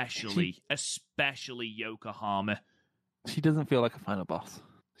especially Yokohama. She doesn't feel like a final boss.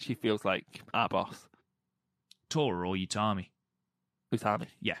 She feels like our boss. Tora or Utami? Utami.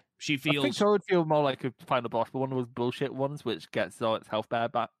 Yeah, she feels. I think Tora would feel more like a final boss, but one of those bullshit ones which gets its health bar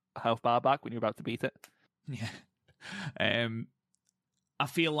back when you're about to beat it. Yeah. I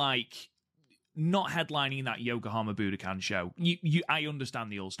feel like not headlining that Yokohama Budokan show. I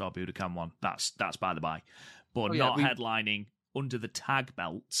understand the All-Star Budokan one. That's by the by, but headlining under the tag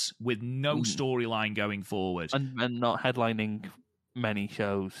belts with no storyline going forward. And not headlining many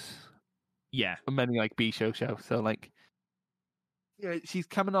shows. Yeah. Many B-show shows. So she's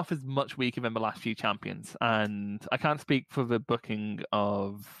coming off as much weaker than the last few champions. And I can't speak for the booking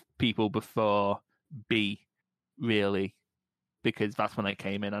of people before B, really, because that's when I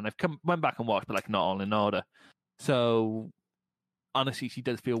came in. And I've went back and watched, but not all in order. So honestly, she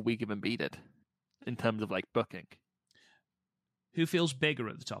does feel weaker than B did in terms of booking. Who feels bigger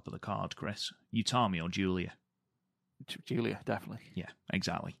at the top of the card, Chris? Utami or Julia? Julia, definitely. Yeah,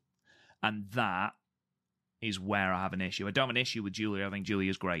 exactly. And that is where I have an issue. I don't have an issue with Julia. I think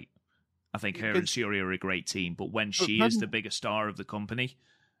Julia's great. I think her and Syuri are a great team. But when she is the biggest star of the company,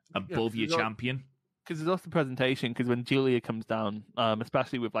 above your champion... Because there's also presentation, because when Julia comes down,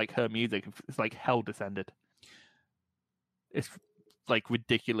 especially with her music, it's hell descended. It's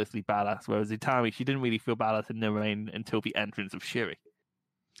ridiculously badass, whereas Utami, she didn't really feel badass in the reign until the entrance of Shuri.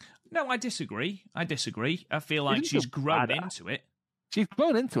 No, I disagree. I feel like she's grown into it. She's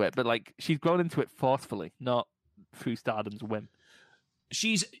grown into it, but she's grown into it forcefully, not through Stardom's whim.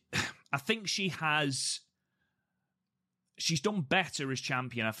 I think she's done better as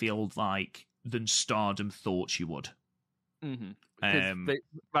champion, I feel like, than Stardom thought she would. Mm-hmm.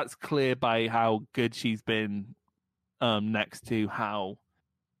 That's clear by how good she's been next to how...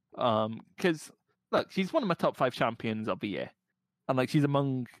 Because, look, she's one of my top 5 champions of the year. And, she's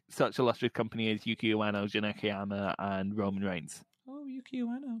among such illustrious company as Yuki Ueno, Jun Akiyama, and Roman Reigns. Oh, Yuki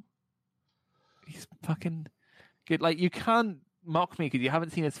Ueno. He's fucking good. You can't mock me because you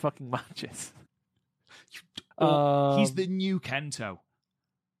haven't seen his fucking matches. He's the new Kento.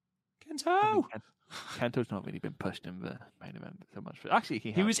 Kento's not really been pushed in the main event so much. Actually,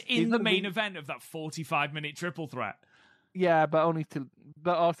 he was in the main event of that 45-minute triple threat. Yeah, but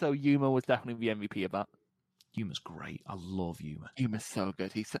also Yuma was definitely the MVP of that. Yuma's great. I love Yuma. Yuma's so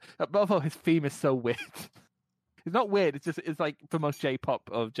good. Although his theme is so weird. It's not weird. It's like the most J-pop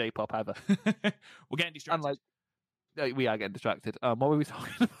of J-pop ever. We're getting distracted. And we are getting distracted. What were we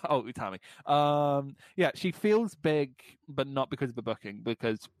talking about? Oh, Utami. Yeah, she feels big, but not because of the booking,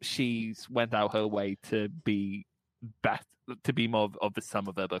 because she's went out her way to be best, to be more of the sum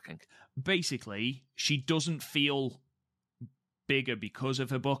of her booking. Basically, she doesn't feel bigger because of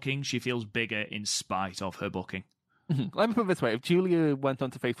her booking. She feels bigger in spite of her booking. Let me put it this way: if Julia went on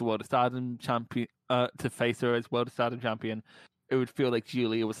to face the World of Stardom champion, to face her as World of Stardom champion, it would feel like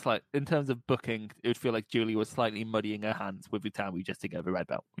Julia was in terms of booking, it would feel like Julia was slightly muddying her hands with Utami just to get the red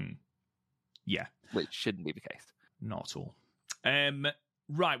belt. Yeah. Which shouldn't be the case. Not at all.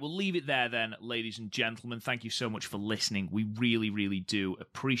 Right, we'll leave it there then, ladies and gentlemen. Thank you so much for listening. We really, really do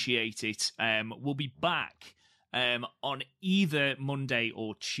appreciate it. We'll be back on either Monday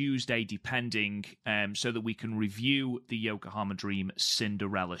or Tuesday, depending, so that we can review the Yokohama Dream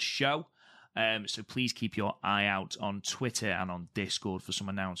Cinderella show. So please keep your eye out on Twitter and on Discord for some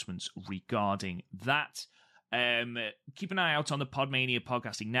announcements regarding that. Keep an eye out on the Podmania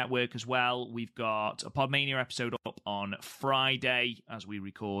Podcasting Network as well. We've got a Podmania episode up on Friday as we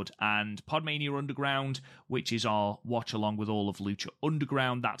record, and Podmania Underground, which is our watch along with all of Lucha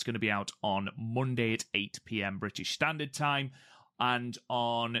Underground. That's going to be out on Monday at 8 p.m. British Standard Time. And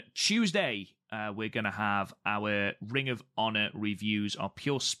on Tuesday, we're going to have our Ring of Honor reviews. Our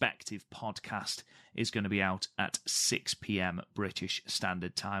Pure Spective podcast is going to be out at 6 p.m. British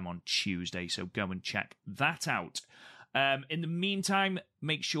Standard Time on Tuesday. So go and check that out. In the meantime,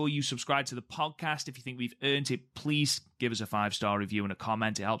 make sure you subscribe to the podcast. If you think we've earned it, please give us a 5-star review and a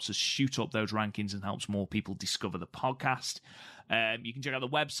comment. It helps us shoot up those rankings and helps more people discover the podcast. You can check out the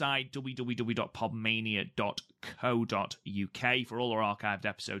website, www.podmania.co.uk, for all our archived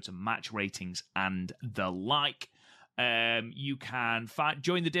episodes and match ratings and the like. You can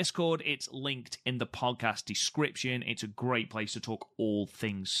join the Discord. It's linked in the podcast description. It's a great place to talk all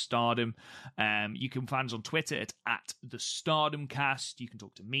things Stardom. You can find us on Twitter at the StardomCast. You can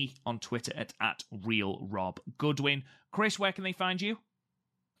talk to me on Twitter at RealRobGoodwin. Chris, where can they find you?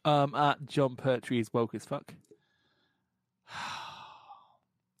 At John Pertwee is woke as fuck.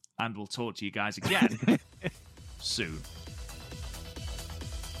 And we'll talk to you guys again soon.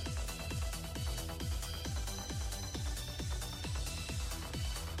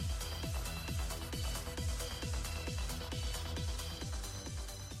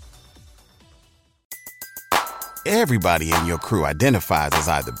 Everybody in your crew identifies as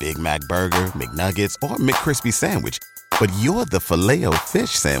either Big Mac Burger, McNuggets, or McCrispy Sandwich. But you're the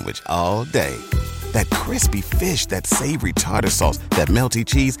Filet-O-Fish Sandwich all day. That crispy fish, that savory tartar sauce, that melty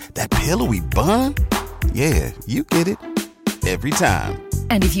cheese, that pillowy bun. Yeah, you get it. Every time.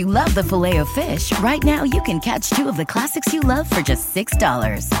 And if you love the Filet-O-Fish, right now you can catch 2 of the classics you love for just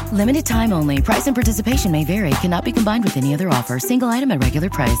 $6. Limited time only. Price and participation may vary. Cannot be combined with any other offer. Single item at regular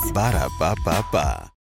price. Ba-da-ba-ba-ba.